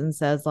mm, us and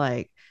says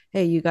like,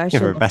 "Hey, you guys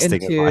give should look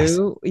investing advice.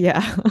 into."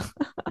 Yeah.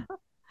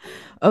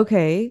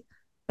 Okay.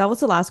 That was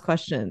the last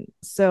question.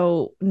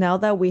 So now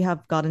that we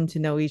have gotten to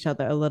know each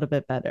other a little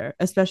bit better,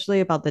 especially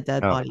about the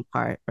dead Yeah. body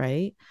part,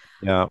 right?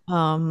 Yeah.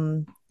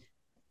 Um,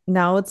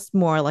 Now it's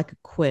more like a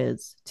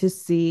quiz to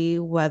see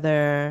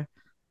whether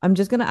I'm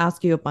just gonna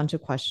ask you a bunch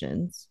of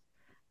questions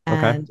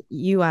Okay. and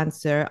you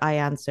answer, I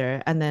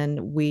answer, and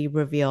then we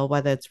reveal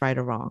whether it's right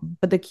or wrong.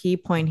 But the key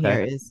point here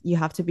Okay. is you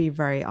have to be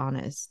very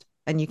honest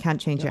and you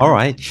can't change your All answer.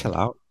 right. Chill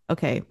out.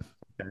 Okay.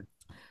 Okay.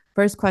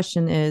 First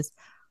question is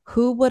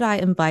who would I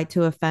invite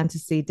to a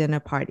fantasy dinner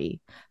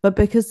party? But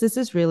because this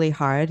is really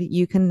hard,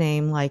 you can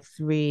name like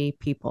three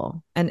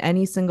people, and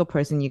any single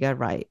person you get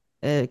right,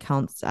 it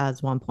counts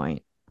as 1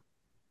 point.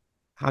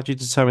 How do you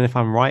determine if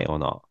I'm right or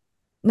not?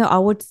 No,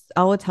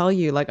 I would tell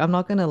you, like, I'm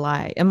not gonna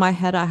lie. In my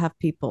head, I have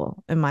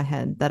people in my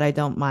head that I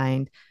don't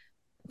mind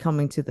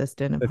coming to this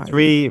dinner The party.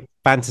 three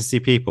fantasy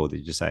people,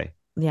 did you say?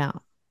 Yeah.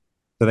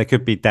 So they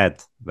could be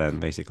dead then,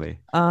 basically.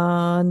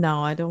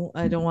 No, I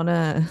don't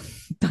wanna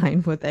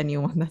dine with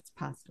anyone that's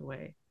passed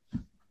away.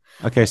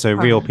 Okay, so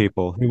All real right.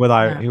 people. Who would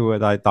I Yeah. who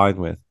would I dine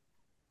with?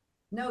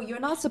 No, you're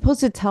not supposed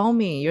to tell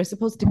me. You're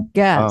supposed to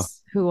Oh.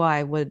 guess who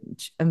I would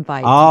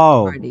invite to the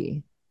Oh.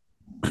 party.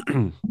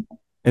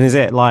 And is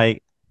it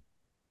like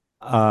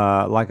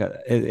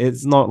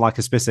it's not like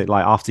a specific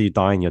like after you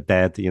die and you're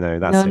dead, No,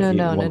 that's it. no,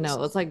 You no, no, want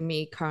no. It's like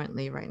me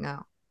currently right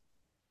now.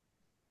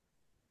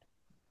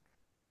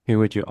 who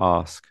would you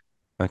ask?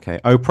 Okay,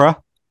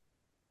 Oprah.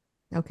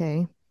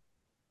 Okay.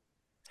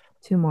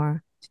 Two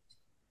more.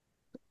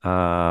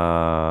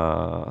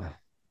 Uh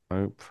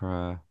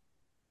Oprah.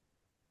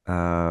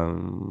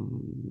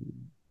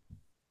 Um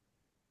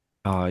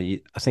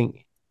I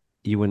think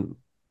you wouldn't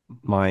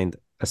mind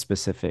a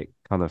specific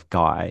kind of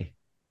guy,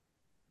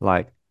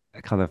 like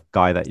a kind of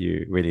guy that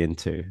you're really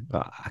into,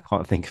 but I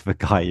can't think of a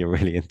guy you're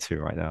really into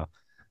right now.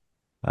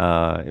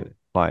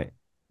 Like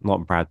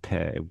not Brad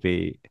Pitt, it would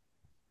be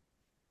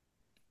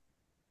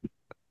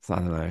I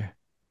don't know.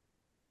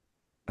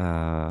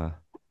 Uh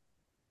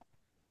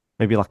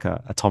maybe like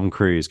a Tom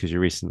Cruise because you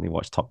recently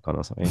watched Top Gun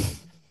or something.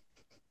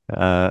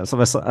 So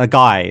that's a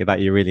guy that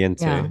you're really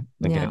Yeah, into.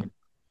 Okay.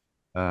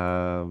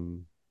 yeah.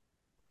 Um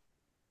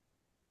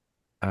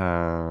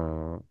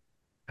uh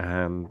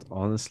and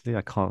honestly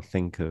I can't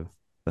think of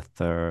the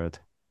third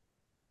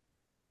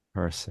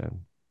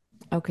person.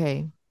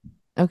 Okay.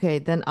 Okay,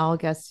 then I'll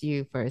guess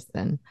you first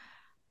then.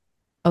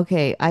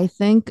 Okay, I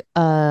think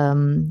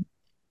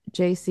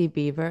JC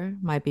Beaver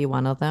might be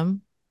one of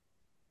them.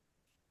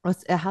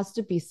 It has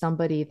to be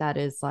somebody that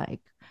is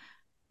like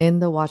in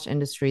the watch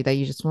industry that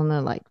you just want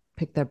to like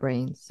pick their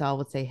brains. So I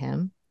would say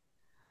him.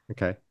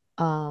 Okay.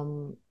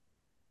 Um,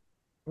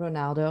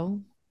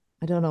 Ronaldo.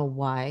 I don't know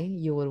why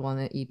you would want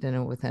to eat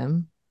dinner with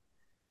him.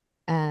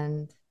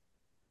 And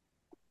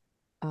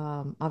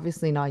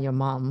obviously not your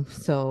mom.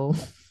 So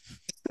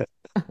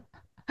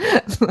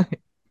like,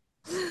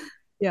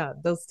 yeah,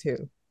 those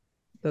two.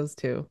 Those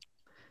two.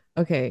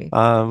 Okay.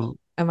 Um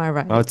Am I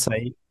I right? would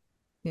say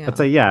Yeah.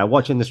 yeah,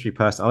 watch industry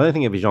person. I don't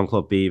think it'd be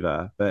Jean-Claude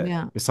Beaver, but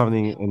Yeah. it's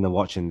something in the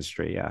watch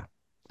industry, yeah.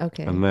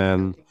 And Okay.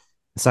 then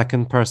the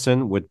second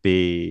person would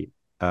be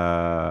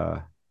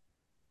uh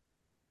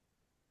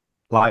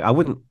like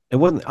I'm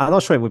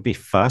not sure it would be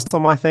first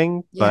on my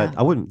thing, but Yeah.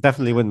 I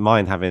wouldn't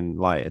mind having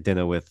like a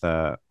dinner with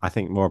I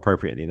think more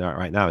appropriately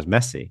right now is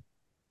Messi.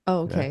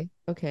 Oh, Yeah. okay.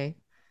 Okay.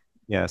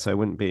 Yeah, so it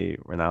wouldn't be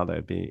Ronaldo,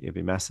 it'd be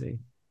Messi.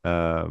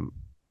 Um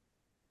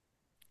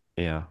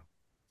yeah.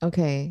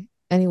 Okay.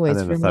 And Anyways,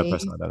 then the for third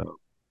person, me, I don't know.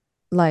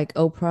 like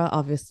Oprah,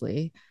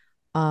 obviously.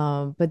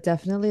 But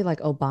definitely like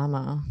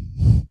Obama.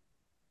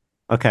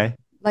 Okay.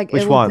 Like it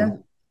Which would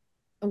one?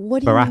 what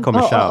do you Barack mean? or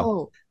Oh, Michelle?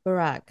 oh, oh,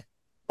 Barack.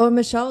 Or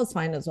Michelle is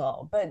fine as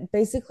well. But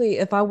basically,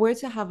 if I were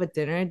to have a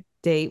dinner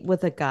date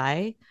with a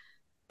guy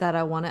that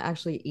I want to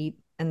actually eat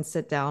and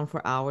sit down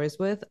for hours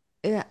with,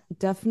 it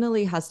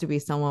definitely has to be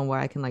someone where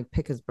I can like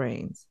pick his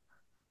brains.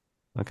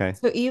 Okay.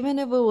 So even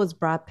if it was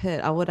Brad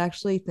Pitt, I would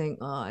actually think,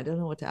 oh, I don't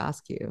know what to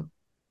ask you.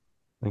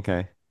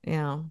 Okay.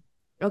 Yeah.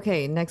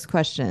 Okay, next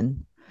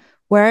question.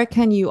 Where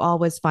can you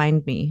always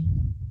find me?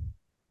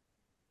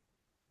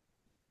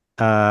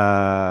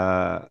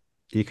 Uh,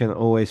 you can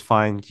always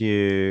find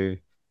you,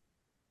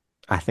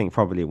 I think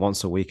probably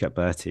once a week at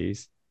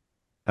Bertie's,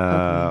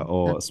 Okay,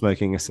 or that's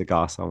smoking a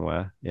cigar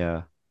somewhere.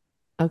 Yeah.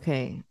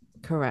 okay.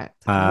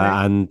 Correct. Where?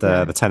 and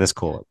Yeah. the tennis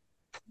court.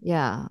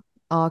 Yeah.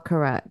 All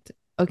correct.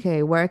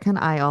 Okay, where can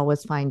I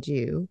always find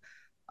you?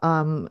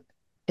 Um,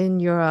 in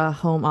your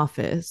home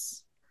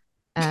office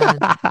and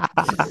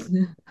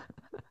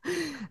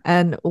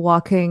and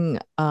walking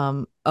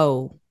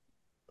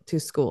to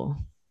school.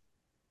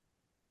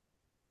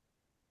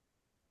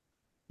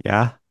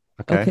 Yeah.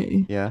 Okay.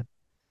 Okay. Yeah.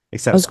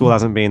 Except school Okay.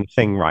 hasn't been a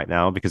thing right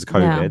now because of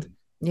Yeah. COVID.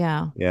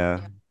 Yeah.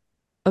 Yeah.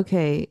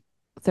 Okay.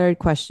 Third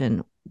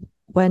question.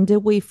 When did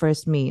we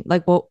first meet?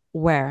 Like what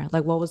where?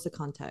 Like what was the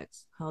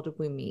context? How did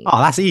we meet? Oh,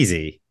 that's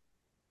easy.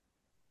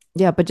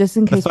 Yeah, but just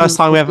in The case first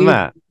time we ever we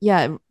met,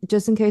 yeah,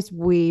 just in case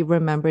we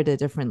remembered it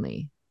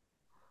differently.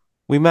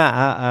 we met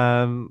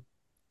at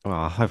well,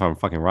 I hope I'm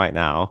fucking right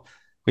now.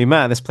 We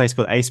met at this place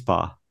called Ace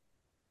Bar,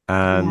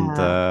 and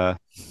Yeah.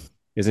 it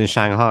was in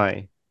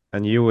Shanghai,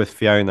 and you were with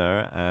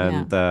Fiona Yeah.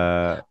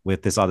 and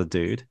with this other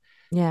dude,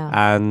 Yeah.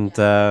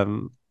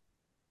 and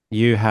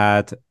you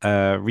had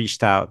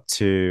reached out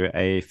to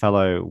a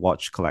fellow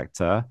watch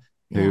collector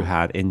who Yeah.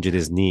 had injured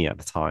his knee at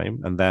the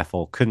time and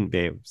therefore couldn't be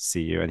able to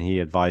see you. And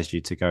he advised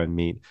you to go and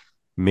meet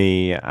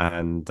me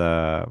and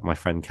my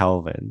friend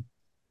Kelvin.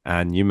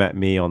 And you met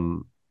me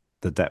on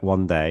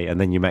one day, and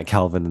then you met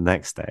Kelvin the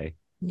next day.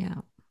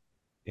 Yeah.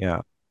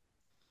 Yeah.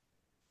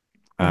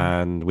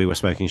 Yeah. And we were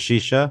smoking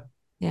shisha.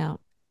 Yeah.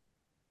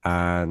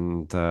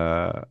 And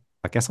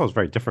I guess I was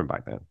very different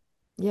back then.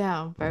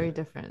 Yeah, very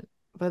different.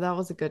 But that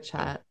was a good Yeah.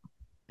 chat.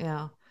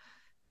 Yeah.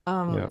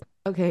 Yeah.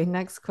 Okay,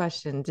 next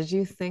question. Did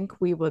you think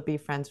we would be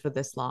friends for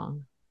this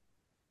long?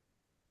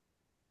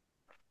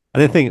 I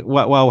didn't think,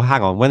 well,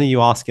 hang on. When are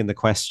you asking the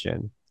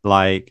question?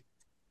 Like,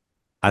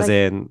 as Like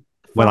in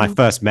when I from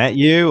first met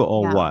you,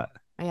 or yeah. what?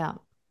 Yeah.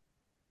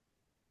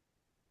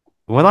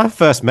 When I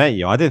first met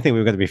you, I didn't think we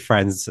were going to be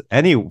friends.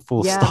 Any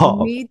full Yeah, stop.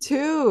 me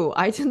too.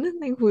 I didn't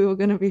think we were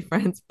gonna be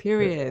friends,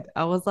 period.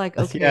 I was like,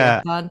 okay, I'm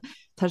Yeah, done.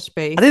 Touch I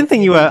base. didn't think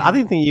Okay, you were. I bye.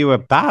 didn't think you were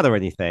bad or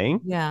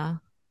anything. Yeah.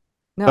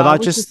 No, But I I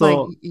was just just like,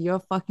 thought, you're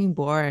fucking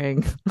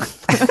boring.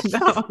 No,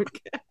 I'm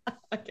kidding.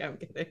 Okay, I'm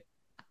kidding.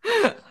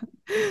 yeah,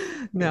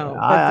 No, but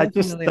I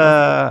just, definitely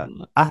I was like,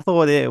 "Oh." I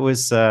thought it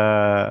was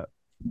a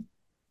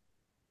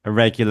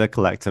regular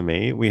collector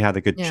me. We had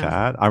a good Yeah.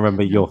 chat. I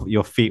remember Yeah.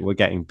 your feet were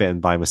getting bitten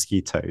by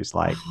mosquitoes.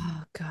 Like,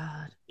 Oh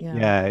God. Yeah.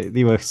 yeah,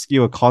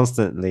 you were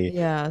constantly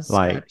Yeah,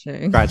 like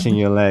scratching. scratching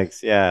your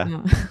legs. Yeah.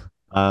 Yeah.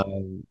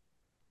 Um,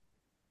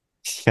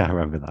 yeah, I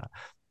remember that.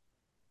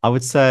 I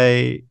would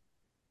say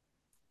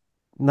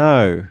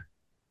no.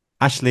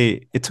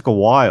 Actually, it took a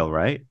while,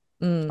 right?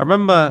 I Mm.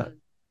 remember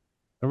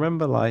I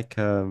remember like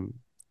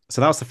so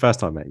that was the first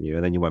time I met you,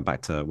 and then you went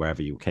back to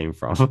wherever you came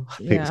from. I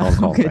think it was Yeah. Hong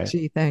Kong, Okay, right?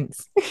 gee,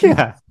 thanks.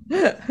 Yeah.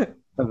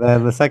 And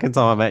then the second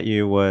time I met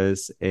you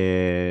was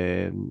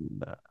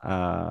in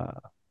uh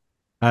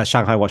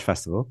Shanghai Watch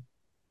Festival,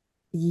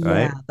 Yeah,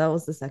 right? that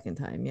was the second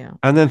time. Yeah.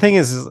 And the thing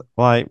is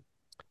like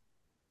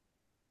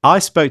I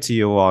spoke to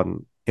you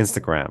on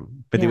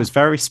Instagram, but it Yeah. was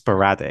very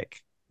sporadic.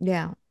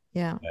 Yeah.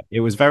 Yeah. It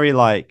was very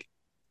like,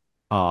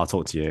 oh, I'll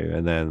talk to you,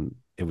 and then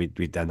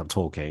we'd end up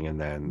talking, and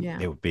then Yeah.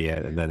 it would be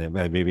it, and then it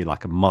may be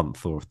like a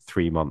month or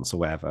 3 months or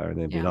whatever, and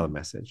then be Yeah. another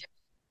message.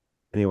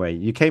 Anyway,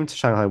 you came to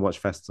Shanghai Watch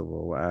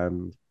Festival,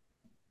 and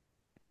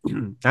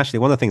actually,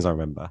 one of the things I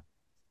remember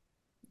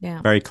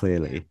Yeah. very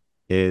clearly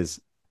is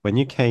when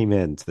you came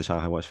into the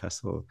Shanghai Watch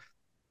Festival,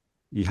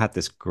 you had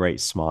this great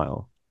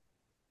smile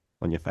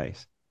on your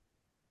face.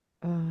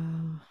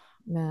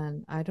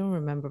 Man, I don't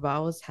remember, but I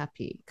was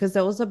happy because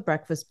there was a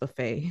breakfast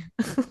buffet.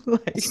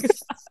 Like,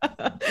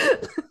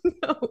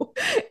 no,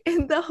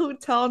 in the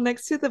hotel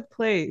next to the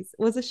place.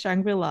 Was it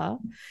Shangri-La?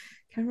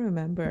 Can't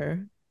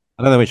remember.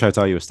 I don't know which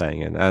hotel you were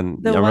staying in,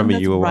 and The I one remember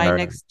that's you were right wearing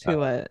next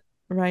to it,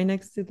 right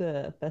next to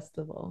the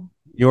festival.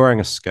 you were wearing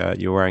a skirt,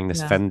 you were wearing this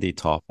Yeah. Fendi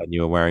top, and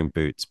you were wearing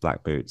boots,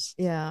 black boots.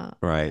 Yeah.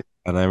 Right.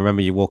 And I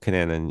remember you walking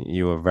in and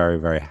you were very,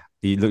 very,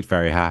 you looked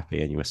very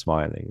happy and you were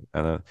smiling.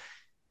 And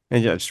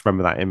yeah, I just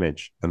remember that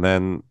image. And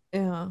then,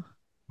 Yeah.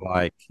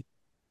 like,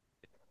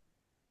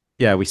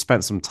 yeah, we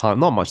spent some time,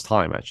 not much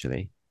time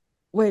actually.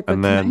 Wait, but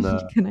And can I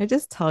then, can I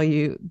just tell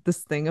you this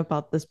thing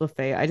about this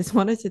buffet? I just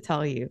wanted to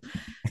tell you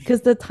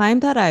because the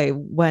time that I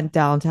went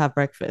down to have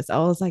breakfast, I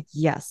was like,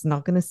 yes,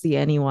 not gonna see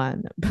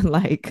anyone, but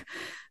like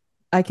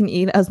I can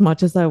eat as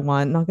much as I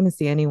want, not gonna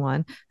see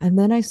anyone. And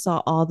then I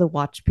saw all the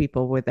watch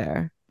people were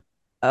there,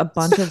 a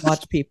bunch of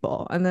watch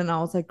people. And then I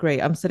was like,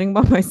 great, I'm sitting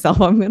by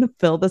myself. I'm gonna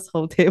fill this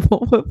whole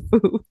table with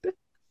food.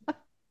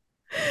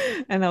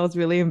 And I was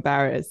really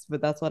embarrassed,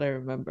 but that's what I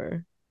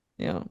remember.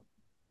 Yeah.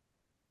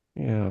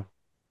 yeah.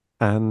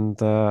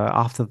 And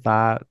after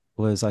that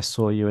was I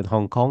saw you in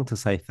Hong Kong to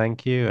say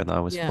thank you. And I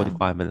was Yeah.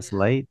 45 minutes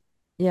late.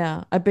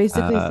 Yeah. I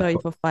basically saw you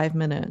Uh, for 5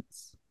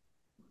 minutes.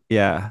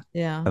 yeah.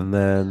 Yeah. And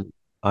then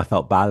I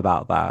felt bad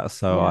about that.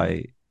 So Yeah.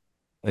 I,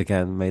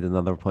 again, made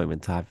another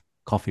appointment to have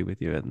coffee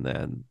with you. And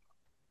then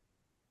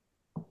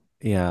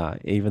yeah,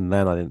 even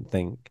then I didn't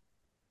think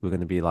we are going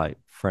to be like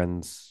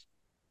friends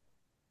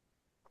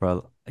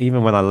for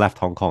even when I left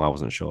Hong Kong, I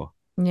wasn't sure.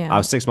 I Yeah.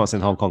 was 6 months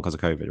in Hong Kong because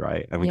of COVID,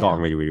 right? And we got on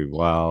Yeah. really, really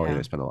well.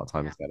 Yeah. Spent a lot of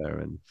time together,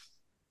 and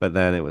But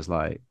then it was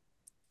like,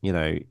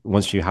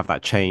 once you have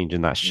that change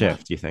and that Yeah.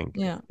 shift, you think,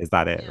 Yeah. is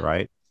that it?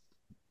 Right.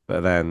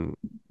 But then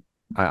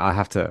I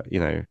have to,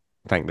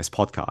 thank this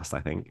podcast.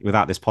 I think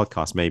without this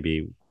podcast,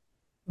 maybe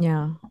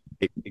Yeah.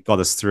 it got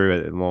us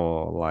through a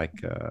more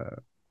like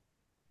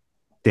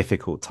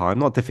difficult time,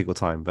 not difficult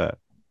time, but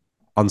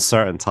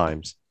uncertain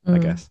times, I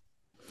Mm. guess.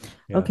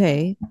 Yeah.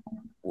 Okay.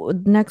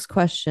 Next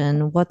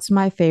question. What's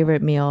my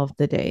favorite meal of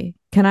the day?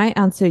 Can I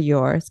answer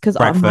yours? Because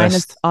mine is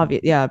Breakfast.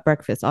 obvious. Yeah,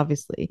 breakfast,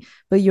 obviously.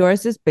 But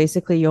yours is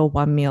basically your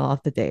one meal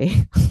of the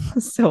day.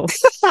 So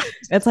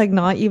it's like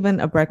not even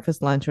a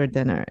breakfast, lunch, or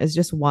dinner. It's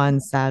just one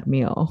sad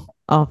meal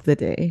of the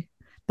day.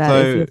 That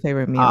is So your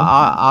favorite meal.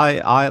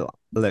 I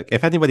look.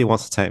 If anybody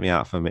wants to take me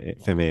out for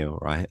meal,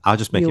 right? I'll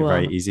just make You it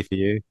very will. easy for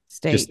you.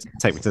 Steak. Just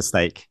take me to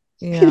steak.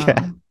 Yeah.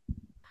 Yeah,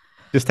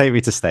 just take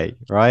me to steak,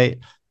 right?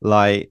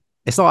 Like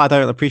it's not I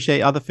don't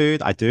appreciate other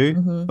food. I do,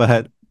 Hmm.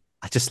 but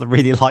I just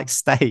really like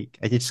steak,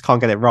 and you just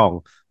can't get it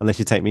wrong unless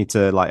you take me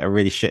to like a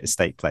really shit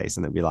steak place,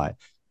 and it'd be like,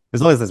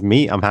 as long as there's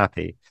meat, I'm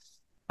happy.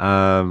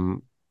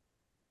 Um,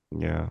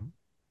 yeah.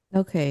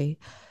 Okay.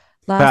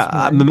 Last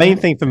But the one. main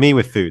thing for me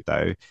with food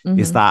though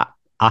is Hmm. that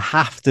I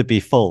have to be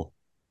full.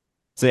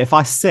 So if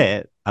I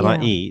sit and I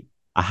Yeah. eat,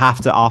 I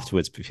have to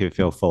afterwards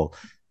feel full.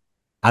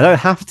 I don't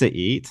have to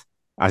eat,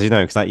 as you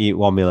know, because I eat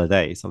one meal a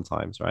day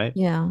sometimes, right?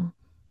 Yeah.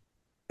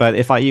 But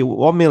if I eat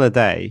one meal a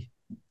day,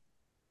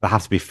 I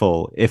have to be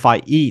full. If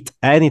I eat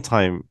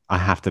anytime, I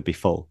have to be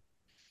full.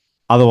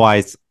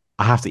 Otherwise,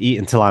 I have to eat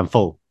until I'm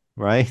full,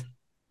 right?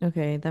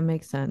 Okay, that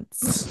makes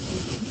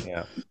sense.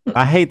 Yeah.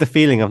 I hate the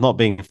feeling of not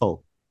being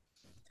full.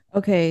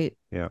 Okay,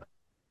 Yeah.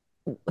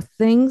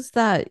 things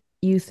that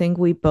you think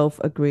we both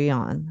agree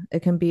on.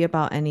 It can be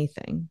about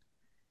anything,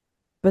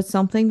 but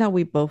something that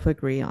we both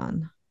agree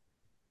on.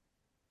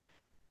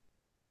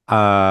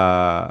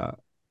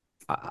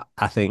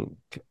 I think,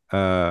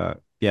 yeah,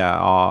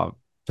 our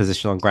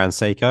position on Grand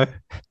Seiko.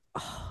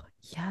 Oh,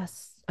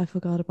 yes. I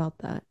forgot about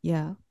that.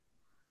 Yeah.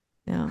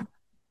 Yeah.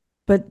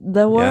 But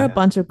there were a Yeah.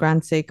 bunch of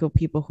Grand Seiko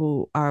people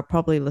who are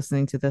probably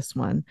listening to this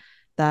one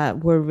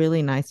that were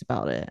really nice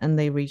about it and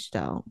they reached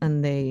out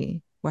and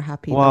they were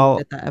happy that we Well,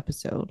 did that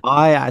episode.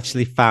 I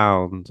actually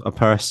found a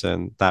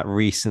person that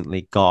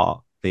recently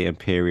got the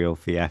Imperial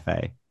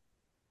VFA.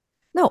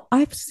 No,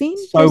 I've seen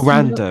So this.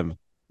 random.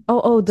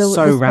 The So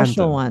special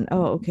random. one.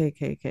 Oh, okay,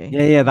 okay, okay.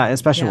 Yeah, yeah, that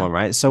special Yeah. one,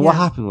 right? So what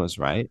Yeah. happened was,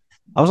 right?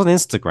 I was on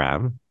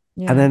Instagram and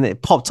Yeah. then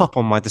it popped up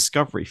on my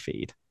discovery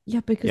feed.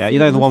 Yeah, because Yeah, they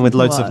the one listen with to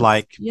loads of us.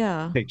 like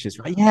Yeah. pictures,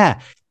 right? Yeah,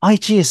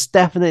 IG is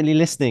definitely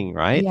listening,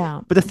 right?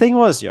 Yeah. But the thing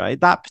was, right,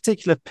 that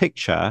particular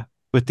picture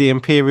with the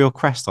Imperial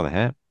crest on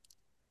it,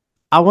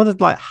 I wondered,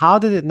 like, how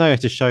did it know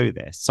to show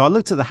this? So I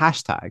looked at the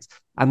hashtags,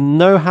 and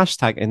no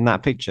hashtag in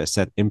that picture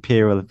said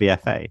Imperial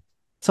VFA.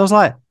 So I was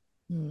like,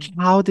 Hmm.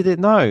 how did it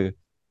know?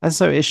 And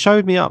so it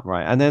showed me up,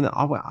 right? And then so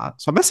I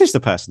messaged the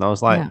person. I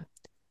was like, Yeah.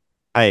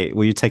 hey,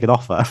 will you take an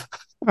offer?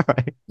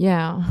 Right.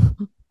 Yeah.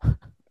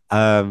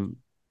 Um,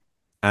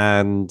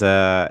 and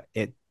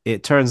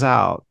it turns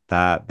out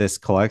that this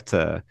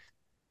collector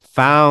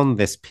found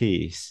this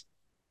piece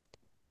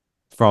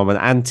from an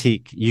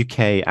antique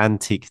UK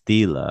antique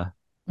dealer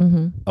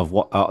Hmm. of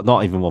what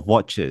not even of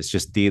watches,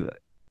 just dealer.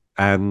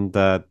 And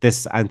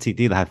this antique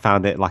dealer had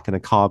found it like in a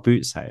car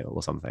boot sale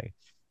or something.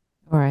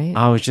 All right.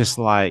 I was just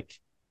like,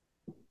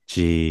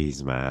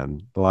 geez,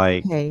 man.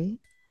 Like, Okay.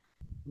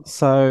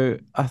 so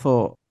I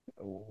thought,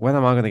 when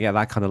am I going to get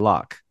that kind of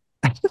luck?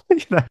 you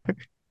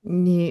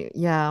know?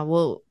 Yeah.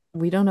 Well,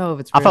 we don't know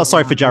if it's I real felt or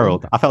sorry for not, really.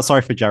 Gerald. I felt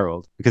sorry for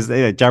Gerald because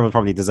Gerald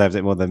probably deserves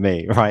it more than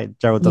me, right?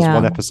 Gerald does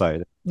one Yeah. episode,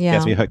 gets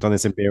Yeah. me hooked on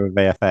this Imperial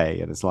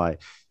VFA, and it's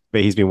like,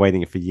 but he's been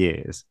waiting for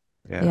years.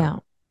 Yeah. Yeah.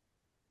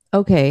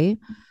 Okay.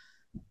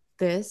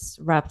 This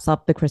wraps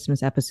up the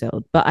Christmas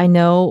episode. But I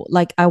know,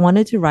 like, I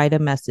wanted to write a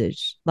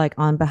message, like,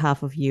 on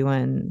behalf of you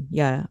and,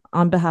 yeah,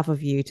 on behalf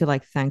of you to,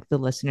 like, thank the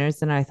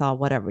listeners. And I thought,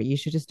 whatever, you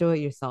should just do it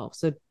yourself.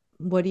 So,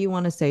 what do you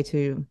want to say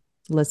to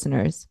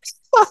listeners?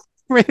 Yeah.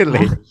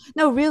 Really?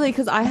 No, really,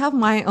 because I have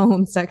my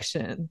own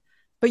section,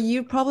 but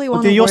you probably Well,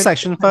 want do to your word it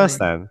section first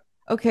differently.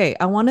 then. Okay,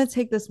 I want to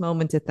take this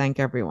moment to thank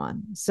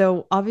everyone.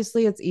 So,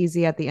 obviously, it's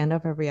easy at the end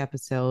of every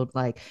episode,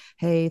 like,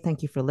 hey,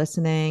 thank you for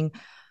listening.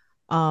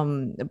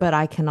 But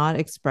I cannot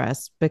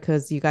express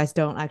because you guys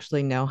don't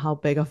actually know how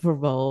big of a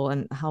role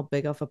and how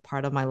big of a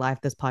part of my life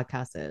this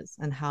podcast is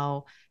and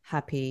how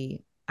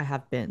happy I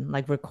have been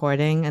like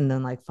recording and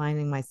then like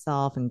finding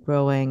myself and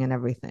growing and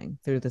everything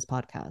through this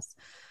podcast.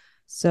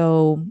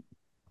 So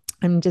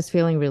I'm just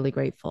feeling really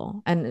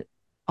grateful. And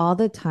all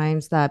the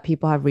times that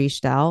people have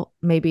reached out,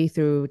 maybe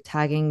through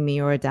tagging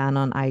me or Dan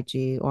on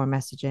IG or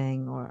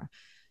messaging or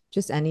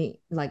just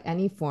any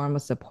form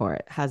of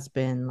support has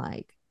been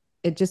like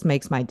it just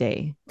makes my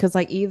day because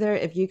like either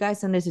if you guys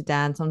send it to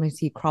Dan, sometimes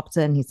he crops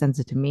it and he sends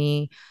it to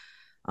me.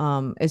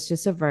 It's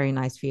just a very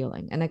nice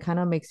feeling and it kind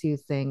of makes you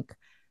think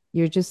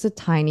you're just a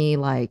tiny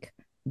like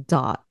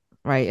dot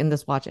right in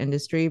this watch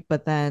industry,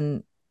 but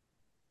then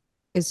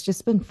it's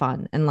just been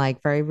fun and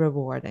like very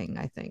rewarding,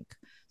 I think.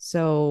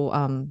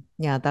 So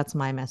yeah, that's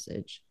my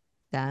message.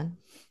 Dan.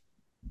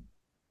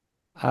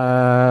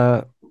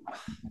 Uh,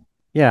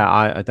 yeah,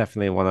 I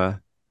definitely want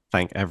to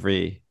thank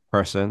every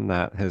person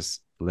that has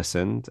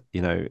listened,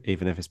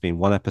 even if it's been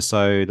one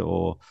episode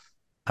or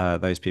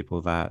those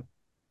people that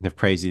have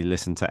crazily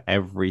listened to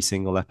every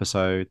single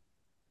episode.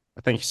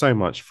 Thank you so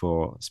much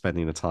for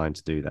spending the time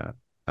to do that.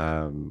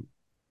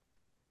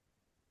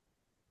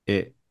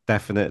 It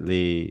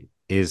definitely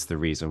is the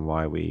reason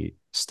why we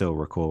still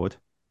record.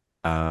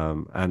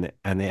 And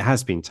it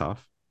has been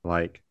tough,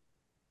 like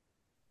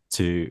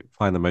to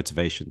find the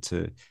motivation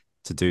to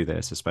do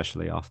this,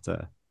 especially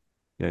after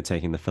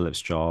taking the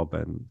Phillips job,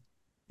 and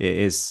it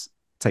is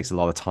takes a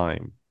lot of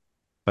time.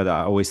 But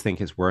I always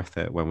think it's worth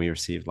it when we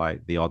receive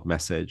like the odd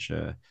message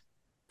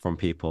from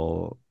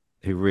people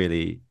who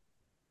really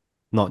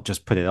not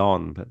just put it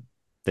on, but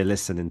they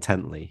listen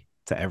intently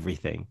to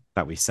everything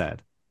that we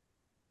said.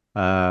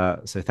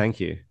 So thank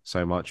you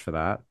so much for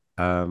that.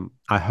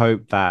 I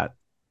hope that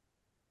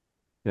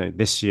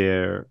this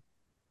year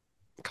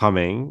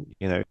coming,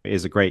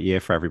 is a great year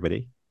for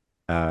everybody,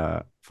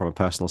 from a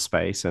personal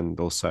space and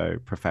also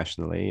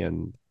professionally.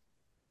 And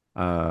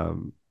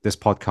this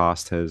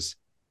podcast has,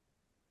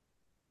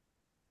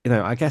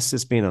 I guess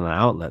it's been an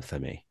outlet for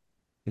me.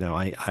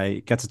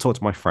 I get to talk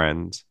to my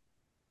friends.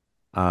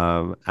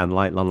 And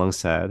like Long Long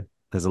said,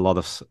 there's a lot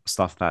of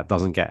stuff that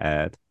doesn't get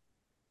aired,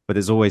 but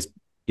there's always,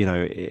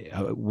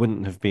 it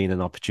wouldn't have been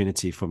an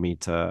opportunity for me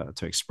to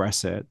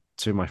express it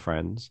to my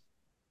friends,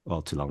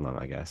 well, to Long Long,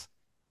 I guess,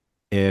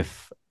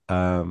 if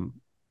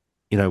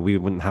we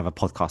wouldn't have a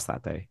podcast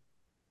that day.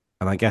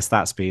 And I guess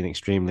that's been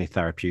extremely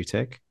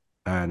therapeutic,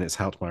 and it's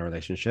helped my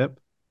relationship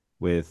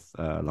with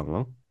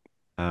Long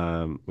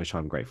Long, which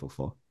I'm grateful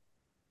for.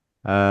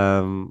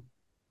 Um,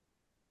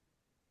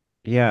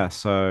 yeah,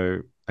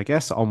 so I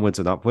guess onwards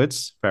and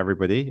upwards for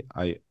everybody.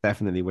 I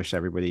definitely wish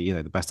everybody,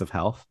 the best of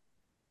health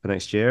for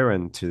next year,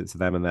 and to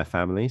them and their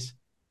families.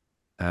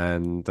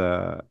 And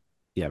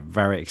yeah,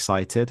 very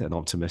excited and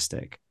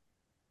optimistic.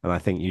 And I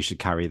think you should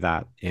carry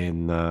that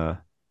in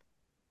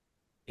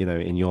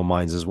your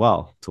minds as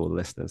well, to all the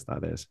listeners,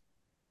 that is.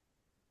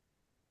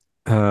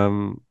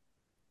 Um,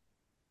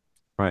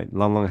 right,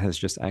 Long Long has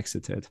just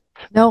exited.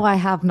 No, I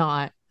have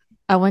not.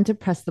 I went to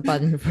press the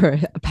button for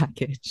a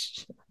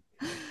package.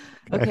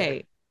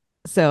 Okay.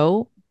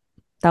 So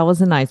that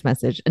was a nice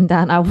message. And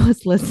Dan, I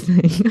was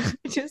listening.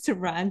 I just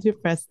ran to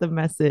press the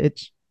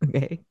message.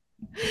 Okay.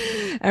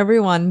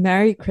 Everyone,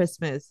 Merry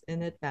Christmas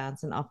in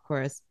advance. And of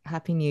course,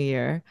 Happy New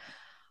Year.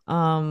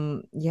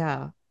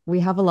 Yeah, we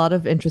have a lot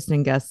of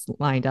interesting guests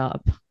lined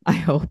up. I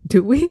hope.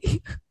 Do we?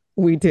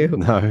 We do.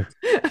 No.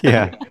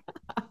 Yeah.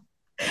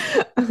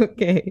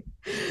 Okay.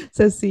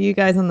 So see you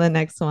guys on the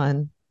next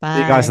one. Bye.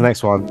 See you guys in the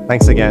next one.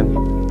 Thanks again.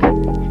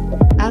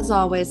 As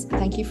always,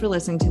 thank you for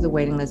listening to the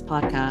Waiting List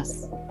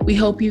podcast. We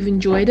hope you've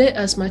enjoyed it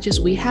as much as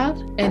we have.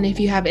 And if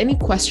you have any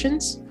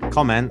questions,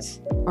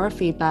 comments, or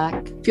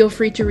feedback, feel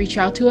free to reach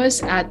out to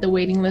us at the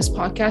Waiting List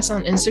Podcast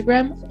on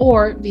Instagram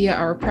or via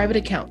our private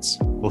accounts.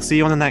 We'll see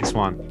you on the next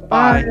one.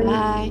 Bye.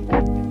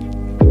 Bye.